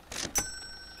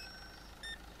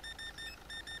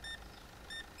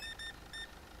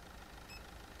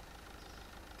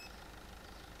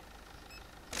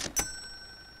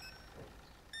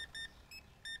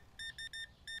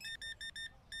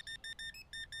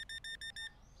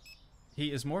 He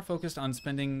is more focused on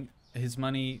spending his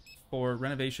money for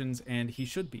renovations, and he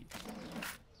should be.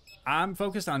 I'm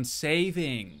focused on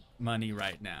saving money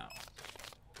right now.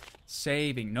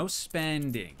 Saving, no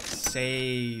spending.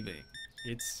 Saving.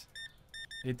 It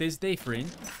is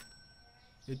different.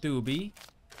 It do be.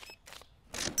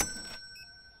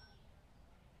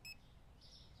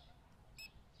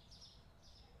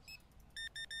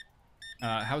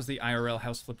 How's the IRL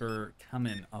house flipper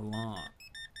coming along?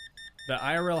 The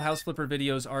IRL house flipper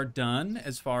videos are done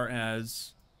as far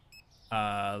as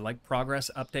like progress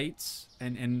updates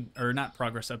or not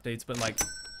progress updates, but like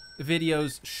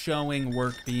videos showing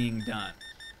work being done.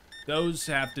 Those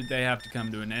have to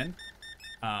come to an end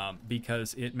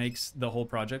because it makes the whole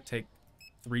project take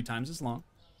 3 times as long.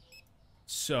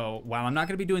 So while I'm not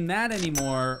going to be doing that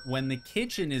anymore, when the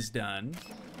kitchen is done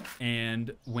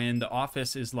and when the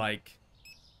office is like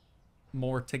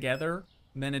more together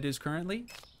than it is currently,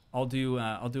 I'll do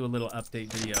a little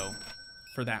update video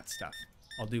for that stuff.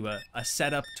 I'll do a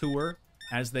setup tour,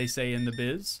 as they say in the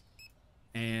biz,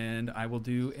 and I will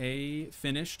do a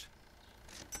finished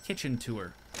kitchen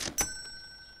tour.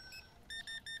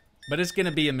 But it's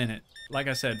gonna be a minute. Like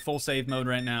I said, full save mode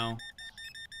right now.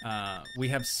 We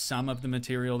have some of the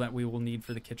material that we will need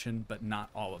for the kitchen, but not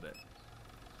all of it.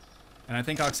 And I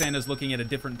think Oksana's looking at a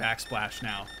different backsplash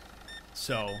now.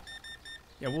 So,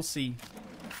 yeah, we'll see.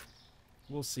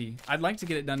 We'll see. I'd like to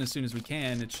get it done as soon as we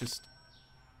can. It's just,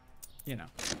 you know,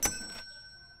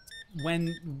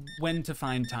 when to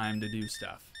find time to do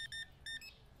stuff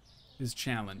is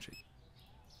challenging.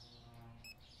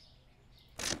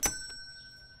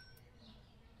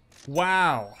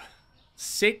 Wow.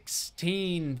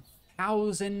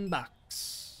 16,000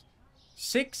 bucks.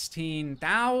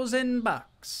 16,000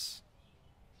 bucks.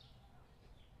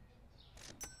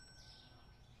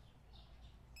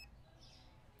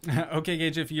 Okay,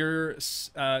 Gage, if you're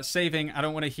saving, I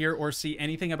don't want to hear or see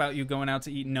anything about you going out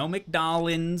to eat. No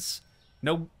McDonald's,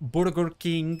 no Burger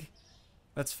King.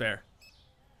 That's fair.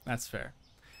 That's fair.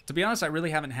 To be honest, I really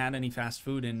haven't had any fast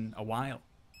food in a while.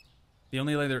 The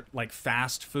only other, like,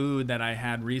 fast food that I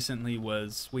had recently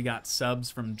was we got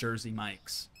subs from Jersey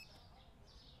Mike's.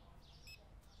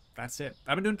 That's it.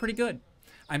 I've been doing pretty good.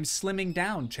 I'm slimming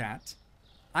down, chat.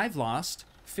 I've lost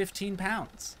 15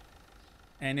 pounds.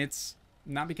 And it's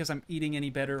not because I'm eating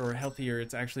any better or healthier.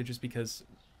 It's actually just because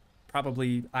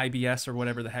probably IBS or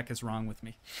whatever the heck is wrong with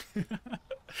me.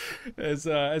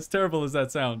 As terrible as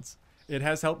that sounds. It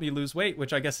has helped me lose weight,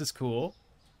 which I guess is cool.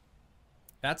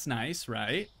 That's nice,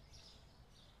 right?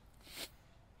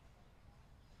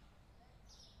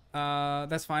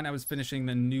 That's fine. I was finishing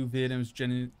the new vid and was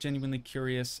genuinely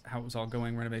curious how it was all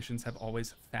going. Renovations have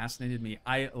always fascinated me.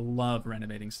 I love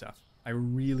renovating stuff. I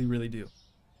really, really do.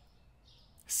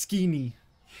 Skinny.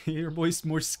 Your boy's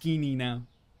more skinny now.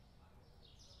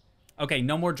 Okay,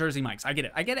 no more Jersey Mikes. I get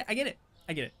it. I get it. I get it.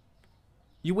 I get it.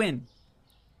 You win.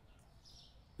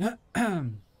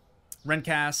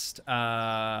 Rencast,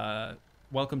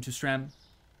 welcome to Strem.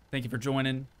 Thank you for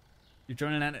joining. You're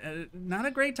joining at not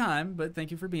a great time, but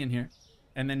thank you for being here.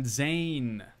 And then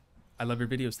Zane, I love your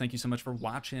videos. Thank you so much for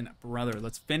watching, brother.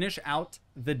 Let's finish out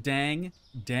the dang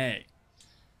day.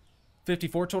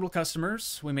 54 total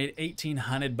customers. We made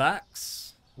 1,800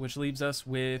 bucks, which leaves us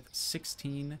with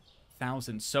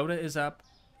 16,000. Soda is up.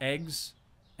 Eggs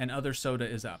and other soda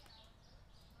is up.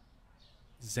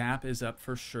 Zap is up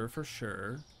for sure, for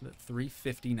sure.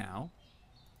 350 now.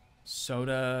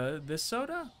 Soda, this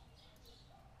soda?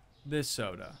 This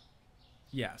soda.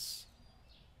 Yes.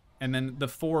 And then the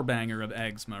 4-banger of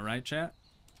Eczema, right, chat?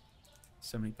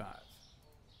 75.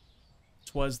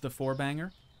 'Twas the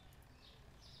 4-banger?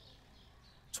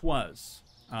 'Twas.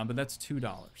 But that's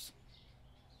 $2.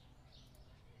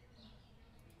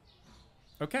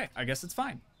 Okay, I guess it's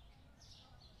fine.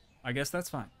 I guess that's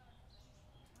fine.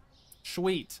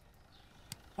 Sweet.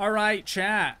 All right,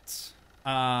 chat.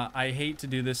 I hate to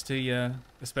do this to you,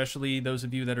 especially those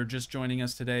of you that are just joining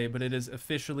us today, but it has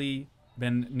officially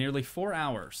been nearly 4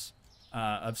 hours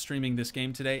of streaming this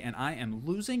game today, and I am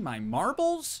losing my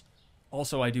marbles.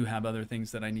 Also, I do have other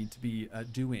things that I need to be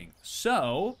doing.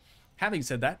 So, having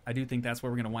said that, I do think that's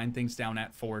where we're going to wind things down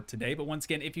at for today. But once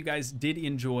again, if you guys did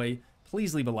enjoy,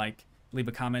 please leave a like, leave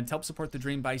a comment, help support the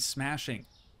dream by smashing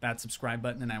that subscribe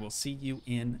button, and I will see you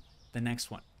in the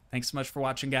next one. Thanks so much for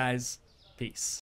watching, guys. Peace.